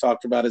that when he's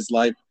talked about his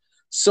life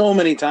so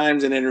many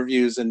times in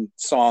interviews and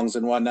songs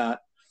and whatnot.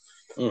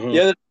 Mm-hmm. The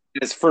other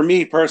thing is, for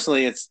me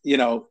personally, it's,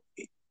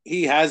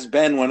 he has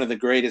been one of the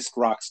greatest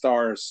rock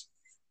stars,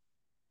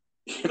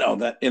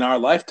 that in our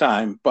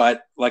lifetime.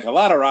 But like a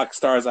lot of rock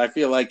stars, I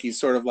feel like he's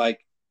sort of like,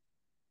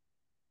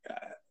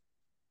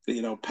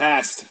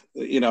 past,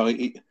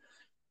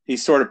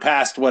 he's sort of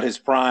past what his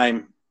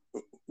prime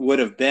would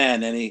have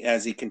been. And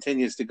as he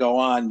continues to go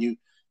on, you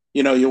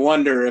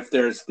wonder if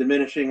there's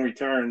diminishing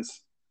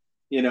returns.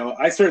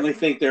 I certainly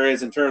think there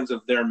is in terms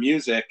of their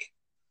music.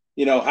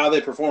 How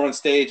they perform on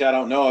stage, I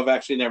don't know. I've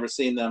actually never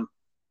seen them.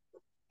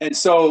 And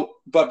so,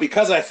 but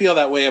because I feel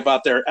that way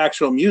about their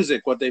actual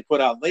music, what they put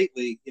out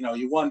lately,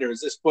 you wonder,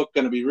 is this book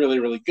going to be really,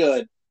 really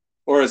good?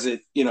 Or is it,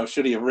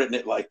 should he have written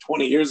it like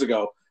 20 years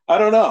ago? I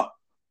don't know,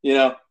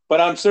 but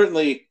I'm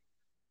certainly,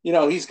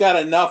 he's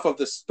got enough of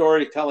the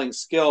storytelling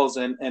skills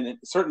and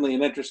certainly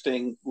an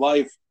interesting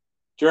life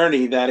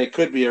journey that it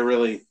could be a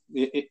really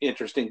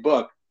interesting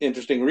book,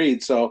 interesting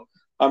read. So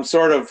I'm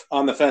sort of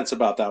on the fence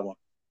about that one.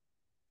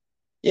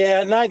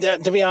 Yeah,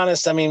 to be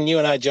honest, I mean, you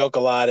and I joke a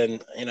lot,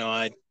 and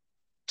I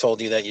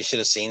told you that you should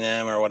have seen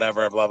them or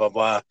whatever, blah blah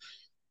blah.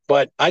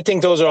 But I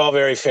think those are all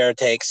very fair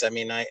takes. I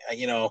mean, I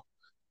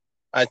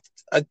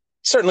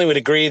certainly would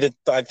agree that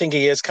I think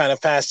he is kind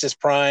of past his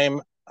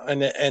prime,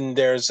 and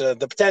there's the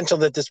potential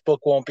that this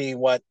book won't be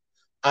what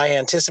I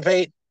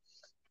anticipate,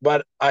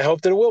 but I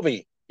hope that it will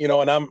be.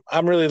 And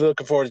I'm really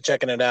looking forward to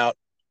checking it out.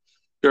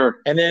 Sure.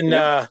 And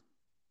then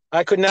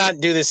I could not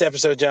do this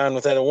episode, John,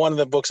 without one of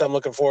the books I'm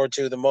looking forward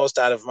to the most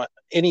out of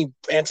any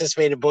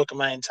anticipated book in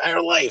my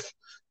entire life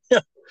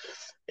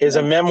is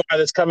a memoir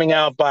that's coming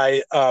out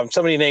by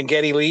somebody named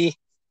Geddy Lee,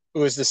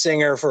 who is the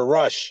singer for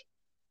Rush,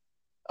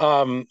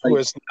 who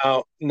is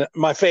now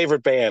my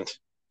favorite band,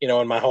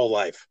 in my whole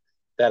life,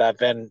 that I've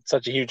been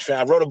such a huge fan.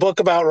 I wrote a book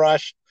about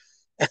Rush.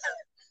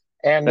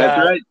 And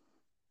that's right.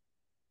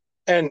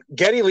 And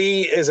Geddy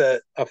Lee is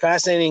a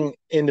fascinating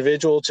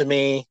individual to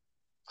me.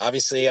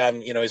 Obviously,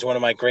 he's one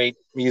of my great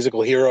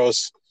musical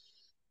heroes.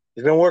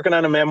 He's been working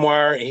on a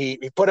memoir.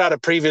 He put out a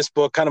previous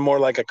book, kind of more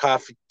like a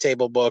coffee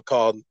table book,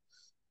 called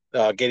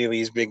Geddy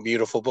Lee's Big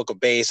Beautiful Book of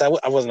Bass. I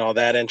wasn't all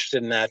that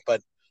interested in that,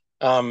 but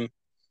I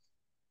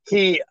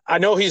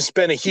know he's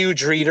been a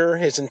huge reader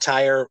his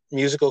entire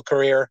musical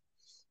career,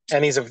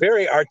 and he's a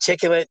very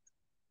articulate,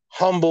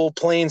 humble,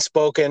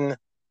 plain-spoken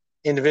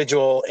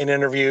individual in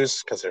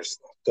interviews, because there's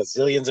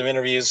gazillions of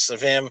interviews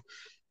of him,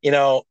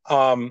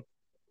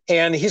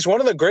 and he's one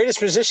of the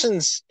greatest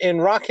musicians in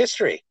rock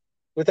history,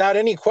 without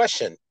any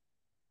question.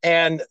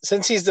 And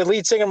since he's the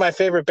lead singer of my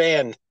favorite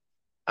band,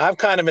 I've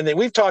kind of been,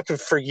 we've talked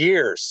for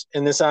years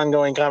in this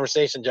ongoing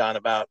conversation, John,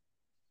 about,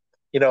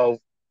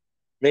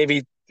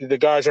 maybe the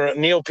guys are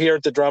Neil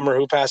Peart, the drummer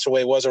who passed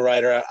away, was a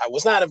writer. I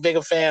was not a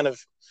big fan of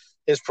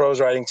his prose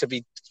writing, to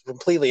be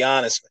completely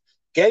honest.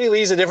 Geddy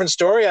Lee's a different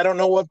story. I don't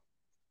know what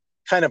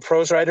kind of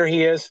prose writer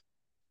he is,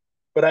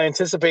 but I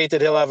anticipate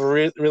that he'll have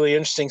really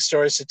interesting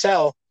stories to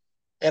tell.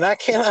 And I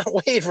cannot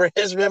wait for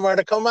his memoir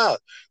to come out.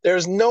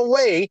 There's no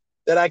way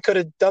that I could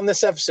have done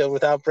this episode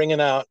without bringing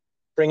up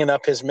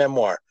his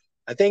memoir.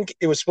 I think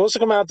it was supposed to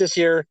come out this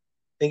year.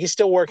 I think he's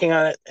still working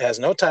on it. It has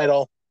no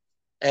title,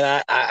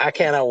 and I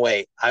cannot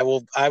wait. I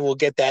will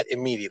get that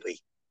immediately.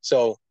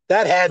 So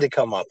that had to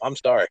come up. I'm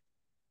sorry.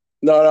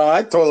 No,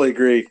 I totally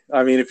agree.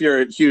 I mean, if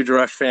you're a huge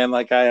Rush fan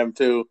like I am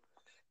too,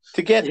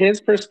 to get his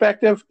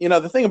perspective,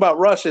 the thing about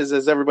Rush is,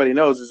 as everybody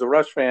knows, is a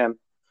Rush fan.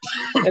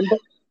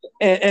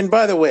 And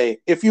by the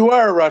way, if you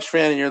are a Rush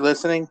fan and you're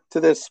listening to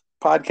this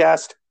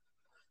podcast,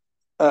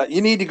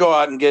 you need to go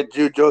out and get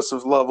Jude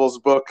Joseph Lovell's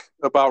book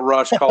about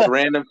Rush called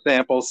Random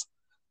Samples.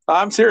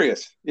 I'm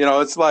serious.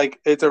 It's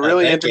a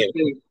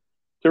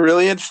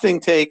really interesting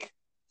take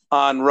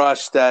on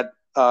Rush that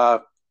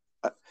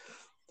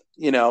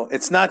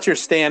it's not your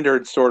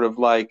standard sort of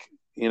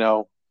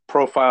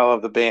profile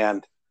of the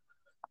band.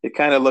 It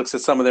kind of looks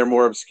at some of their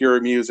more obscure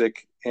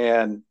music.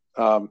 And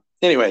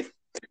anyway,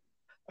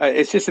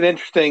 it's just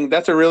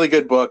that's a really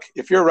good book.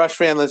 If you're a Rush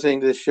fan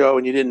listening to this show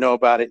and you didn't know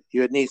about it,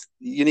 you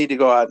need to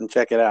go out and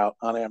check it out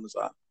on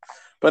Amazon.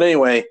 But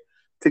anyway,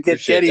 to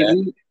get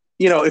Geddy,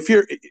 if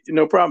you're,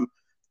 no problem.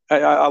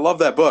 I love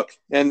that book.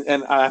 And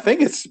I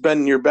think it's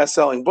been your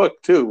best-selling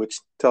book too, which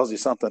tells you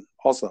something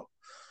also.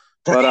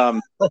 But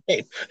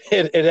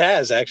it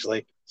has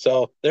actually.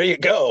 So there you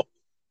go.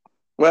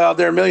 Well,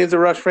 there are millions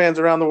of Rush fans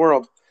around the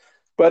world.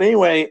 But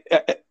anyway,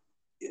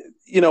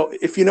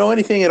 if you know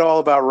anything at all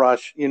about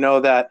Rush, you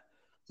know that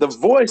the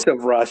voice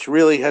of Rush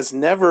really has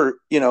never,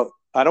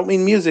 I don't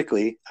mean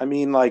musically, I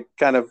mean like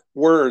kind of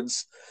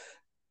words,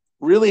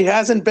 really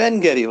hasn't been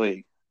Geddy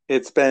Lee.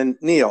 It's been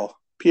Neil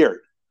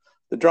Peart,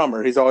 the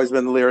drummer. He's always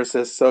been the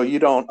lyricist. So you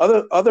don't,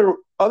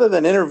 other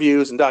than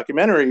interviews and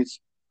documentaries,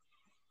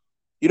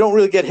 you don't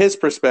really get his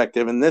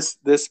perspective. And this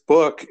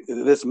book,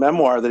 this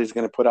memoir that he's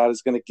going to put out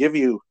is going to give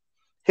you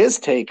his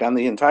take on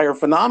the entire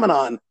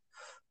phenomenon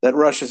that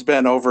Rush has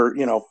been over,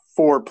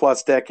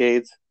 4+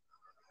 decades.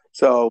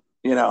 So,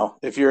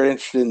 if you're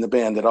interested in the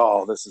band at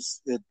all, it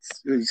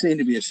seemed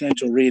to be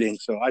essential reading.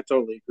 So I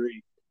totally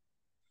agree.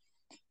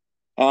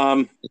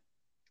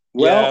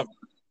 Yeah.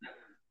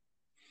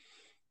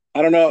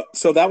 I don't know.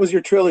 So that was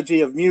your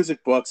trilogy of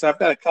music books. I've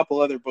got a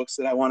couple other books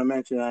that I want to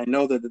mention. I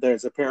know that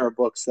there's a pair of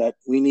books that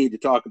we need to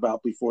talk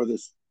about before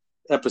this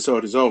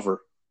episode is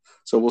over.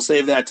 So we'll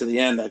save that to the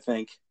end, I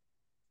think.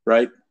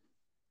 Right?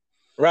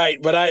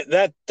 Right. But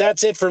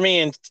that's it for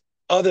me. And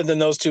other than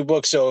those two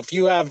books. So if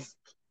you have,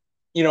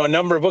 a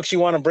number of books you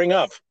want to bring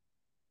up,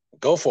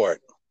 go for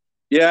it.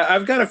 Yeah,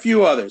 I've got a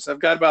few others.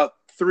 I've got about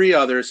 3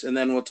 others, and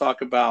then we'll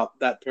talk about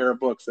that pair of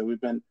books that we've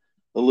been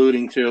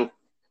alluding to.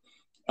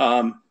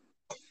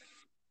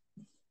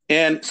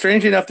 And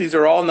strangely enough, these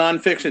are all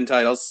nonfiction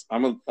titles.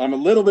 I'm a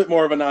little bit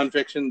more of a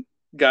nonfiction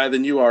guy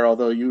than you are,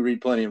 although you read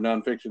plenty of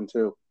nonfiction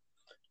too.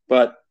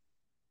 But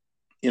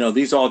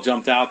these all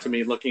jumped out to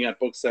me looking at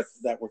books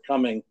that were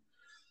coming.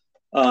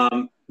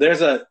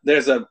 There's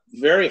a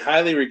very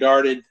highly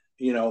regarded,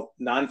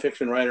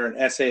 nonfiction writer and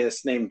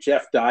essayist named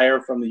Jeff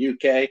Dyer from the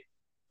UK.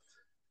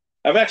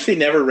 I've actually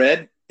never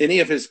read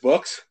any of his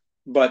books,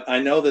 but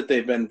I know that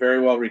they've been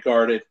very well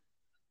regarded.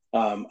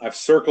 I've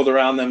circled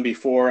around them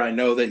before. I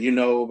know that you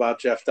know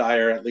about Jeff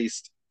Dyer, at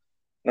least.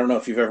 I don't know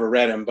if you've ever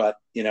read him, but,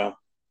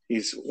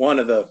 he's one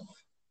of the,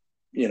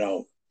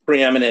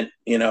 preeminent,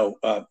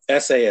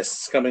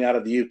 essayists coming out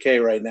of the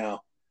UK right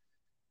now.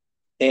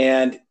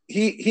 And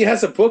he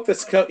has a book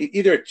that's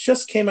either it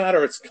just came out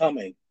or it's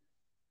coming.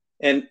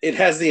 And it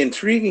has the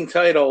intriguing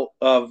title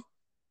of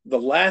The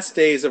Last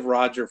Days of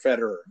Roger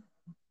Federer.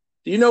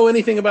 Do you know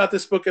anything about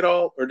this book at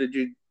all? Or did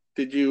you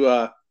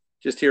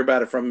just hear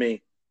about it from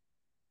me?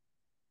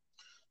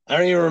 I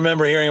don't even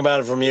remember hearing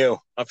about it from you.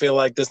 I feel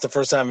like this is the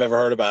first time I've ever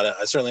heard about it.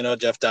 I certainly know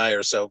Jeff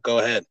Dyer, so go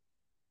ahead.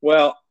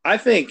 Well, I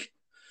think,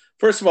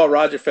 first of all,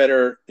 Roger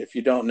Federer, if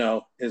you don't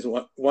know, is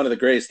one of the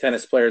greatest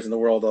tennis players in the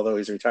world, although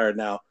he's retired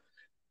now.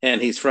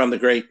 And he's from the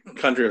great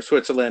country of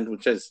Switzerland,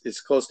 which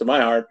is close to my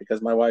heart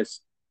because my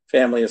wife's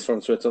family is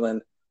from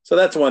Switzerland. So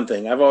that's one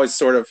thing. I've always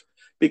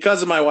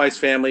because of my wife's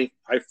family,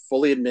 I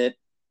fully admit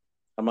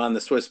I'm on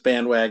the Swiss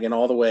bandwagon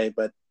all the way,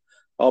 but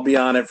I'll be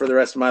on it for the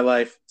rest of my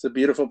life. It's a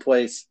beautiful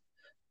place.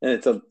 And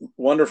it's a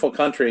wonderful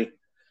country.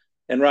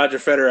 And Roger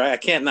Federer, I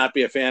can't not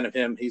be a fan of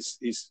him. He's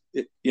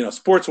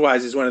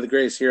sports-wise, he's one of the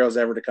greatest heroes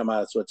ever to come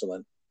out of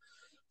Switzerland.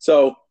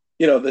 So,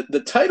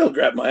 the title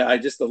grabbed my eye,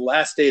 just The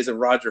Last Days of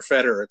Roger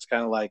Federer. It's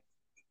kind of like,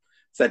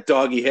 it's that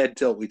doggy head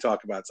tilt we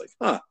talk about. It's like,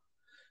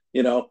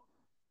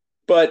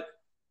 But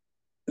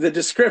the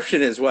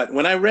description is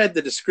when I read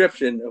the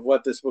description of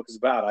what this book is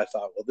about, I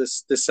thought, well,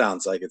 this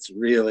sounds like it's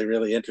really,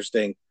 really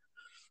interesting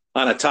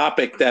on a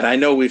topic that I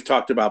know we've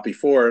talked about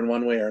before in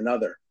one way or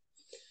another.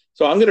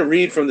 So I'm going to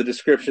read from the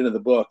description of the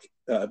book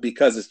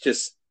because it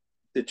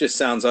just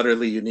sounds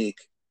utterly unique.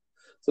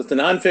 So it's a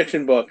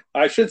nonfiction book.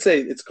 I should say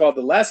it's called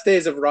The Last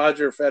Days of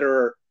Roger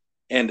Federer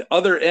and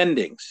Other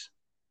Endings.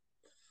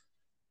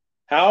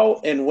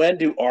 How and when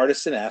do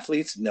artists and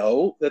athletes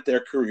know that their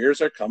careers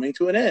are coming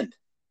to an end?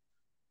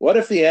 What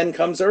if the end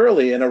comes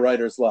early in a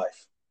writer's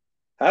life?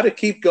 How to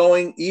keep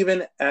going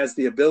even as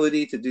the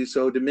ability to do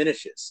so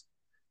diminishes.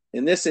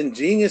 In this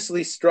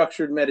ingeniously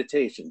structured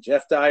meditation,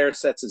 Jeff Dyer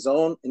sets his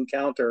own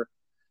encounter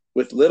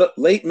with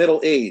late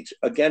middle age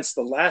against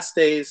the last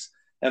days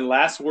and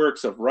last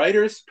works of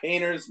writers,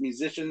 painters,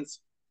 musicians,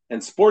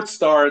 and sports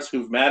stars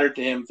who've mattered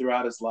to him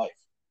throughout his life.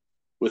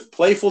 With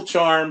playful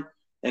charm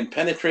and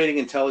penetrating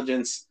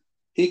intelligence,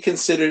 he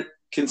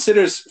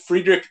considers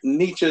Friedrich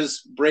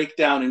Nietzsche's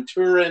breakdown in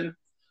Turin,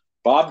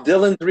 Bob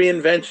Dylan's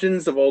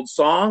reinventions of old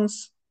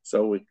songs,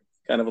 so we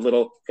kind of a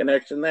little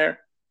connection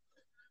there,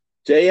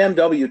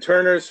 J.M.W.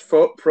 Turner's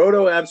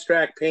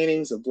proto-abstract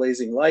paintings of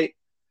blazing light,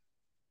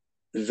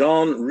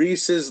 Jean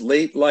Rhys's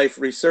late life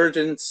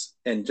resurgence,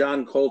 and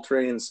John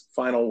Coltrane's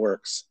final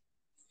works.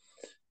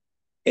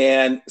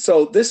 And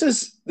so this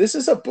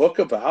is a book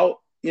about,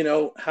 you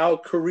know, how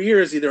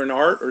careers, either in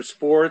art or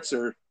sports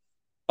or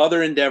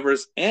other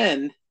endeavors,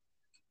 end.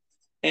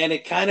 And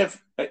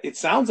it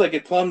sounds like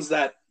it plumbs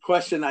that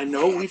question I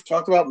know we've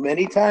talked about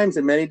many times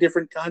in many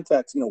different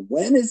contexts. You know,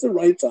 when is the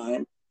right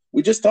time?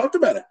 We just talked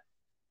about it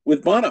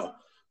with Bono.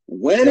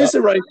 When is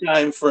the right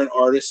time for an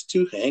artist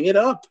to hang it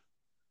up?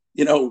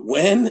 You know,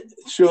 when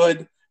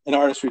should an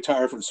artist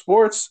retire from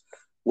sports?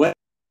 When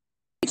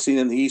seen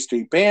in the E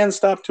Street Band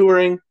stop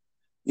touring?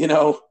 You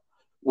know,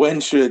 when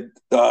should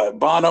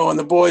Bono and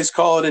the boys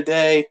call it a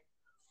day?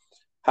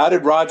 How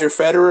did Roger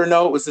Federer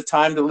know it was the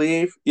time to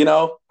leave? You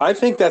know, I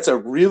think that's a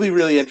really,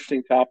 really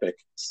interesting topic.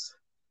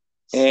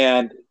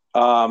 And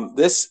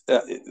this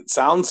it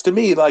sounds to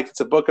me like it's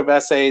a book of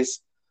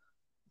essays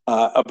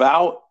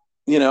about,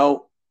 you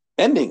know,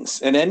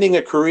 endings and ending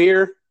a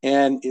career.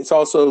 And it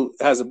also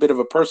has a bit of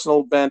a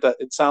personal bent,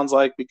 it sounds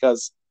like,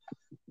 because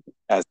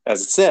as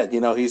it said, you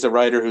know, he's a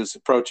writer who's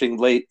approaching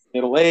late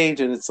middle age,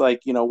 and it's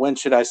like, you know, when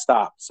should I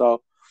stop?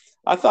 So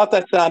I thought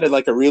that sounded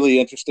like a really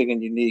interesting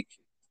and unique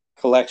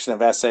collection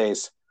of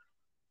essays,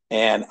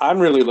 and I'm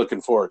really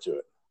looking forward to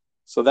it.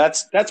 So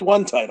that's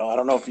one title. I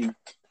don't know if you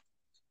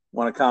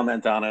want to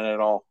comment on it at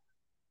all.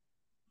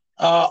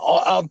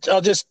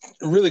 I'll just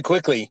really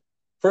quickly.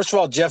 First of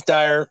all, Jeff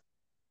Dyer,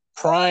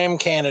 prime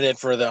candidate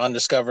for the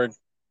undiscovered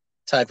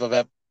type of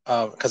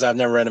because I've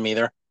never read him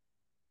either.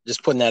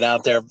 Just putting that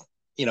out there,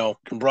 you know,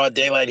 in broad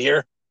daylight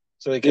here,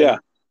 so we can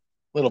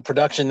little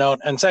production note.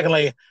 And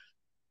secondly,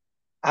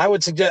 I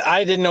would suggest,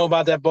 I didn't know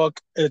about that book.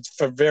 It's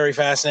very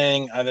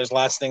fascinating. There's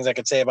lots of things I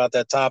could say about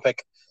that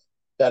topic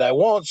that I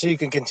won't, so you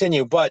can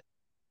continue. But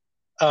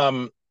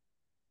where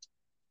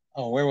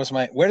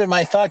did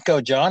my thought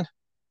go, John?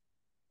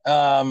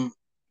 I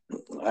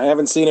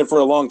haven't seen it for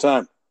a long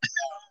time.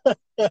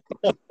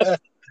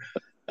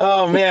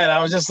 Oh man,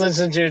 I was just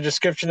listening to your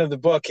description of the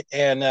book,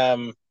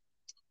 and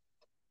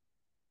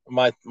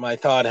my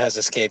thought has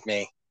escaped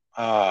me.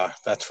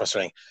 That's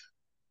frustrating.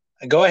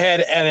 Go ahead,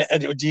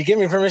 and do you give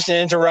me permission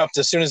to interrupt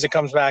as soon as it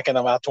comes back in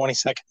about 20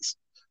 seconds?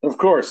 Of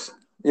course.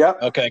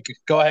 Yep. Okay,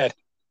 go ahead.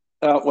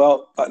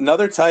 Well,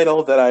 another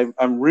title that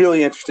I'm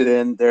really interested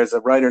in, there's a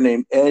writer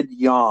named Ed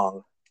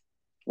Yong,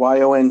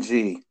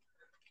 Y-O-N-G,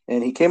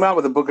 and he came out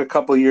with a book a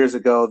couple of years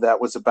ago that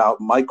was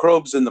about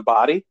microbes in the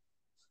body.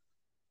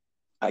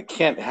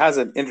 It has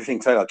an interesting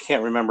title. I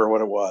can't remember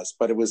what it was,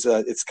 but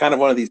it's kind of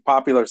one of these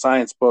popular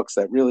science books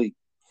that really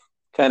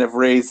kind of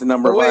raised the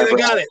number of eyebrows. I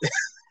got it.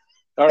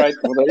 All right.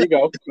 Well, there you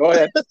go. Go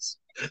ahead.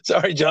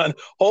 Sorry, John.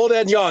 Hold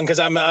Ed Yong, because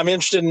I'm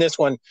interested in this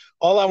one.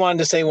 All I wanted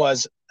to say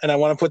was, and I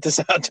want to put this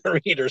out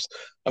to readers,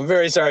 I'm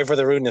very sorry for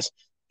the rudeness.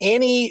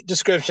 Any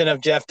description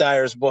of Jeff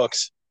Dyer's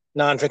books,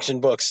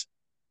 nonfiction books,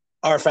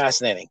 are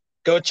fascinating.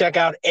 Go check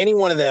out any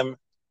one of them,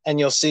 and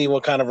you'll see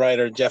what kind of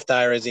writer Jeff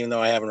Dyer is, even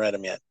though I haven't read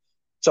him yet.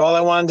 So all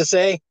I wanted to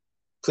say,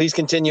 please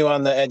continue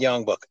on the Ed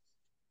Yong book.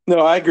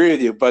 No, I agree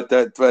with you, but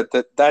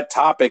that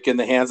topic in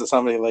the hands of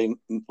somebody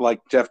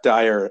like Jeff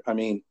Dyer, I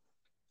mean,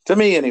 to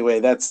me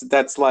anyway,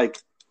 that's like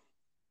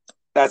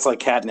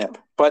catnip.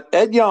 But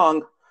Ed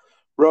Yong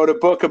wrote a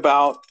book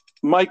about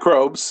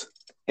microbes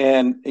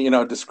and, you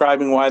know,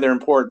 describing why they're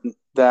important,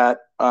 that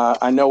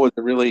I know was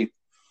a really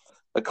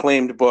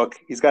acclaimed book.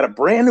 He's got a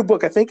brand new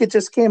book. I think it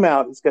just came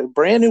out. He's got a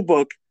brand new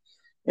book,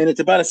 and it's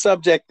about a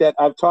subject that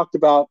I've talked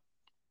about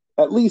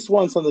at least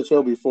once on the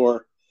show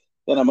before,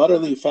 that I'm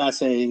utterly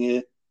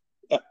fascinated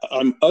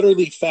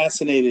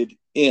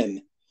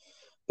in.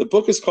 The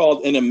book is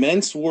called An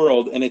Immense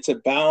World, and it's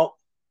about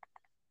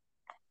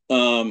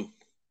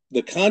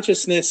the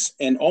consciousness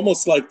and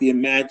almost like the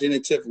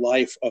imaginative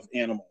life of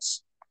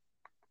animals.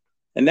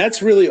 And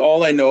that's really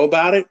all I know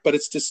about it, but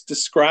it's just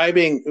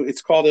describing,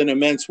 it's called An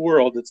Immense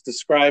World. It's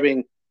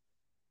describing,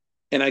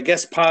 and I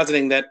guess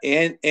positing that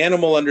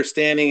animal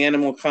understanding,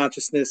 animal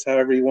consciousness,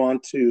 however you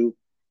want to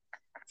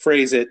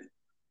phrase it,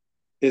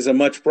 is a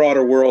much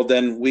broader world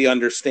than we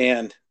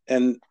understand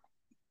and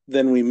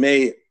than we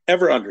may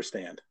ever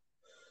understand.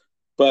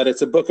 But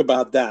it's a book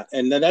about that.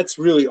 And that's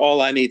really all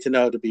I need to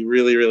know to be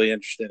really, really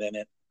interested in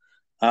it.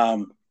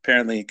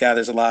 Apparently it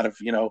gathers a lot of,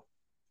 you know,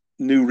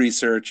 new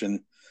research,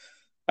 and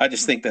I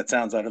just think that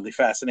sounds utterly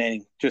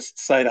fascinating, just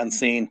sight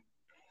unseen.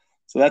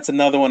 So that's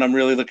another one I'm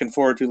really looking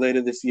forward to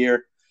later this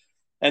year.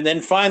 And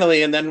then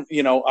finally,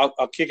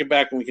 I'll kick it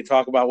back and we can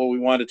talk about what we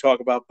want to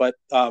talk about. But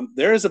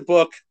there is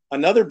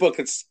another book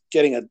that's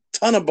getting a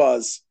ton of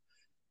buzz.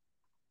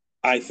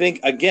 I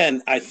think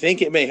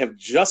it may have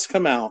just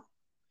come out,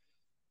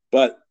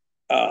 but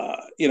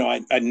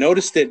I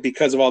noticed it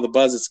because of all the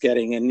buzz it's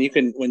getting. And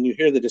when you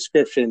hear the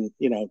description,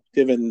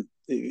 given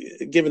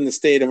the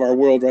state of our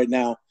world right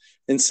now,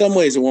 in some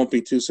ways it won't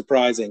be too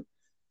surprising.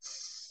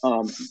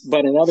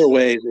 But in other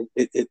ways,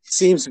 it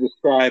seems to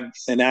describe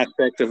an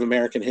aspect of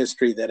American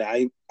history that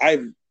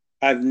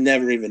I've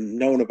never even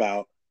known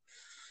about.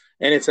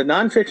 And it's a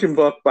nonfiction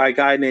book by a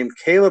guy named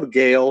Caleb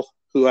Gale,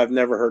 who I've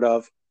never heard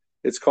of.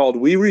 It's called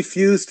We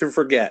Refuse to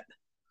Forget,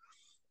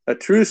 a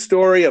true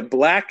story of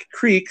Black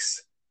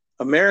Creek's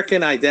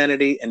American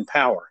identity and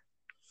power.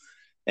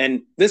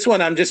 And this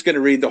one, I'm just going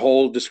to read the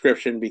whole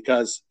description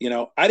because,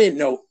 I didn't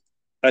know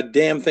a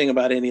damn thing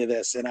about any of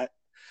this. And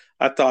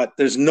I thought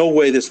there's no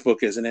way this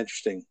book isn't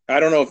interesting. I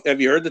don't know. Have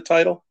you heard the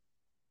title?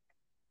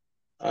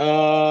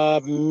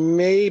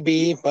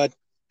 Maybe, but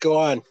go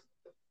on.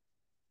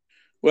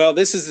 Well,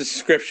 this is the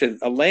description: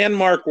 a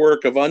landmark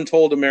work of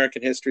untold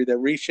American history that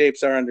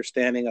reshapes our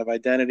understanding of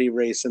identity,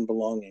 race, and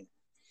belonging.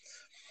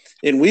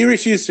 In We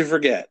Refuse to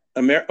Forget,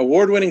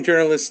 award-winning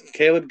journalist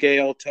Caleb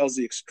Gale tells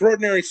the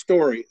extraordinary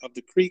story of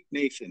the Creek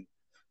Nation,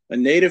 a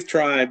native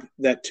tribe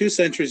that 2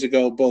 centuries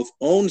ago both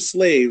owned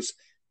slaves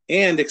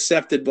and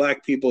accepted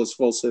Black people as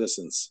full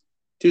citizens.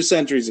 2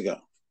 centuries ago.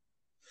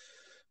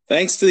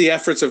 Thanks to the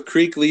efforts of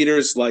Creek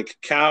leaders like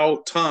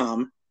Cow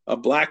Tom, a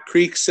Black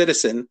Creek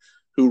citizen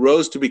who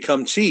rose to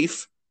become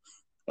chief,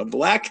 a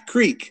Black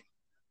Creek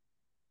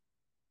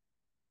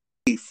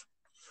chief,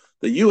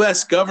 the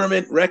U.S.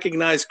 government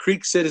recognized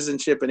Creek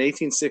citizenship in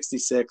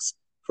 1866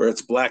 for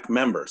its Black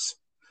members.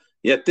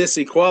 Yet this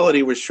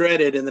equality was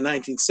shredded in the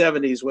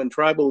 1970s when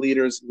tribal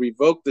leaders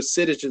revoked the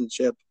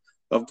citizenship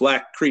of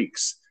Black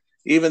Creeks,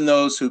 even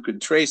those who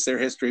could trace their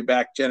history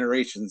back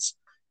generations,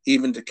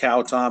 even to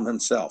Cow Tom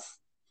himself.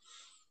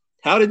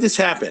 How did this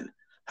happen?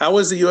 How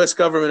was the U.S.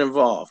 government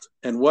involved?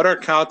 And what are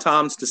Cow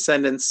Tom's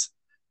descendants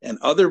and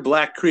other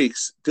Black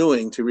Creeks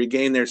doing to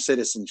regain their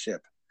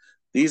citizenship?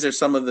 These are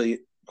some of the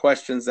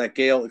questions that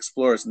Gale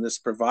explores in this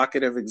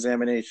provocative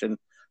examination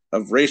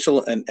of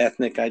racial and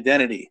ethnic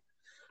identity.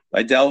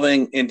 By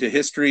delving into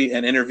history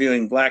and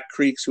interviewing Black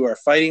Creeks who are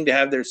fighting to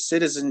have their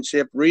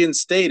citizenship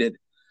reinstated,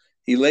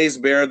 he lays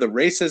bare the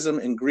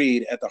racism and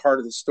greed at the heart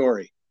of the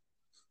story.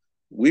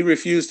 We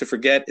Refuse to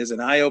Forget is an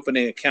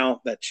eye-opening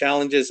account that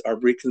challenges our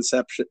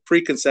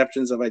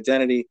preconceptions of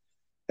identity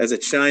as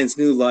it shines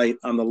new light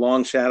on the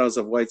long shadows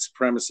of white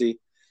supremacy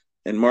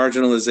and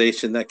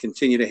marginalization that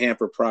continue to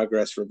hamper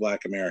progress for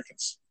Black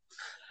Americans.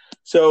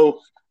 So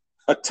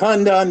a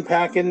ton to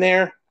unpack in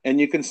there, and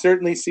you can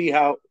certainly see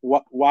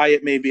why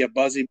it may be a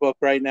buzzy book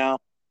right now.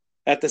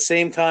 At the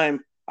same time,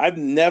 I've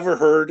never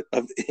heard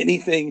of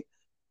anything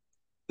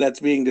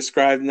that's being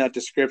described in that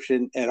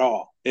description at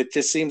all. It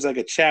just seems like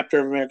a chapter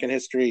of American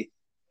history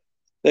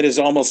that is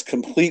almost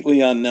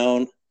completely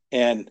unknown.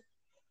 And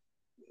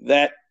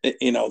that, the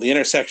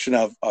intersection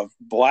of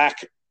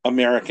Black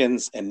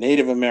Americans and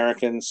Native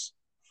Americans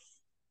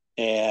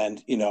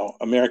and,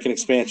 American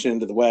expansion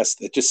into the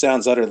West, it just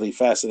sounds utterly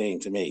fascinating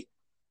to me.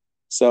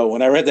 So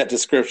when I read that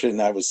description,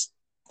 I was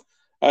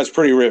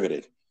pretty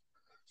riveted.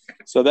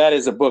 So that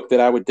is a book that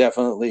I would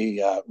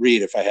definitely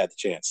read if I had the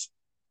chance.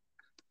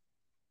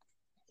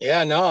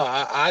 Yeah, no,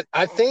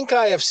 I think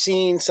I have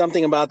seen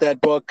something about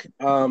that book,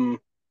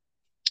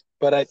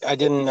 but I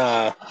didn't.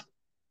 I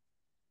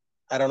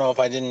don't know if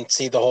I didn't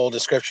see the whole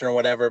description or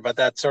whatever, but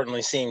that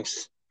certainly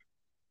seems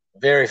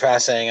very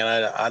fascinating,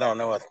 and I don't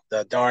know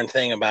the darn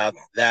thing about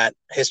that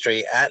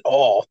history at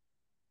all.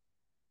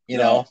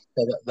 So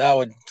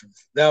that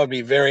would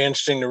be very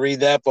interesting to read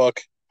that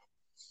book.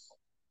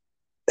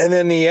 And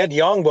then the Ed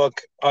Yong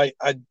book, I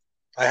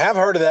have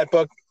heard of that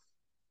book.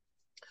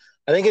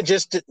 I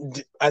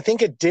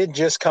think it did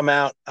just come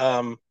out.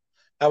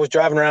 I was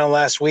driving around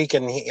last week,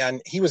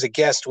 and he was a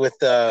guest with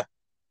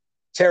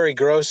Terry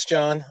Gross,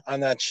 John,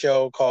 on that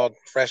show called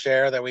Fresh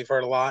Air that we've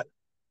heard a lot.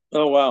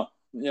 Oh wow,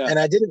 yeah. And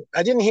I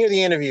didn't hear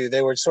the interview.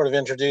 They were sort of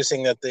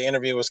introducing that the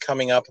interview was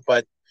coming up,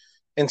 but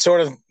in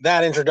sort of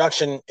that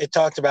introduction, it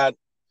talked about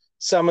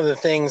some of the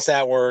things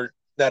that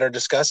are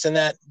discussed in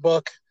that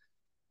book.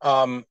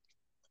 And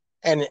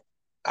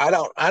I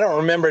don't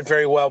remember it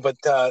very well, but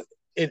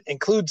it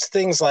includes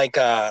things like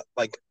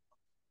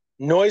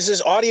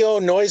noises, audio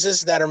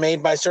noises that are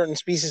made by certain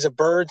species of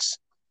birds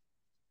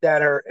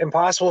that are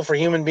impossible for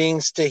human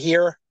beings to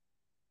hear.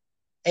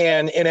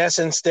 And in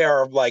essence, there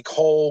are like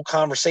whole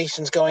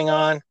conversations going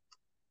on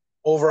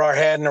over our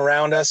head and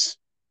around us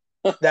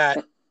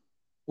that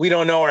we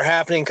don't know are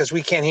happening because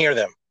we can't hear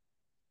them,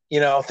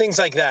 things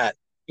like that,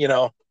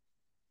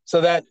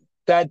 so that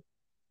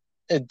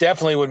it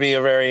definitely would be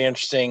a very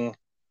interesting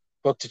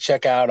book to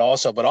check out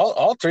also. But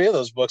all three of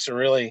those books are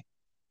really,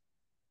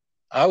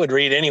 I would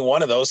read any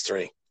one of those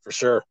three for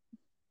sure.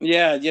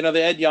 Yeah,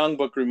 the Ed Young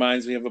book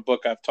reminds me of a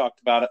book I've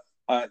talked about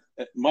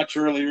much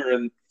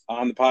earlier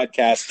on the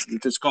podcast.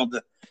 It's called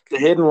the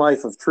Hidden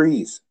Life of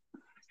Trees.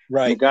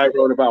 Right. And the guy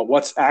wrote about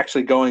what's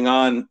actually going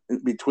on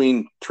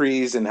between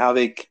trees and how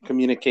they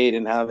communicate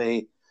and how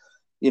they,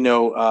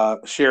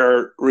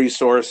 share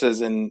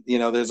resources. And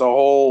there's a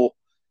whole.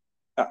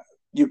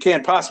 You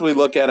can't possibly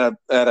look at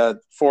a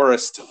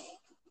forest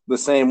the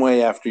same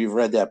way after you've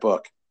read that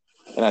book.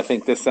 And I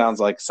think this sounds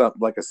like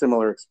a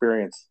similar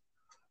experience.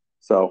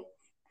 So.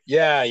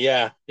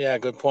 Yeah.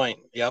 Good point.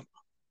 Yep.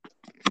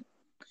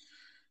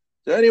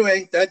 So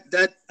anyway,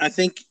 that I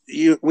think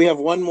we have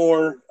one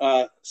more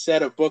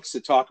set of books to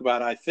talk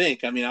about. I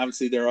think. I mean,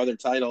 obviously there are other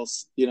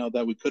titles,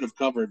 that we could have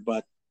covered,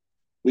 but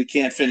we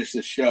can't finish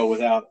this show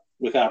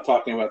without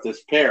talking about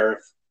this pair.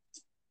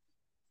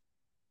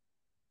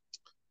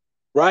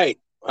 Right.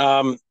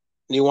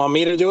 You want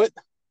me to do it?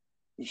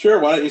 Sure.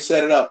 Why don't you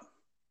set it up?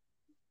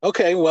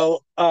 Okay.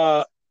 Well,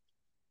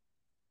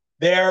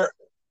 there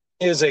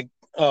is a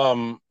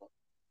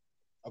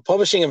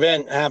publishing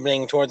event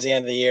happening towards the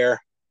end of the year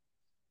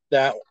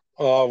that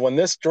when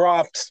this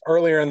dropped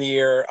earlier in the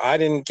year, I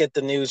didn't get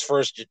the news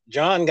first.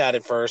 John got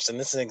it first. And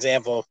this is an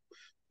example of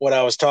what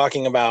I was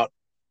talking about.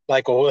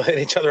 Like we'll hit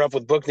each other up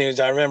with book news.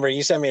 I remember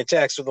you sent me a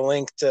text with a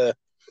link to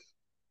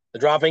the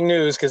dropping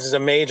news because it's a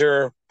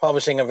major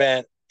publishing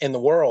event in the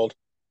world.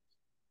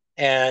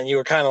 And you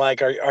were kind of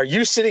like, are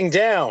you sitting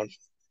down?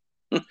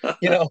 And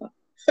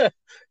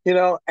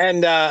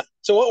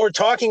so what we're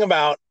talking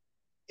about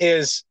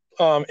is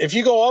if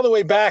you go all the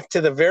way back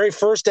to the very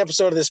first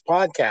episode of this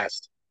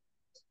podcast,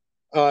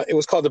 it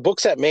was called The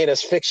Books That Made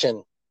Us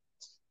Fiction,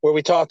 where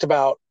we talked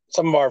about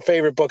some of our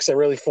favorite books that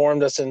really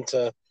formed us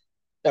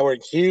that were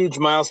huge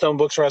milestone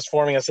books for us,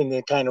 forming us into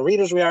the kind of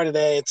readers we are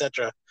today,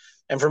 etc.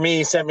 And for me,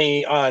 he sent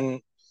me on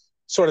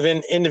sort of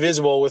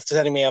indivisible with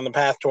setting me on the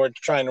path toward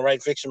trying to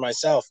write fiction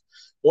myself.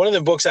 One of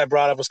the books I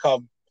brought up was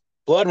called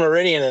Blood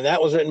Meridian, and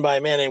that was written by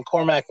a man named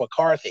Cormac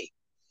McCarthy.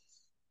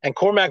 And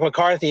Cormac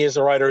McCarthy is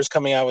the writer who's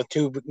coming out with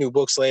 2 new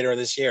books later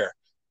this year.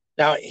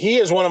 Now, he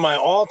is one of my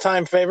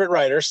all-time favorite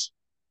writers,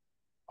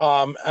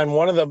 and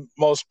one of the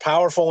most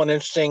powerful and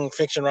interesting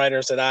fiction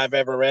writers that I've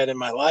ever read in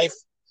my life.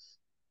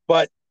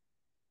 But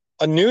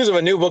news of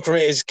a new book for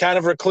me is kind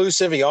of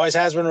reclusive. He always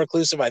has been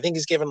reclusive. I think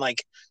he's given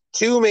like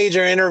 2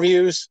 major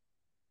interviews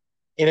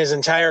in his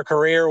entire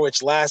career, which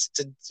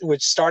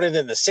started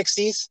in the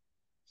 60s,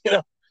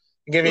 to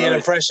give you an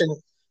impression.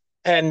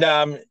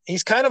 And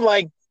he's kind of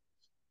like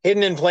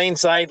hidden in plain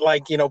sight.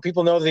 Like,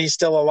 people know that he's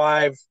still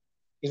alive.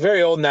 He's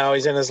very old now.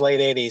 He's in his late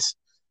 80s.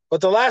 But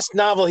the last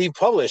book he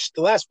published,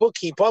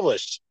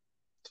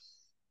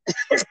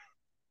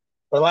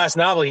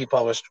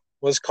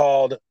 was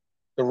called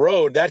The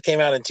Road. That came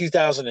out in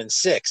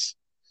 2006.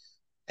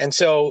 And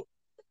so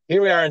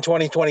here we are in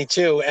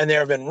 2022, and there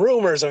have been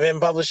rumors of him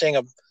publishing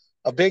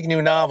a big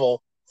new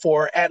novel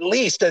for at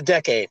least a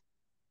decade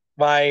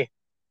by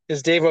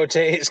his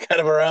devotees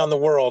kind of around the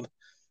world.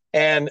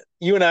 And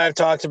you and I have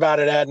talked about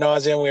it ad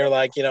nauseum. We were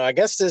like, I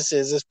guess is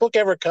this book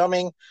ever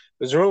coming? It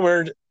was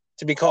rumored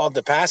to be called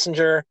The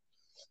Passenger.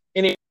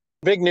 Any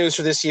big news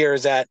for this year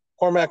is that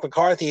Cormac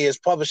McCarthy is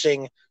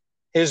publishing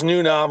his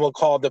new novel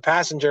called The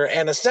Passenger,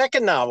 and a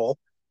second novel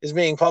is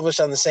being published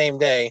on the same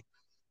day,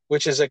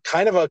 which is a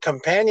kind of a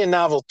companion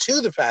novel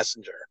to The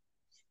Passenger.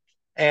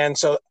 And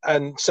so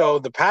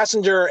The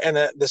Passenger and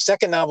the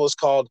second novel is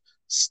called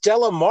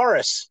Stella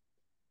Maris,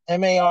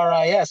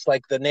 Maris,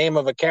 like the name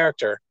of a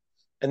character.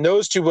 And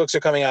those 2 books are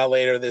coming out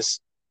later this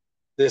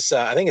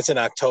I think it's in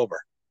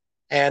October.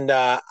 And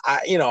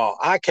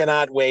I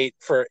cannot wait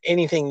for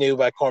anything new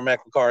by Cormac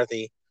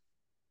McCarthy.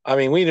 I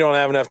mean, we don't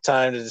have enough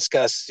time to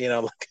discuss,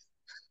 like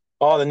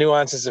all the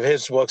nuances of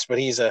his books, but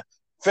he's a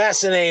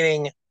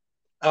fascinating,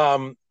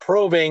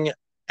 probing,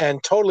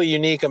 and totally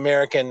unique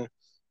American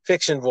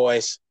fiction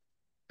voice.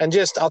 And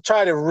I'll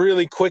try to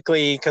really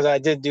quickly, because I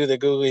did do the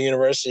Google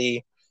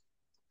University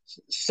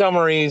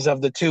summaries of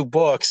the 2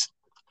 books,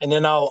 and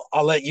then I'll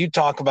let you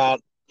talk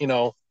about,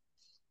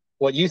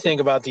 what you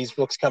think about these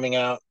books coming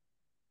out.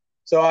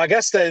 So I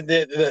guess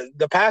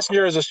the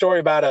Passenger is a story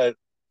about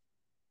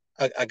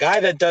a guy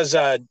that does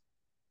that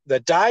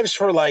dives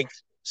for like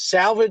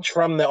salvage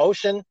from the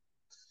ocean,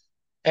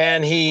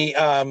 and he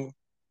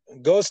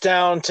goes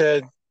down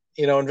to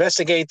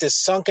investigate this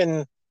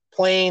sunken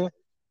plane.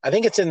 I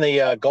think it's in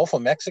the Gulf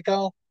of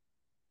Mexico,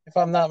 if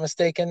I'm not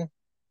mistaken.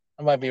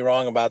 I might be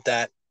wrong about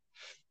that.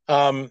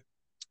 No,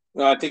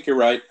 I think you're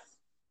right.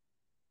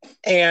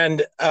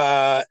 And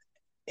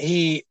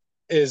his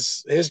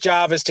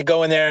job is to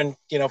go in there and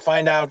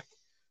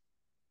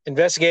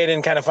investigate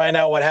and kind of find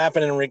out what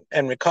happened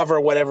and recover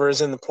whatever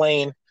is in the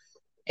plane.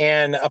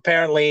 And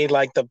apparently,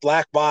 like, the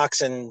black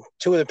box and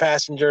 2 of the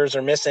passengers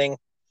are missing,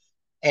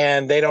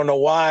 and they don't know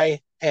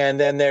why. And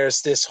then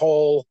there's this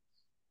whole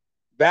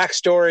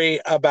backstory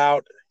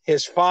about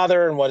his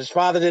father and what his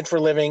father did for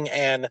a living,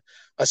 and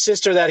a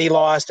sister that he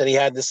lost that he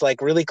had this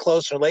like really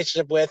close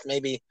relationship with,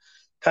 maybe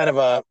kind of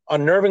a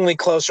unnervingly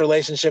close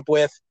relationship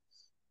with.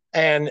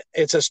 And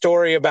it's a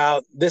story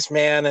about this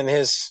man and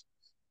his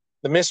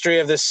the mystery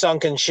of this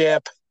sunken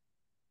ship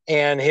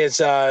and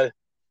his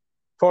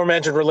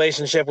tormented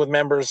relationship with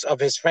members of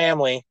his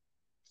family.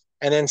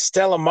 And then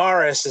Stella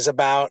Maris is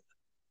about,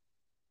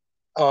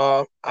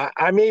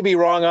 I may be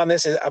wrong on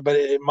this, but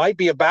it might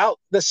be about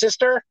the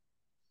sister,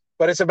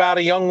 but it's about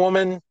a young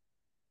woman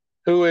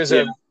who is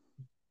a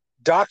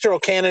doctoral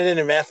candidate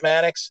in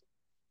mathematics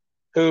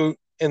who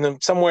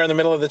somewhere in the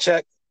middle of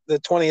the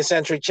 20th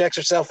century checks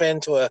herself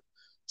into a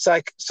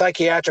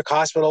psychiatric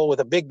hospital with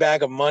a big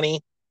bag of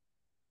money.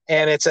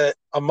 And it's a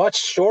much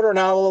shorter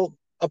novel,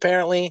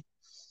 apparently,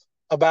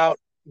 about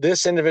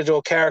this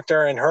individual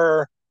character and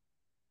her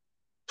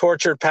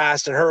tortured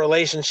past and her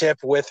relationship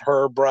with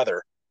her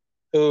brother,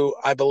 who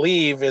I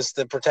believe is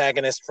the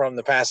protagonist from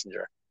The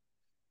Passenger.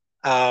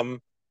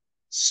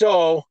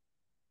 So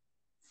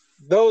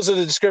those are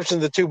the descriptions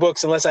of the two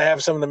books, unless I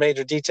have some of the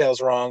major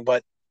details wrong.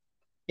 But,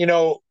 you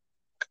know,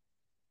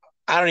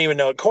 I don't even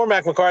know.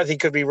 Cormac McCarthy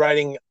could be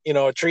writing, you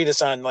know, a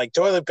treatise on like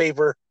toilet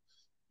paper,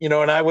 you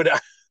know, and I would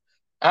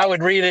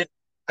read it.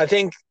 I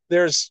think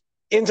there's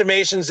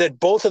intimations that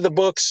both of the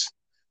books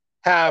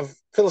have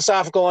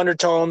philosophical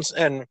undertones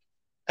and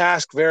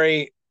ask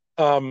very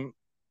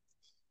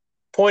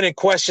pointed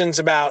questions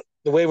about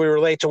the way we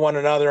relate to one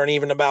another and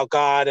even about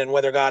God and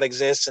whether God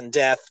exists and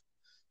death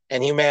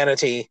and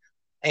humanity.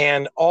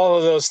 And all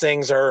of those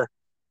things are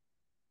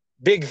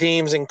big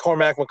themes in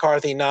Cormac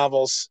McCarthy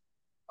novels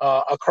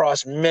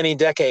across many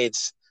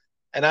decades.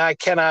 And I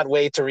cannot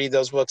wait to read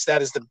those books.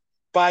 That is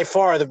by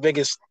far the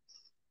biggest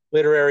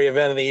literary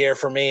event of the year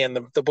for me, and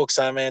the books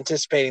I'm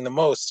anticipating the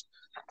most.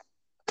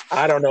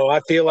 I don't know. I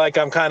feel like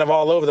I'm kind of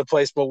all over the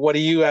place, but what do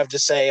you have to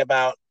say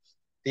about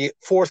the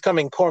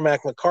forthcoming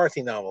Cormac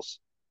McCarthy novels?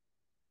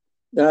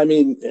 I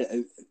mean,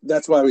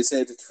 that's why we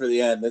saved it for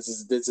the end. This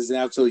is an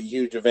absolutely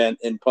huge event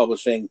in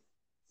publishing.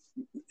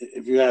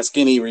 If you ask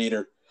any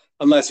reader,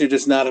 unless you're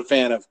just not a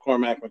fan of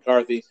Cormac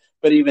McCarthy,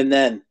 but even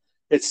then,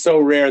 it's so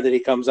rare that he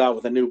comes out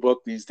with a new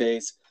book these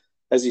days.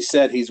 As you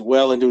said, he's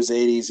well into his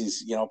 80s.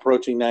 He's, you know,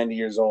 approaching 90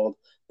 years old.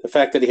 The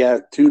fact that he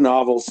had 2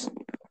 novels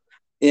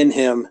in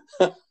him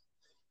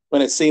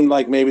when it seemed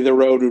like maybe The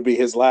Road would be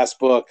his last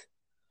book,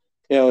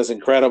 you know, is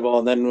incredible.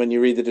 And then when you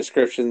read the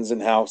descriptions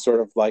and how sort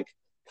of like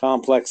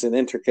complex and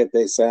intricate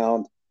they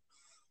sound,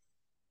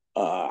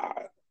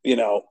 you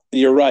know,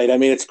 you're right. I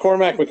mean, it's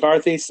Cormac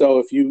McCarthy. So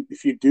if you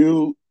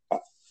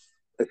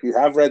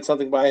have read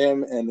something by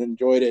him and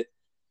enjoyed it,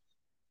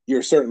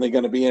 you're certainly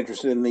going to be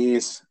interested in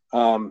these.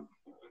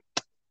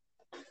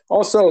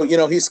 Also, you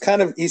know, he's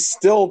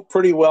still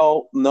pretty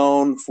well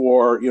known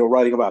for, you know,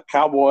 writing about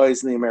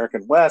cowboys in the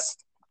American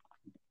West.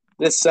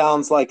 This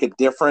sounds like a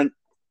different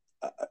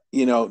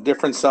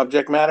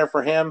subject matter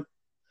for him,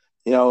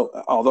 you know,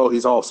 although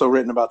he's also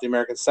written about the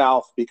American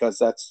South because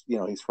that's, you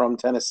know, he's from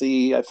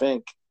Tennessee, I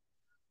think,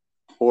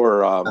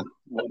 or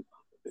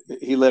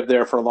he lived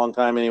there for a long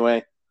time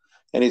anyway.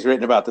 And he's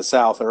written about the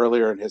South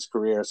earlier in his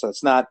career. So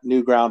it's not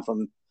new ground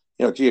from,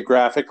 you know,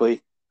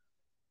 geographically.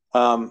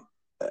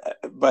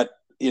 But,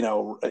 you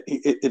know,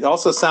 it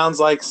also sounds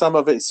like some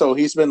of it. So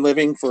he's been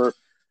living for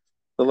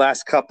the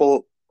last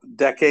couple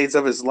decades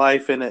of his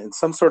life in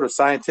some sort of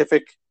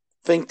scientific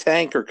think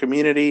tank or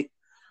community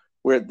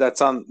where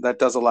that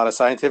does a lot of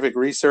scientific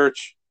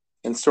research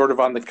and sort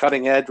of on the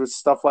cutting edge with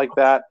stuff like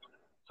that.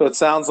 So it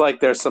sounds like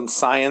there's some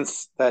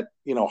science that,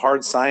 you know,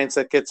 hard science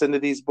that gets into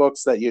these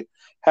books that you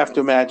have to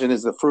imagine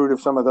is the fruit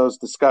of some of those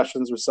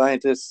discussions with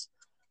scientists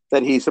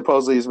that he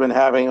supposedly has been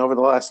having over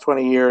the last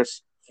 20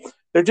 years.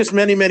 There are just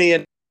many,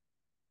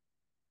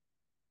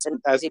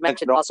 as he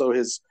mentioned, also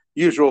his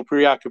usual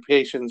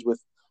preoccupations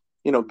with,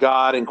 you know,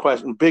 God and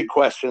big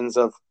questions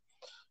of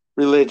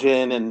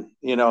religion and,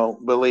 you know,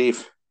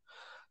 belief.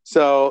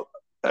 So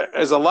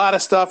there's a lot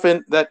of stuff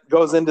that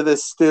goes into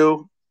this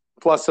stew,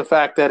 plus the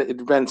fact that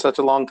it's been such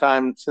a long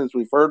time since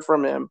we've heard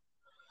from him.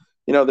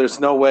 You know, there's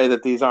no way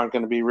that these aren't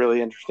going to be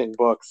really interesting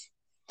books.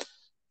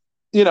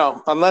 You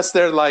know, unless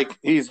they're like,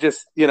 he's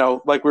just, you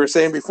know, like we were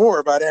saying before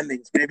about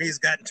endings. Maybe he's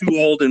gotten too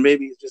old and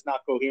maybe he's just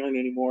not coherent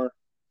anymore.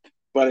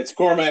 But it's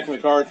Cormac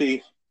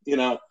McCarthy. You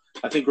know,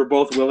 I think we're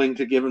both willing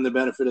to give him the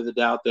benefit of the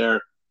doubt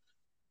there.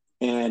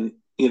 And,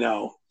 you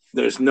know,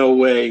 there's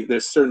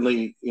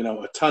certainly, you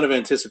know, a ton of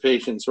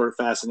anticipation, sort of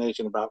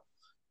fascination about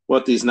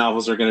what these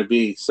novels are going to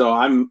be. So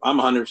I'm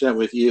 100%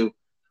 with you.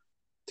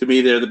 To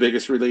me, they're the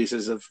biggest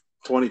releases of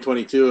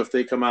 2022 if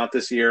they come out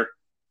this year.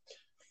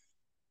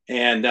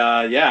 And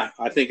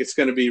I think it's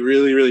going to be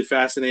really, really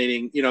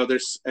fascinating. You know,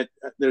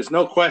 there's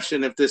no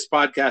question if this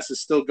podcast is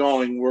still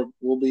going,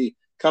 we'll be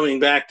coming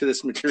back to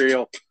this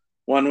material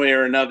one way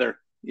or another,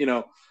 you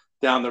know,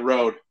 down the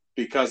road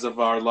because of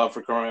our love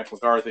for Cormac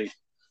McCarthy.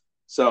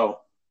 So,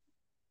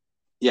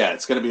 yeah,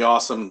 it's going to be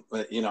awesome.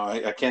 You know,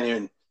 I can't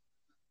even,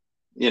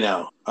 you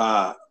know,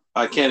 I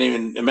can't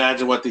even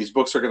imagine what these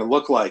books are going to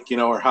look like, you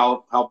know, or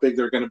how big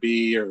they're going to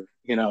be, or,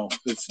 you know,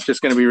 it's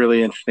just going to be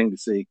really interesting to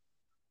see.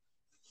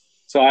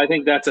 So I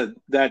think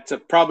that's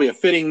probably a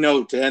fitting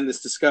note to end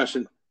this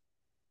discussion.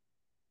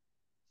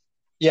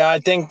 Yeah, I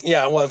think,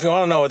 well, if you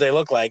want to know what they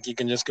look like, you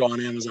can just go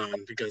on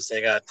Amazon because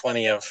they got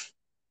plenty of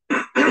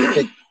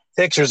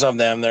pictures of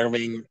them. They're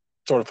being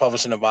sort of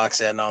published in a box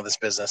set and all this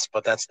business,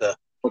 but that's the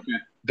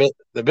Okay.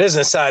 the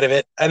business side of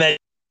it. And they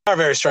are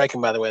very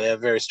striking, by the way. They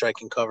have very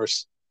striking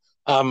covers.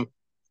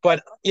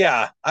 But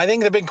yeah, I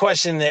think the big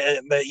question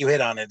that you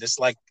hit on it is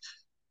like,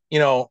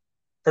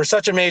 for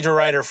such a major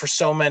writer for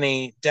so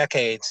many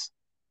decades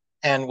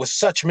and with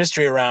such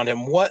mystery around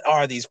him, what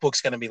are these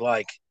books going to be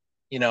like?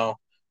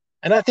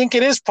 And I think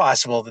it is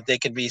possible that they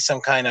could be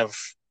some kind of,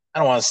 I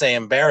don't want to say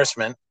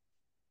embarrassment.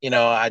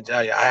 I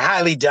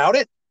highly doubt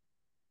it,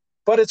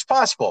 but it's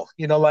possible.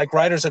 Like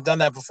writers have done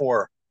that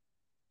before.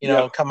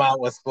 Come out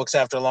with books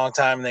after a long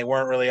time and they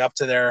weren't really up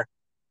to their.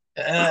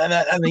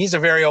 And he's a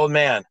very old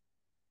man.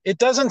 It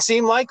doesn't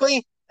seem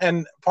likely,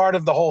 and part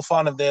of the whole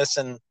fun of this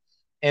and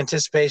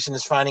anticipation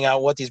is finding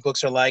out what these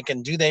books are like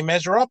and do they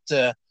measure up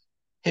to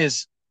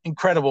his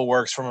incredible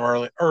works from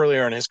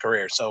earlier in his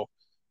career. So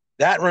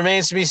that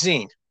remains to be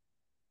seen.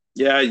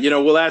 Yeah,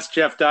 we'll ask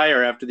Jeff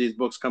Dyer after these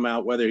books come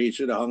out whether he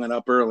should have hung it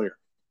up earlier.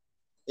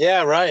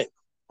 Yeah, right.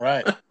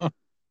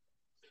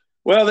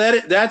 Well,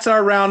 that's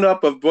our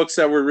roundup of books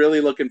that we're really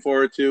looking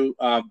forward to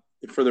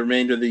for the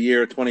remainder of the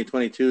year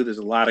 2022. There's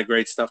a lot of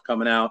great stuff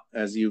coming out,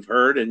 as you've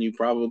heard, and you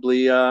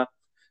probably have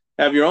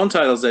your own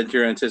titles that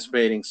you're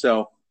anticipating.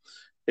 So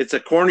it's a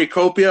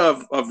cornucopia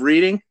of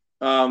reading,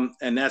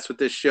 and that's what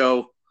this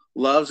show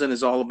loves and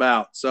is all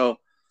about. So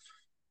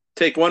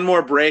take one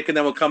more break, and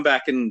then we'll come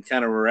back and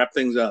kind of wrap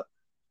things up.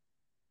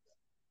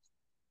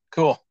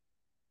 Cool.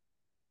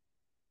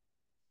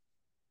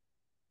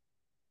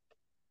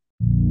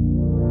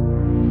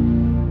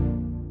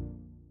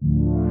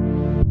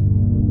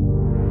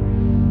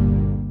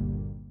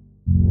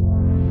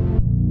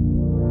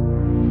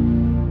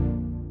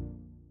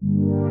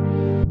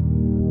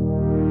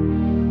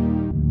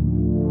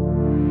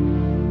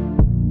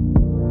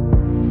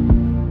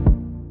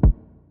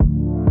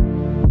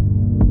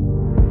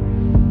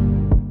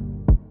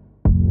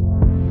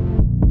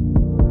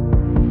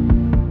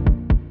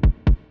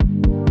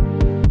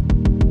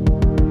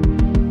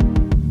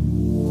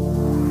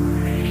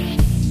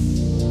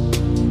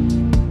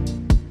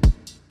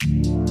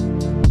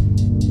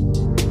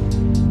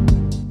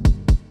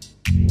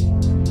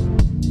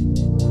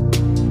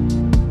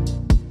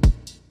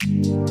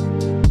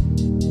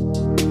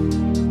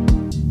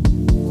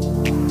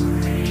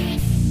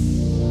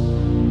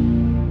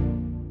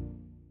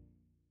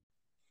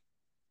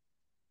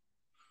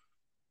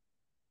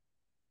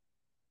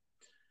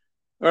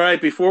 All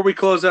right, before we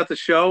close out the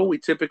show, we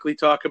typically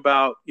talk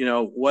about,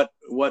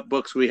 what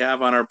books we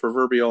have on our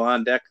proverbial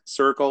on deck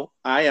circle.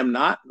 I am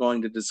not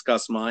going to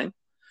discuss mine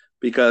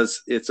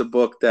because it's a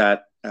book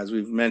that, as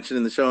we've mentioned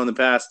in the show in the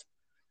past,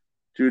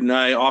 Jude and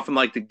I often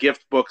like to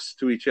gift books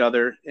to each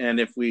other.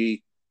 And if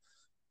we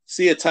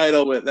see a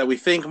title that we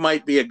think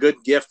might be a good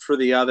gift for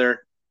the other,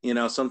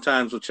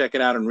 sometimes we'll check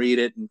it out and read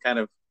it and kind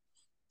of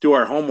do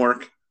our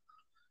homework.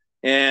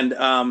 And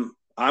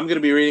I'm going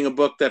to be reading a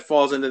book that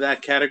falls into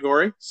that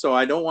category, so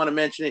I don't want to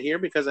mention it here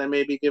because I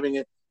may be giving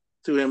it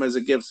to him as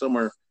a gift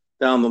somewhere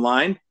down the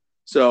line.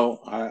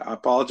 So I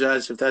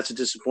apologize if that's a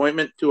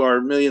disappointment to our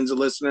millions of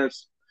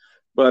listeners,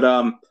 but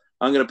I'm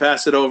going to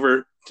pass it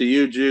over to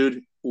you,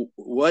 Jude.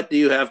 What do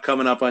you have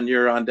coming up on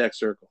your on deck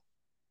circle?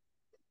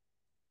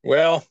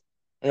 Well,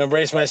 I'm going to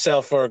brace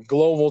myself for a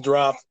global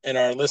drop in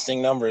our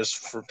listening numbers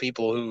for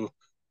people who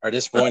are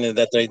disappointed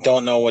that they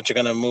don't know what you're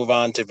going to move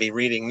on to be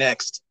reading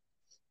next.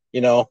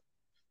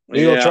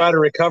 We will try to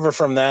recover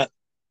from that.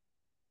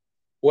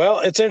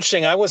 Well, it's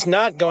interesting. I was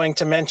not going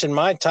to mention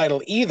my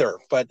title either,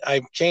 but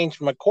I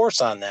changed my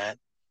course on that.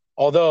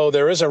 Although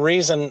there is a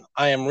reason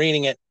I am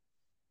reading it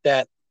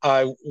that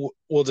I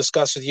will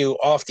discuss with you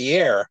off the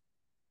air,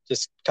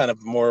 just kind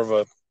of more of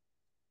a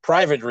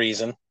private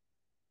reason,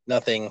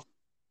 nothing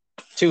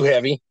too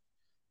heavy.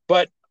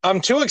 But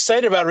I'm too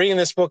excited about reading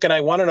this book, and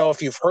I want to know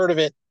if you've heard of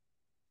it.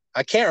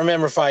 I can't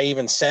remember if I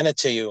even sent it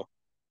to you.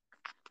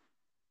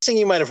 I think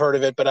you might have heard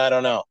of it, but I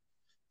don't know.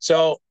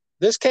 So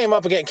this came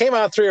up again. It came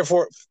out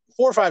 4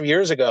 or 5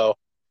 years ago,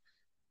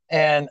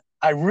 and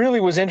I really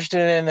was interested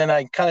in it, and then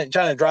I kind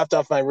of dropped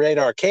off my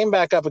radar. Came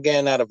back up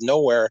again out of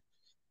nowhere,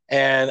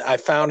 and I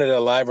found it at a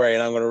library,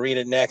 and I'm going to read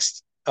it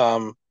next.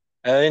 And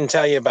I didn't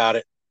tell you about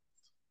it.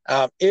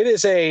 It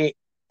is a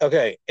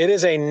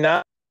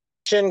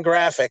non-fiction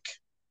graphic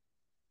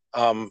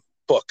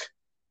book.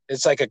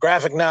 It's like a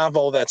graphic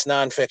novel that's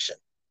nonfiction.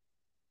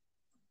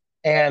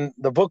 And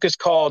the book is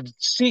called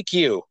Seek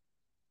You.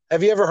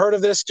 Have you ever heard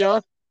of this,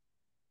 John?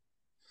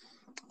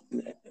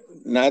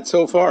 Not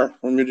so far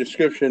from your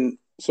description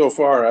so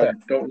far. Okay.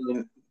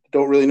 I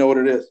don't really know what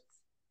it is.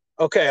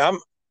 Okay,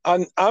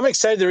 I'm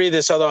excited to read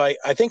this, although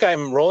I think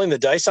I'm rolling the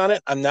dice on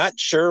it. I'm not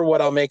sure what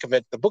I'll make of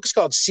it. The book is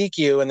called Seek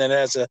You, and then it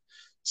has a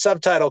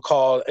subtitle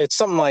called, it's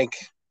something like,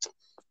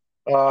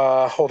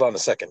 hold on a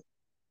second.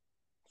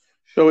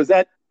 So is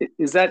that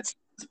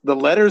the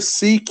letters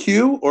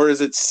CQ, or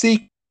is it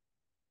Seek?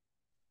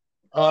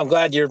 Oh, I'm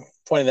glad you're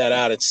pointing that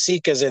out. It's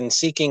Seek as in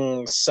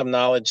seeking some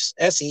knowledge,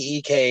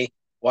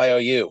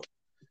 SEEKYOU.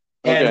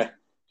 And okay.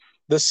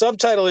 The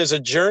subtitle is A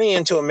Journey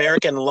into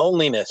American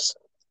Loneliness.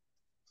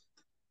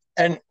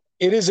 And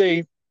it is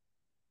a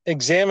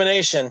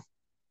examination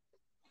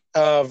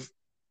of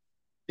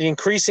the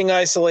increasing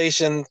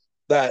isolation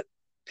that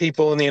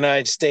people in the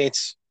United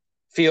States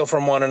feel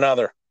from one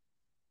another,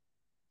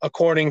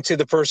 according to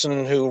the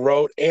person who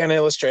wrote and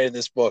illustrated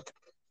this book.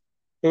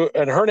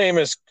 And her name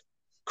is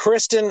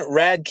Kristen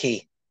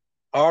Radtke,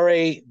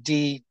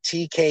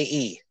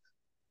 Radtke.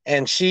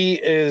 And she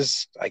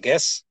is, I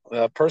guess,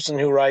 a person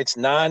who writes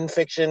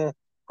nonfiction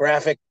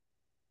graphic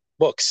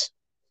books.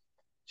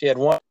 She had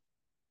one,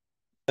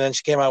 and then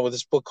she came out with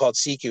this book called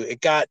CQ. It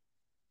got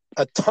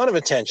a ton of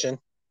attention.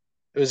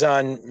 It was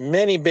on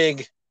many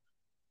big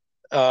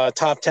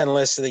top 10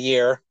 lists of the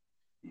year.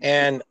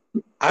 And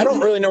I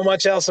don't really know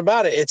much else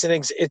about it.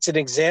 It's an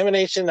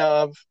examination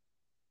of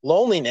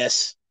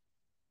loneliness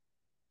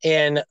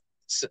in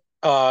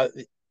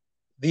the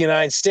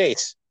United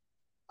States.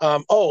 I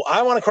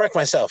want to correct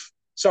myself.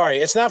 Sorry,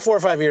 it's not 4 or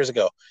 5 years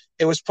ago.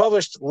 It was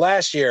published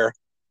last year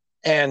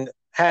and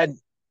had,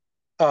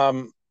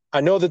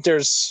 I know that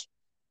there's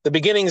the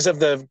beginnings of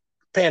the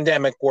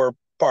pandemic were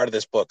part of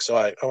this book. So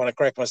I want to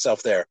correct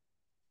myself there.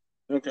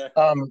 Okay.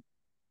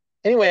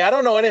 Anyway, I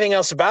don't know anything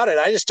else about it.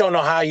 I just don't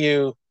know how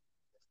you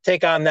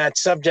take on that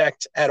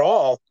subject at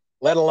all,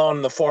 let alone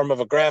in the form of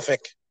a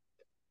graphic.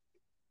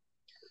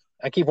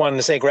 I keep wanting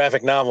to say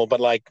graphic novel, but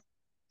like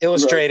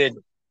illustrated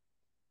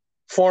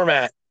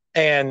format.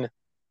 And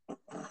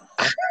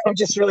I'm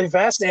just really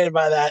fascinated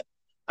by that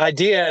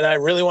idea, and I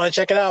really want to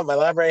check it out. My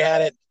library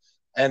had it,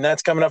 and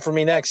that's coming up for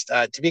me next.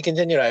 To be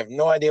continued. I have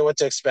no idea what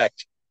to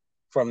expect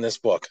from this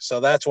book. So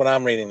that's what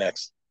I'm reading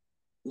next.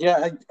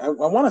 Yeah, I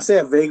want to say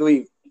I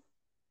vaguely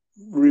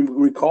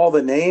recall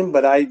the name,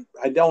 but I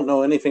don't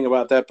know anything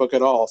about that book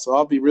at all. So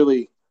I'll be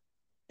really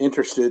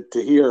interested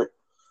to hear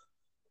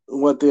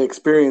what the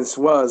experience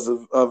was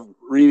of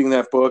reading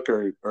that book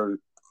or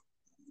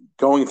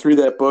going through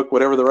that book,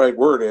 whatever the right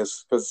word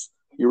is, because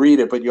you read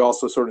it, but you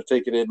also sort of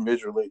take it in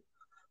visually.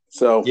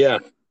 So yeah,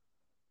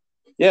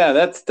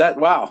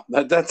 wow.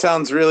 That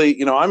sounds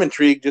really, I'm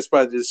intrigued just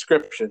by the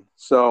description.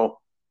 So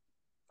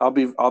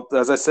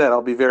as I said,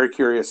 I'll be very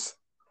curious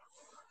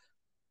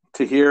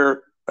to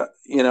hear,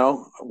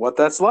 what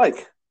that's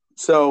like.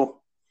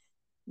 So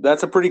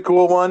that's a pretty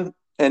cool one.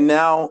 And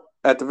now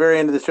at the very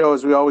end of the show,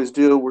 as we always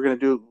do,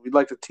 we'd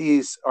like to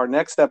tease our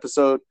next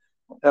episode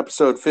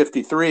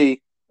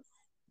 53.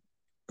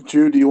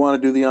 Jude, do you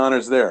want to do the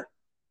honors there?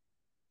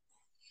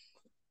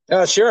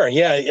 Sure.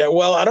 Yeah.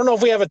 Well, I don't know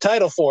if we have a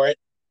title for it,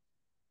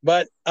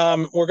 but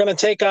we're going to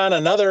take on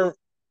another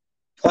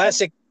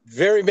classic,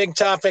 very big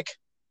topic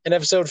in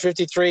episode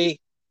 53.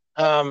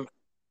 And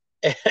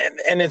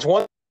it's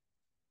one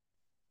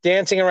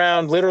dancing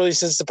around literally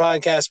since the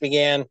podcast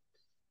began.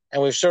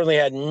 And we've certainly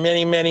had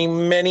many, many,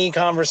 many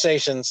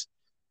conversations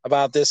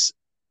about this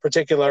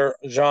particular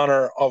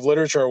genre of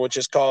literature, which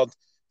is called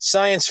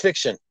science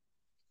fiction.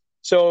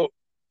 So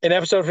in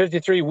episode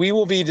 53, we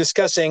will be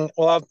discussing,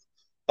 I'll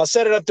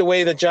set it up the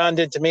way that John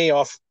did to me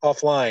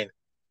offline.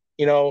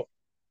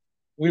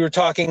 We were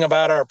talking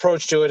about our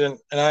approach to it, and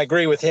I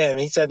agree with him.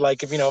 He said,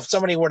 like, if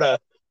somebody were to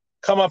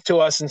come up to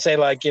us and say,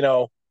 like,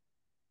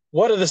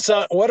 what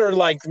are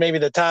like maybe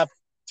the top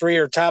 3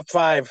 or top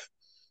 5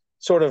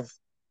 sort of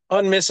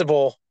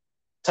unmissable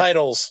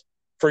titles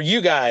for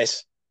you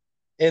guys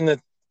in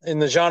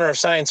the genre of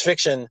science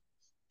fiction,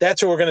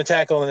 that's what we're going to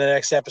tackle in the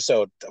next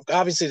episode.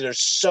 Obviously,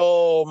 there's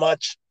so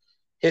much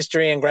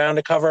history and ground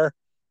to cover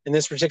in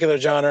this particular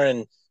genre.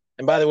 And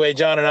by the way,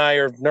 John and I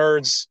are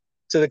nerds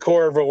to the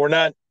core, but we're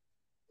not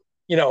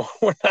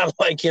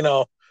like,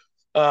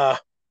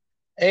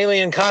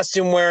 alien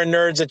costume wearing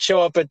nerds that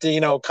show up at the,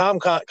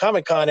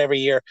 Comic-Con every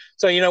year.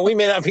 So, we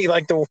may not be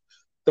like the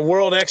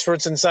world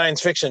experts in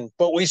science fiction,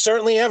 but we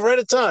certainly have read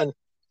a ton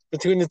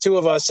between the two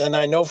of us. And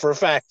I know for a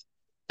fact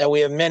that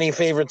we have many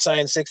favorite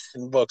science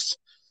fiction books.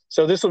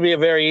 So this will be a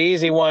very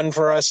easy one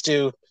for us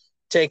to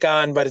take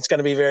on, but it's going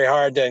to be very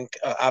hard to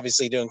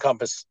obviously to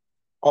encompass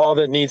all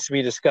that needs to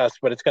be discussed,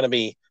 but it's going to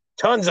be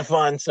tons of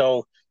fun.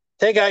 So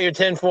take out your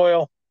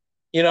tinfoil,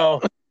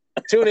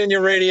 tune in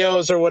your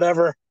radios or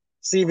whatever,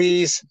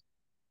 CBs,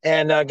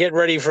 and get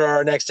ready for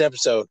our next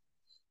episode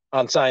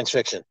on science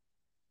fiction.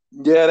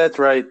 Yeah, that's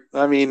right.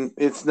 I mean,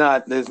 it's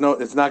not going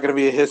to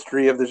be a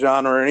history of the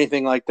genre or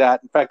anything like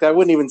that. In fact, I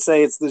wouldn't even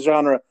say it's the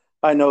genre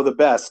I know the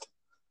best.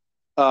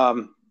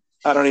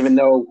 I don't even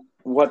know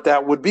what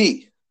that would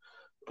be.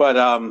 But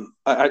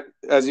I,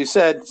 as you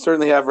said,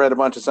 certainly have read a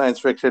bunch of science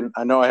fiction.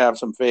 I know I have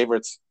some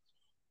favorites,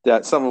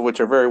 that some of which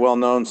are very well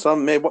known.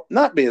 Some may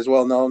not be as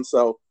well known.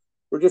 So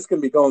we're just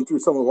going to be going through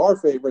some of our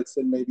favorites,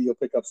 and maybe you'll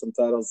pick up some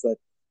titles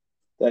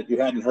that you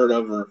hadn't heard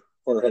of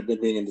or had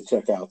been meaning to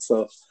check out.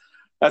 So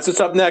that's what's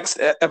up next,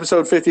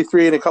 episode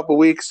 53 in a couple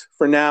weeks.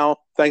 For now,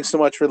 thanks so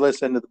much for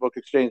listening to the Book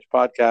Exchange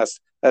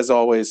podcast. As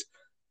always,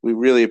 we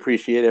really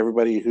appreciate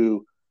everybody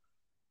who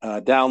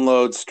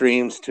downloads,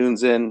 streams,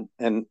 tunes in,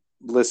 and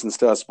listens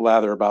to us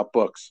blather about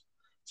books.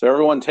 So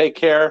everyone take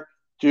care.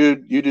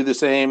 Jude, you do the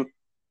same.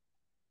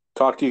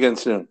 Talk to you again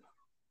soon.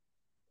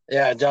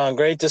 Yeah, John,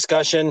 great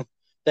discussion.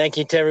 Thank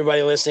you to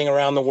everybody listening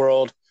around the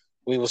world.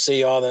 We will see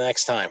you all the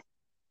next time.